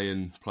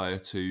Ghanaian player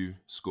to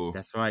score.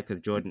 That's right,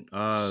 because Jordan.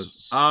 Jordan.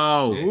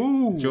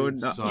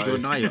 So-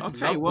 Jordan Ayew.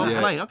 Okay, well Yeah.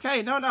 played.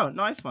 Okay, no,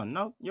 nice one.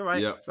 No, you're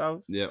right. Yeah.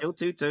 So Yeah. still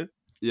 2-2.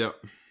 Yeah.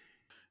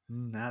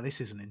 Now, this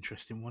is an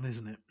interesting one,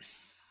 isn't it?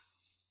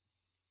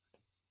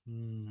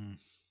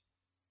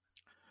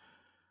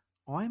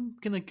 I'm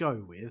going to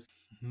go with.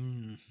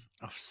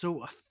 I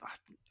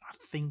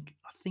think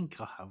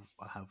I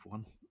have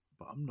one,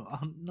 but I'm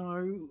not.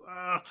 No,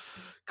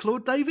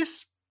 Claude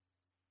Davis.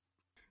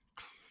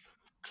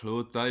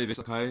 Claude Davis.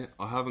 Okay,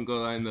 I haven't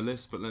got that in the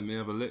list, but let me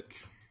have a look.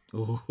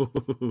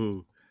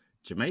 Ooh,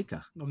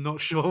 Jamaica. I'm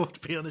not sure, to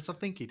be honest. I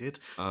think he did.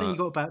 I think he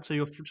got about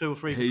two or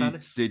three for He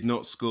Palace. did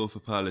not score for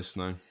Palace,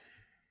 no.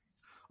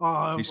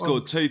 Oh, He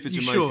scored 2 for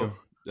you Jamaica.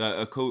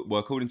 sure?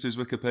 According to his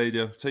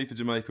Wikipedia, 2 for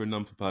Jamaica and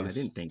none for I Palace.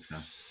 didn't think so.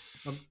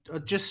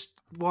 Just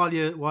while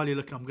you're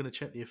looking, I'm going to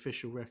check the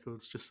official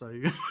records just so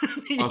you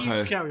Okay.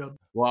 just carry on.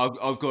 Well,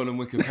 I've gone on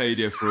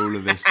Wikipedia for all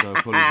of this, so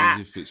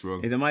apologies if it's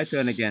wrong. Is it my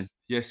turn again?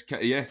 Yes,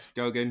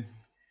 go again.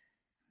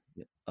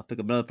 I'll pick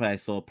another player I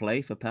saw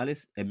play for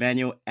Palace.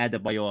 Emmanuel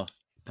Adebayor,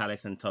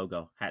 Palace and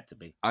Togo. Had to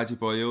be.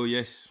 Adebayor,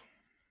 yes.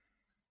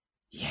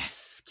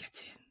 Yes,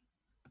 get in.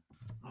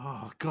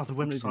 Oh God, the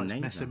What is the website's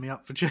name messing then? me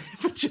up for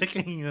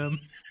checking. I'm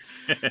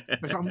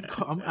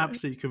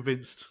absolutely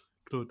convinced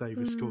Claude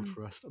Davis scored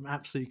for us. I'm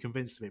absolutely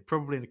convinced of it.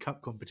 Probably in a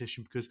cup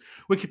competition because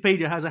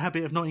Wikipedia has a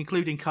habit of not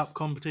including cup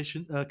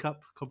competition.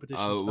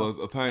 Oh,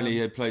 well, apparently he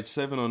had played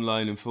 7 on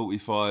loan and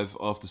 45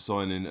 after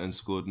signing and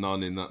scored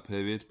none in that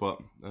period. But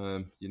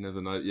you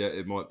never know. Yeah,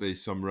 it might be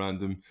some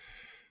random.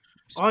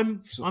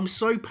 I'm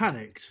so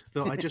panicked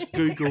that I just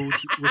googled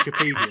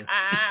Wikipedia.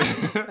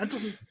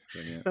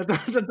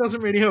 that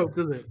doesn't really help,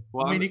 does it?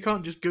 Well, I mean, you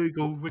can't just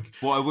Google.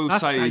 What I will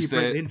That's say how is you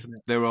break that the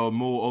internet. there are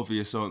more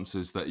obvious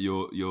answers that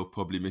you're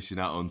probably missing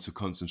out on to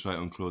concentrate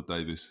on Claude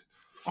Davis.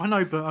 I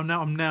know, but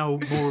I'm now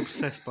more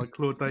obsessed by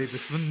Claude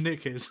Davis than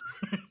Nick is.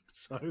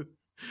 So,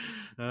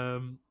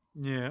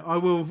 yeah, I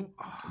will.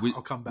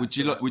 I'll come back. Would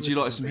you to like? that. Would you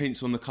This like is some a bit-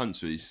 hints on the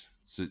countries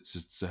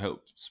to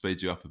help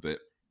speed you up a bit?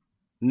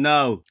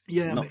 No.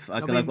 Yeah, Not, I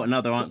I've mean, got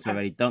another answer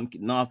already.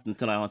 Not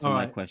until I answer All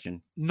my right.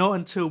 question. Not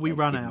until we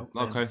run keep- out.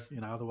 then, Okay.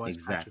 Otherwise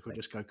Patrick will Exactly.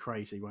 just go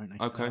crazy, won't he?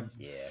 Okay.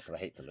 Yeah, because I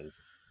hate to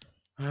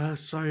lose.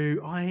 So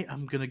I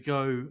am going to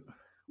go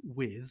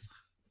with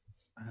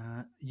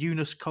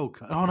Yunus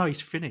Kolka. Oh no,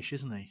 he's Finnish,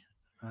 isn't he?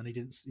 And he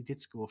did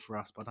score for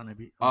us, but I don't know. If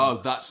he,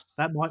 Oh, that's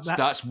I why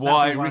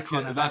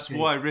can't have that's that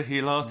why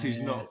Ricky Lati's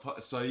Yeah.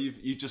 not. So you've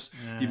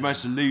Yeah.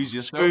 managed to lose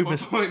yourself. Screw a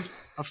mys- point.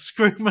 I've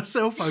screwed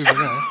myself over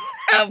there.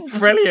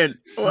 Brilliant.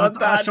 Well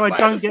done. So I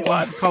don't get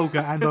one -1. for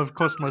Kolka, and I've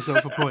cost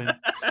myself a point.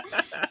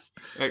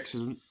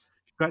 Excellent.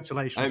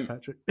 Congratulations,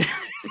 Patrick.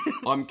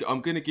 I'm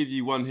going to give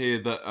you one here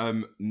that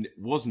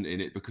wasn't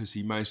in it because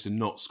he managed to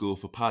not score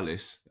for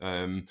Palace.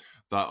 That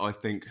I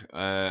think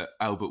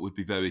Albert would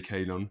be very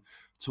keen on.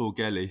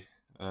 Torgelli,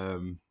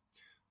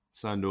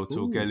 Sandor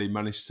Torgelli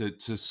managed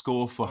to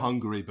score for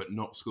Hungary but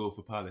not score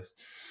for Palace.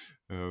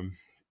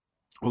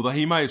 Although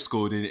he may have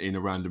scored in a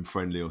random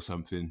friendly or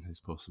something, it's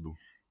possible.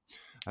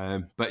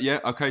 But yeah,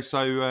 okay.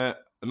 So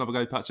another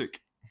go,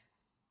 Patrick.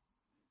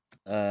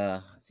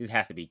 This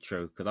has to be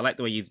true because I like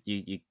the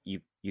way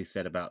you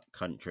said about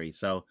country.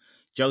 So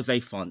Jose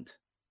Font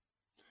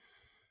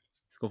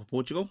score for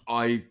Portugal.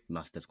 I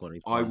Must have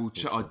scored. I will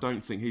check. I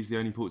don't think he's the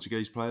only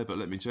Portuguese player, but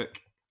let me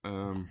check.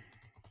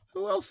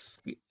 Who else?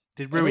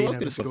 Did Who Rui else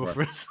never could score score for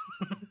for us?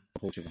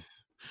 Portugal.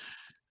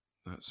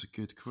 That's a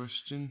good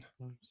question.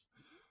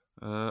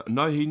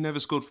 No, he never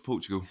scored for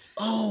Portugal.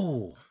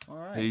 Oh, all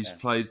right. He's then.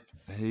 played.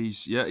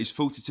 He's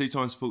 42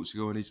 times for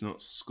Portugal, and he's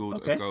not scored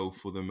Okay. a goal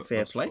for them.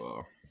 Fair thus play.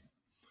 far.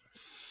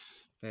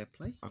 Fair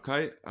play.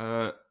 Okay.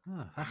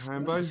 That's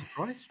Hambo? a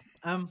surprise.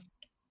 How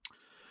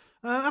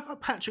about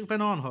Patrick Van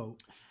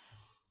Arnholt?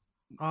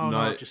 Oh no,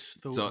 I just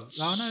thought. Dutch.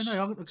 Oh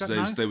no, no.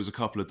 There was a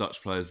couple of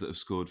Dutch players that have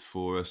scored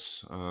for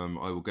us.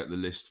 I will get the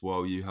list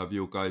while you have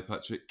your go,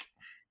 Patrick.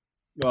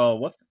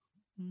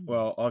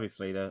 Well,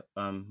 obviously the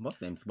what's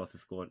the name supposed to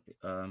score?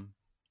 So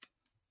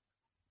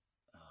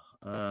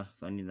I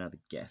need another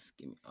guess.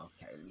 Give me.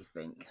 Okay, let me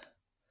think.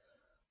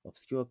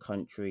 Obscure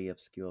country,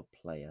 obscure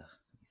player.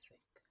 Let me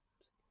think.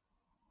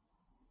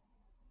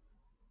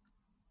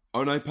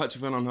 Oh no,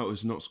 Patrick Van Aanholt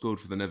has not scored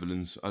for the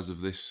Netherlands as of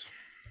this,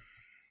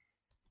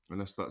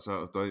 unless that's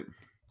out of date.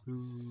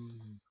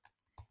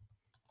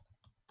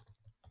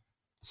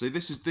 See,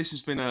 this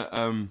has been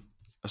a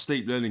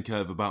steep learning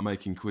curve about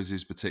making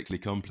quizzes particularly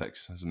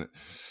complex, hasn't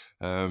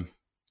it?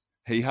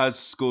 He has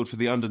scored for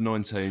the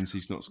under-19s.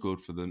 He's not scored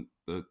for the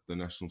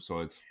national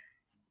side.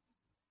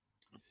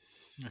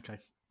 Okay.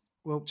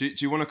 Well, Do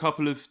you want a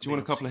couple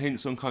of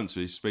hints on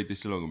countries? Speed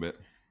this along a bit.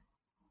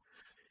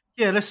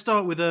 Yeah, let's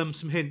start with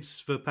some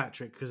hints for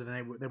Patrick, because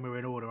then we're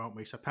in order, aren't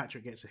we? So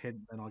Patrick gets a hint,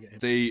 then I'll get him.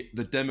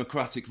 The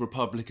Democratic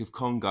Republic of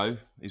Congo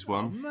is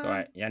one. All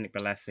right, Yannick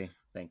Bolasie.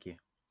 Thank you.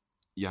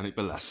 Yannick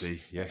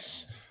Bolasie,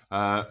 yes.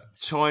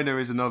 China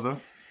is another.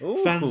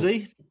 Ooh.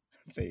 Fancy.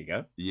 There you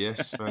go.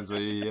 Yes,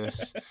 Fancy,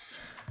 yes.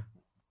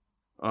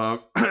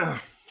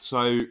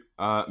 So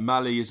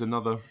Mali is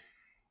another.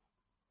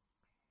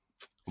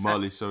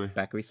 Mali, sorry.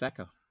 Bakary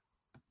Saka.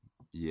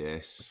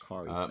 Yes.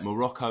 Bakary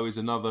Morocco is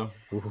another.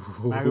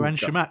 Marouane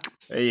Chamakh.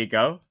 There you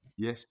go.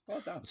 Yes.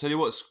 Well done. I'll tell you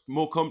what's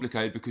more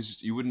complicated,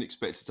 because you wouldn't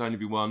expect it to only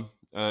be one.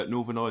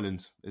 Northern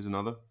Ireland is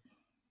another.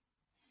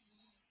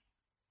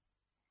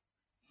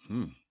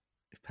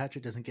 If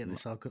Patrick doesn't get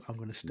this, I'm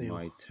going to steal.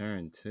 My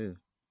turn too.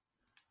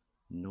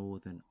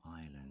 Northern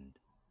Ireland.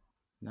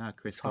 Now,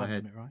 Chris, Time go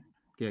ahead. limit, right?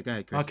 Yeah, go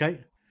ahead, Chris. Okay.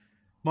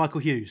 Michael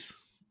Hughes.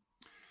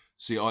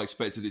 See, I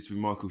expected it to be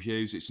Michael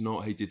Hughes. It's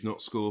not. He did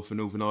not score for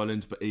Northern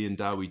Ireland, but Ian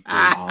Dowie did.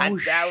 And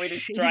Dowie the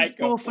shit, striker. he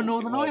scored for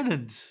Northern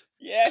Ireland.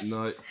 Yes.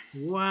 No.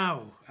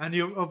 Wow. And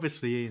you're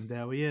obviously Ian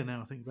Dowie. Yeah,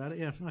 now I think about it.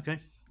 Yeah, okay.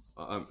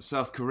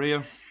 South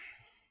Korea.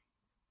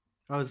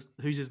 Whose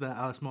is that?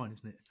 Oh, that's mine,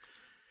 isn't it?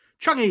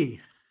 Chungy.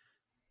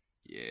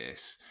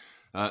 Yes.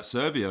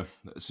 Serbia.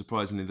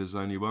 Surprisingly, there's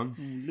only one.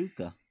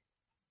 Luka.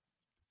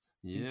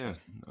 Yeah.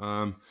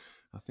 I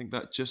think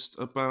that just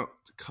about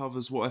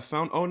covers what I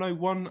found. Oh, no,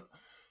 one.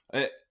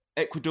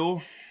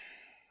 Ecuador.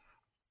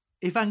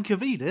 Ivan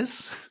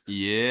Kavides.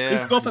 Yeah. He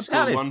scored for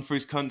Palace. One for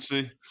his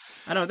country.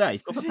 I know that. He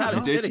scored for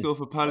Palace. He did score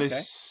for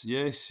Palace. Okay.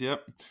 Yes,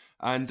 yep.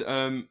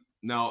 And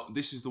now,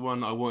 this is the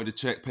one I wanted to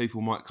check.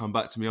 People might come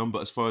back to me on,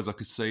 but as far as I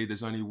could see,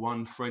 there's only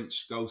one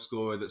French goal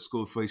scorer that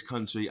scored for his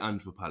country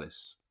and for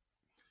Palace.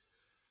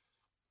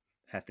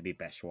 Has to be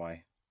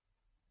Batshuayi.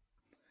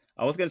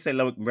 I was going to say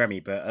Loic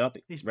Remy, but I don't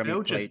think He's Remy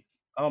Belgian. Played.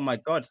 Oh my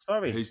God!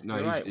 Sorry. He's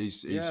right.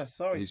 He's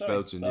sorry.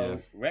 Belgian. So, yeah.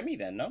 Remy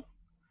then, no?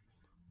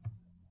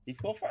 He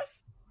scored for us.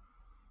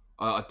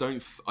 I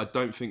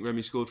don't think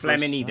Remy scored for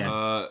Flamini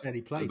us. then.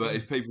 He played, but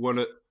if people want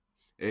it,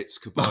 it's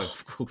Kabay.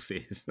 Of course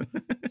it is.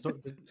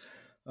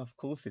 Of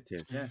course it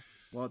is. Yeah.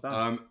 Well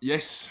done.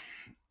 Yes,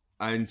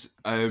 and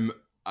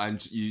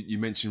you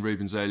mentioned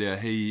Rubens earlier.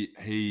 He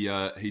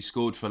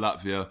scored for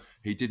Latvia.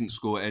 He didn't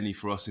score any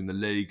for us in the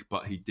league,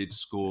 but he did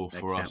score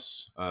for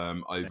us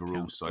overall.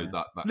 counts, so yeah.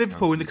 that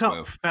Liverpool in the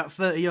counted cup, as well. about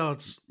 30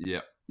 yards.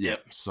 Yeah.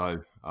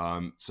 So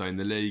in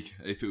the league,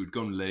 if it would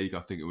gone league, I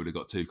think it would have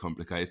got too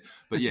complicated.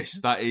 But yes,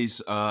 that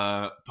is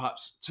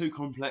perhaps too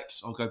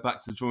complex. I'll go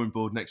back to the drawing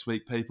board next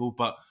week, people.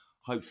 But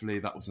hopefully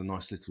that was a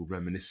nice little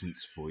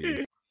reminiscence for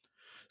you.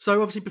 So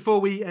obviously,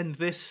 before we end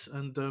this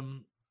and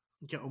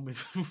get on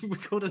with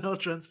recording our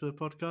transfer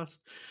podcast,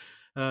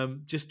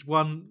 just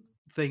one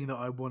thing that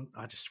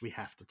we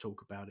have to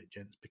talk about it,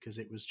 gents, because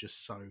it was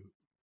just so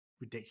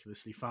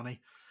ridiculously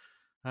funny.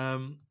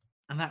 And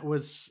that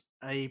was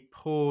a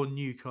poor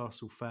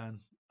Newcastle fan.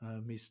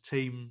 His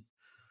team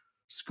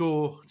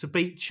score to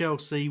beat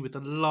Chelsea with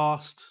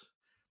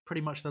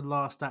pretty much the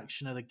last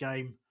action of the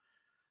game.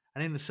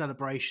 And in the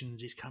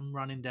celebrations, he's come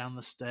running down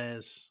the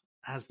stairs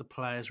as the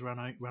players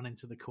run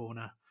into the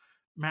corner.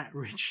 Matt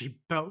Ritchie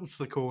belts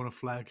the corner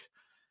flag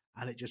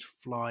and it just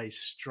flies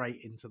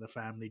straight into the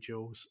family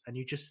jewels. And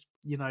you just,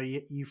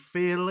 you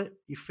feel it,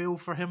 you feel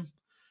for him.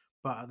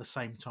 But at the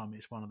same time,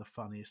 it's one of the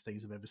funniest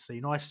things I've ever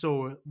seen. I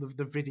saw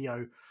the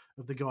video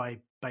of the guy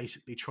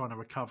basically trying to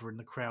recover in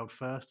the crowd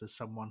first as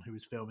someone who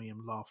was filming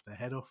him laughed their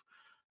head off.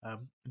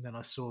 And then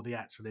I saw the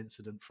actual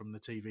incident from the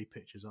TV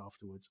pictures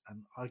afterwards.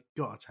 And I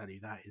got to tell you,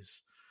 that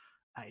is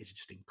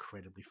just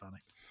incredibly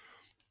funny.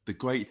 The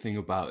great thing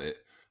about it,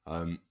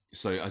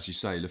 so as you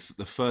say,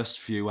 the first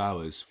few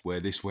hours where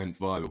this went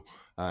viral,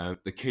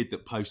 the kid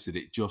that posted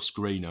it, Josh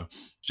Greener,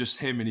 just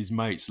him and his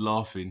mates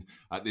laughing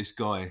at this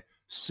guy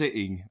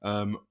sitting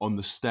on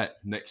the step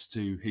next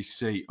to his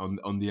seat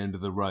on the end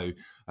of the row,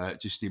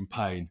 just in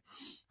pain.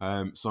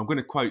 So I'm going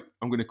to quote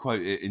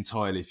it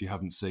entirely if you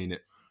haven't seen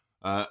it.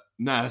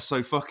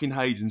 So fucking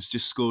Hayden's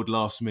just scored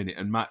last minute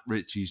and Matt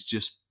Ritchie's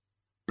just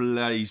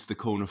blazed the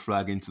corner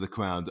flag into the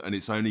crowd and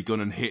it's only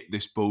gone and hit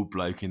this bald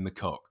bloke in the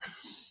cock.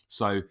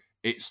 So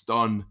it's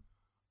done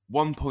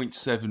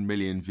 1.7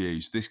 million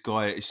views. This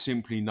guy is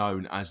simply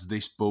known as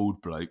this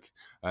bald bloke.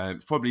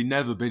 Probably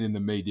never been in the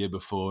media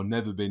before,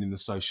 never been in the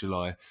social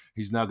eye.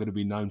 He's now going to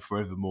be known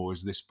forevermore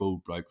as this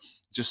bald bloke.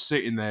 Just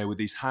sitting there with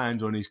his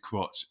hand on his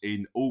crotch,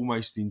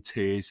 almost in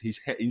tears. His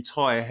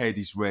entire head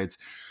is red.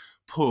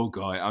 Poor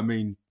guy. I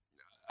mean,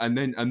 and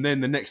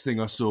then the next thing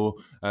I saw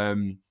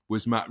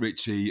was Matt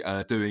Ritchie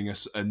doing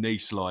a knee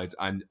slide,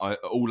 and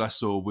all I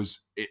saw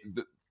was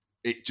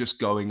it just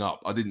going up.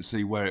 I didn't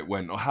see where it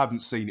went. I haven't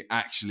seen it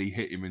actually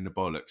hit him in the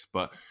bollocks,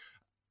 but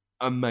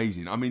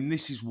amazing. I mean,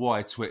 this is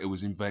why Twitter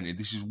was invented.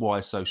 This is why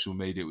social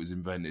media was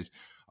invented.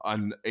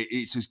 And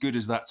it's as good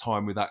as that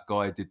time with that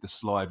guy did the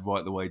slide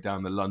right the way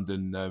down the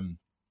London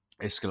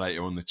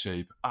escalator on the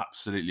tube.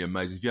 Absolutely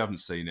amazing. If you haven't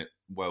seen it,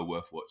 well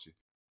worth watching.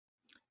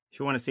 If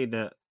you want to see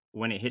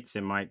when it hits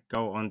him, Mike,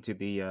 go onto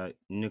the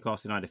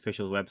Newcastle United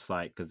official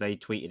website because they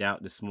tweeted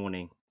out this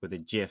morning with a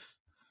GIF.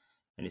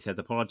 and it says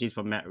apologies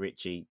for Matt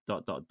Ritchie ...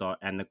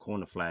 and the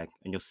corner flag,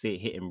 and you'll see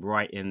it hit him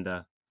right in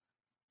the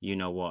you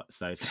know what.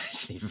 So it's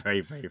actually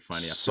very, very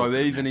funny. So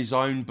even his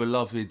own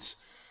beloved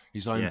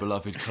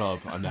club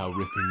are now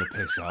ripping the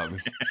piss out of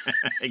him.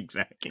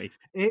 Exactly.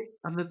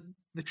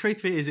 The truth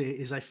of it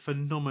is a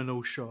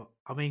phenomenal shot.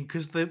 I mean,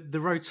 because the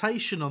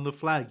rotation on the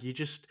flag,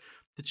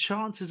 the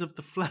chances of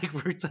the flag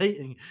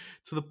rotating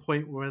to the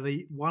point where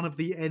one of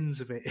the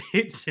ends of it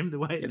hits him the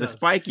way it does. The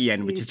spiky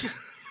end, which is just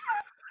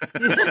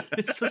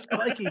it's the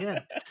spiky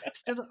end.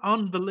 It's just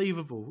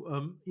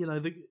unbelievable.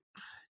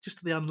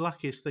 Just the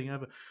unluckiest thing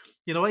ever.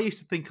 I used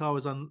to think I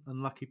was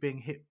unlucky being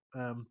hit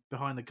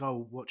behind the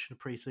goal watching a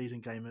pre-season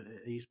game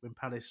when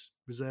Palace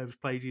reserves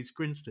played against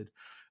Grinstead,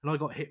 and I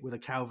got hit with a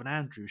Calvin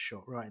Andrews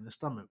shot right in the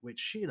stomach,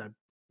 which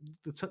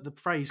the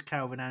phrase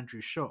Calvin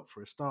Andrews shot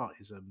for a start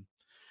is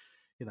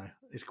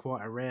is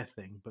quite a rare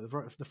thing. But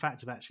the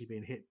fact of actually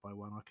being hit by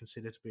one, I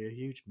consider to be a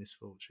huge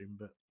misfortune.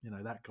 But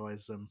that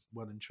guy's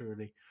well and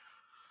truly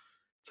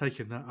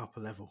taken that up a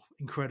level.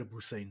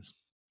 Incredible scenes.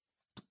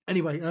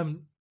 Anyway,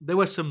 there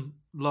were some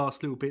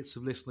last little bits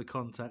of listener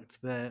contact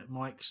there,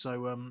 Mike.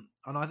 So,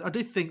 and I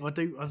do think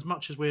as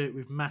much as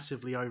we've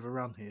massively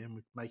overrun here and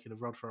we're making a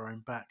rod for our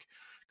own back.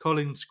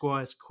 Colin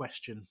Squire's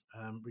question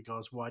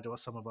regards why do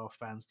some of our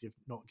fans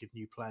not give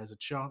new players a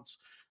chance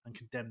and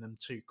condemn them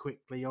too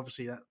quickly?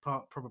 Obviously, that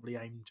part probably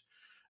aimed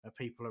at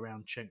people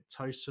around Cenk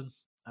Tosun,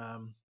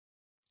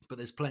 but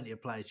there's plenty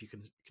of players you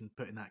can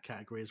put in that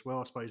category as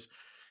well. I suppose.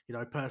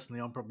 Personally,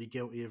 I'm probably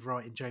guilty of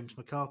writing James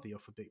McCarthy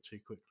off a bit too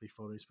quickly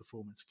for his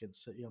performance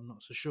against City. I'm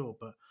not so sure,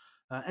 but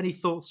any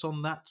thoughts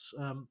on that,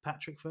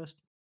 Patrick? First,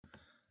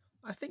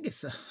 I think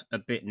it's a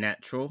bit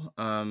natural.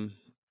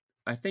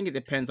 I think it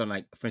depends on,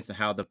 for instance,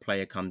 how the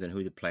player comes and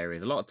who the player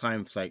is. A lot of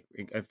times,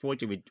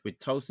 unfortunately, with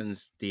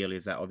Tosun's deal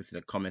is that obviously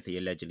the comments he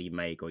allegedly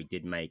make or he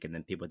did make, and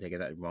then people take it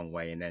that the wrong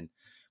way, and then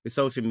with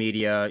social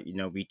media,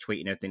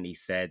 retweeting everything he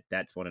said,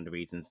 that's one of the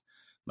reasons.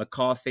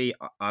 McCarthy,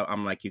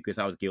 I'm like you because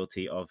I was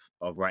guilty of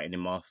writing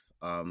him off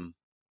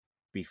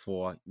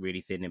before really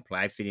seeing him play.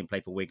 I've seen him play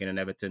for Wigan and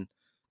Everton.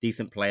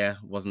 Decent player.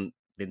 Didn't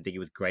think he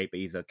was great,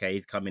 but he's okay.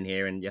 He's come in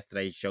here and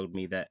yesterday showed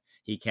me that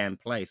he can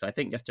play. So I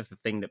think that's just a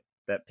thing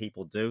that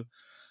people do.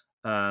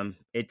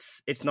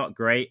 It's not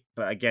great,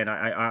 but again,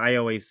 I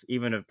always,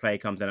 even if a player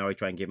comes in, I always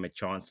try and give him a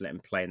chance to let him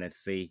play and then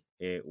see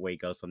where he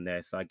goes from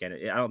there. So again,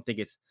 I don't think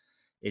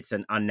it's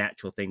an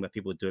unnatural thing, but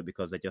people do it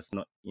because they're just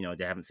not,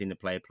 they haven't seen the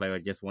player play or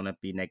just want to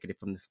be negative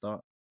from the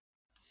start.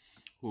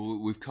 Well,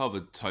 we've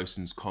covered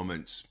Tosun's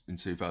comments in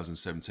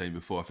 2017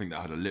 before. I think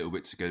that had a little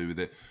bit to do with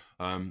it.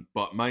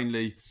 But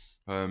mainly,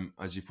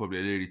 as you probably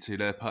alluded to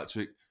there,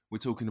 Patrick, we're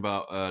talking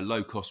about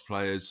low-cost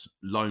players,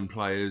 loan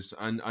players,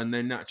 and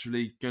they're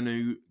naturally going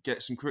to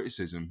get some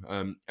criticism.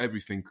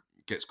 Everything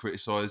gets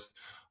criticised,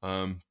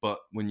 but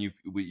when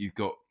you've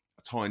got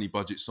tiny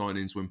budget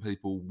signings, when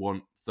people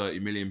want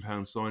 £30 million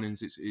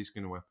signings, it's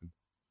going to happen.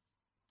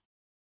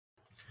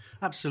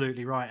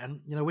 Absolutely right, and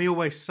we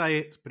always say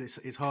it, but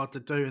it's hard to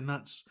do, and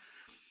that's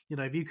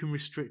if you can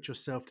restrict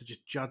yourself to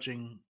just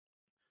judging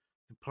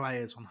the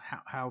players on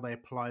how they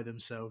apply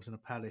themselves in a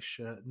Palace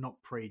shirt, not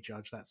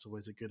prejudge, that's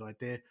always a good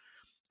idea.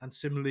 And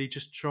similarly,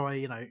 just try,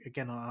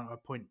 again, I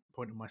point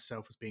at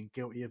myself as being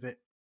guilty of it.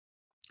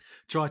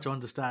 Try to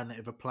understand that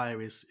if a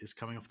player is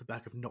coming off the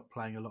back of not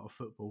playing a lot of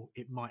football,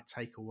 it might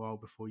take a while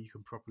before you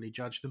can properly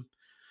judge them.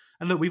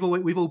 And look, we've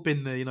all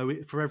been there.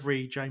 For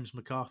every James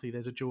McCarthy,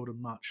 there's a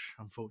Jordan Much.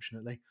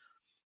 Unfortunately,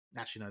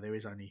 actually, no, there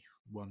is only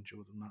one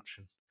Jordan Much,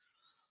 and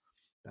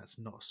that's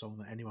not a song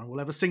that anyone will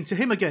ever sing to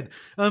him again.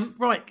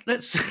 Right,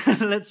 let's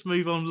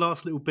move on.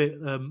 Last little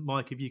bit,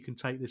 Mike, if you can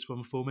take this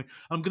one for me.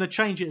 I'm going to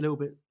change it a little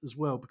bit as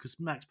well because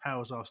Max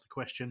Powers asked the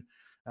question,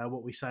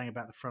 what we're saying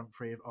about the front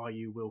three of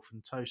Ayew, Wilf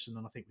and Tosun,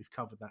 and I think we've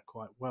covered that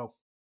quite well.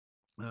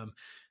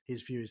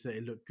 His view is that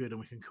it looked good and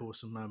we can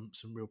cause some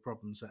real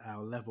problems at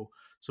our level.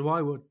 So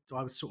I would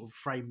sort of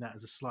frame that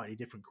as a slightly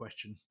different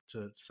question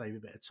to save a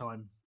bit of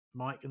time,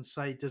 Mike, and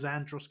say, does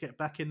Andros get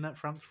back in that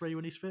front three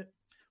when he's fit?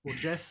 Or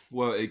Jeff?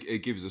 Well,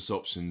 it gives us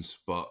options,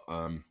 but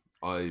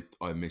I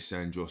miss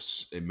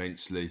Andros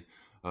immensely.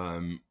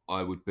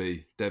 I would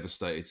be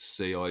devastated to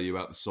see Ayew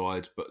out the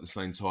side, but at the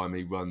same time,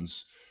 he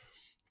runs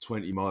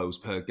 20 miles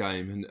per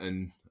game,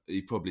 and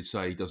he'd probably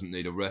say he doesn't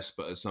need a rest,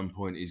 but at some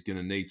point he's going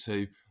to need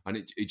to, and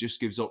it just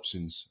gives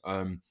options.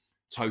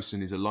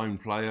 Tosun is a lone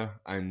player,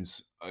 and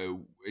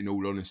in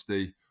all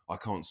honesty, I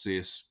can't see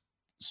us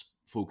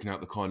forking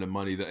out the kind of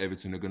money that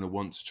Everton are going to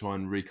want to try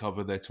and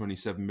recover their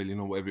 27 million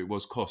or whatever it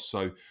was cost.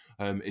 So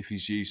if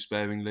he's used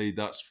sparingly,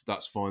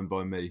 that's fine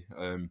by me.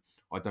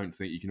 I don't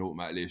think you can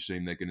automatically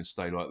assume they're going to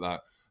stay like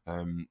that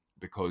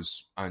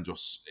because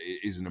Andros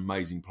is an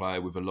amazing player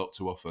with a lot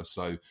to offer.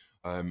 So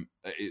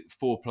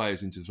 4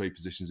 players into 3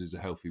 positions is a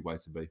healthy way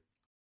to be.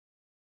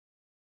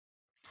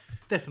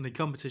 Definitely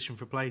competition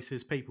for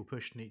places, people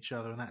pushing each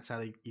other, and that's how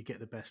you get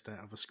the best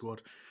out of a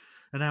squad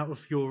and out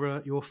of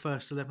your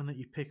first 11 that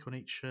you pick on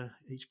each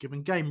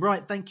given game.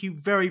 Right, thank you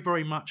very,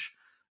 very much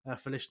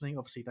for listening.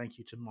 Obviously, thank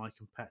you to Mike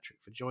and Patrick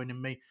for joining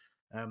me.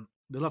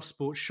 The Love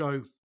Sports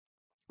Show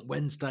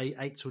Wednesday,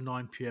 8 till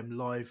 9 p.m.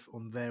 live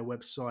on their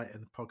website,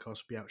 and the podcast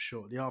will be out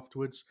shortly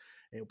afterwards.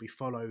 It will be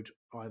followed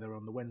either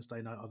on the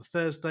Wednesday night or the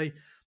Thursday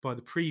by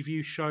the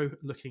preview show,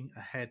 looking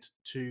ahead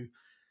to...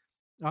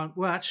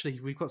 well, actually,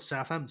 we've got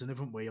Southampton,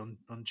 haven't we, on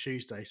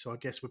Tuesday? So I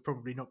guess we're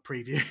probably not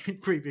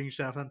previewing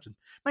Southampton.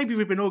 Maybe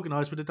we've been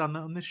organised, we'd have done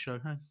that on this show.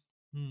 Huh?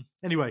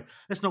 Anyway,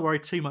 let's not worry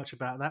too much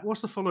about that.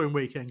 What's the following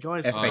weekend,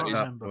 guys? FA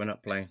Cup, we're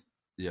not playing.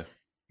 Yeah.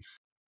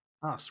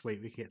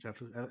 Sweet. We can get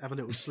to have a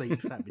little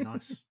sleep. That'd be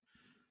nice.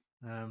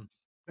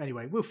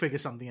 Anyway, we'll figure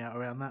something out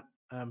around that.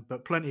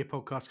 But plenty of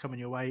podcasts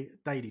coming your way,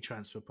 daily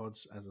transfer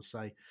pods, as I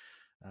say.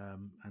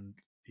 And,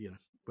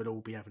 we'll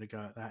all be having a go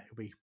at that. It'll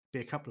be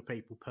a couple of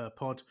people per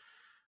pod.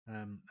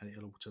 And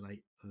it'll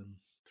alternate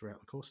throughout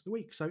the course of the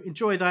week. So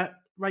enjoy that.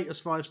 Rate us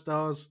 5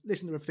 stars.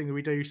 Listen to everything that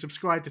we do.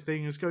 Subscribe to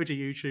things. Go to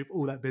YouTube.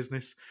 All that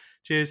business.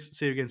 Cheers.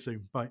 See you again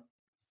soon. Bye.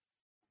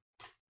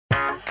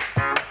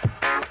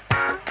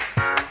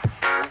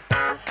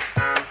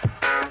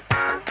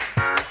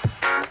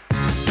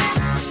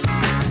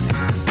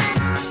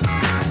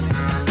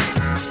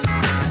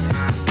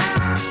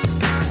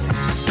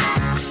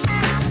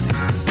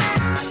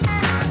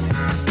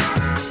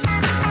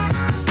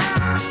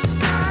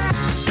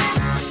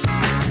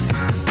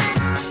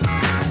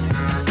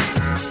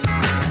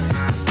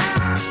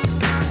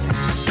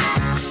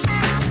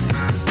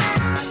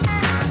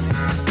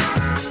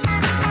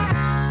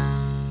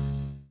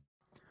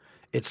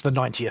 It's the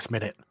 90th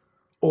minute.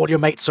 All your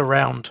mates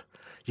around.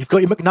 You've got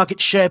your McNugget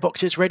share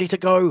boxes ready to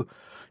go.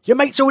 Your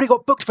mate's already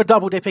got booked for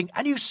double dipping,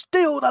 and you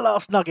steal the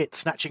last nugget,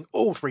 snatching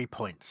all 3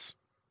 points.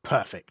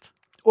 Perfect.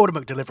 Order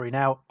McDelivery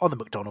now on the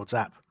McDonald's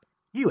app.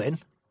 You in?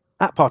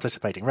 At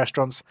participating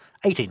restaurants,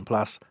 18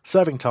 plus,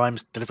 serving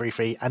times, delivery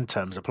fee, and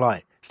terms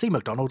apply. See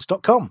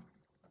mcdonalds.com.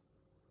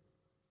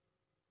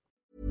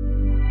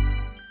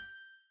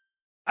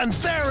 And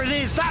there it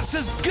is, that's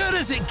as good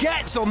as it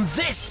gets on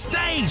this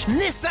stage.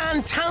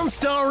 Nissan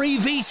Townstar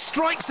EV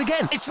strikes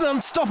again. It's an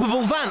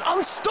unstoppable van,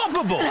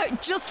 unstoppable.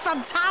 Just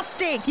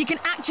fantastic. You can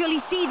actually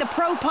see the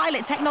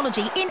ProPilot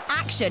technology in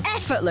action.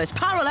 Effortless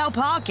parallel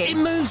parking.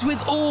 It moves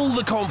with all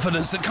the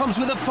confidence that comes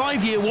with a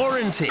 5-year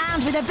warranty.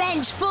 And with a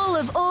bench full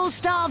of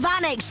all-star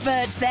van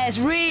experts, there's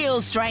real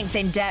strength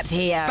in depth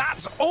here.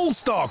 That's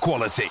all-star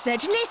quality.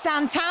 Search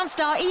Nissan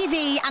Townstar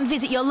EV and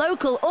visit your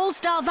local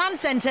all-star van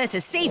centre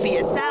to see for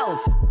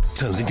yourself.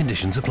 Terms and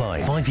conditions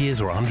apply. 5 years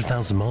or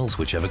 100,000 miles,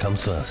 whichever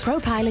comes first.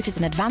 ProPilot is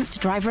an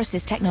advanced driver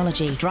assist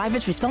technology.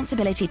 Driver's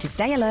responsibility to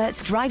stay alert,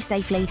 drive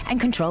safely,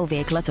 and control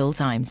vehicle at all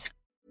times.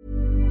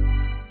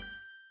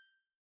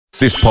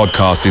 This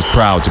podcast is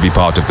proud to be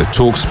part of the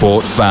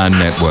TalkSport Fan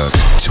Network.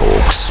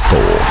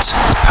 TalkSport.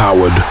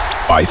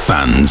 Powered by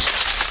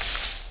fans.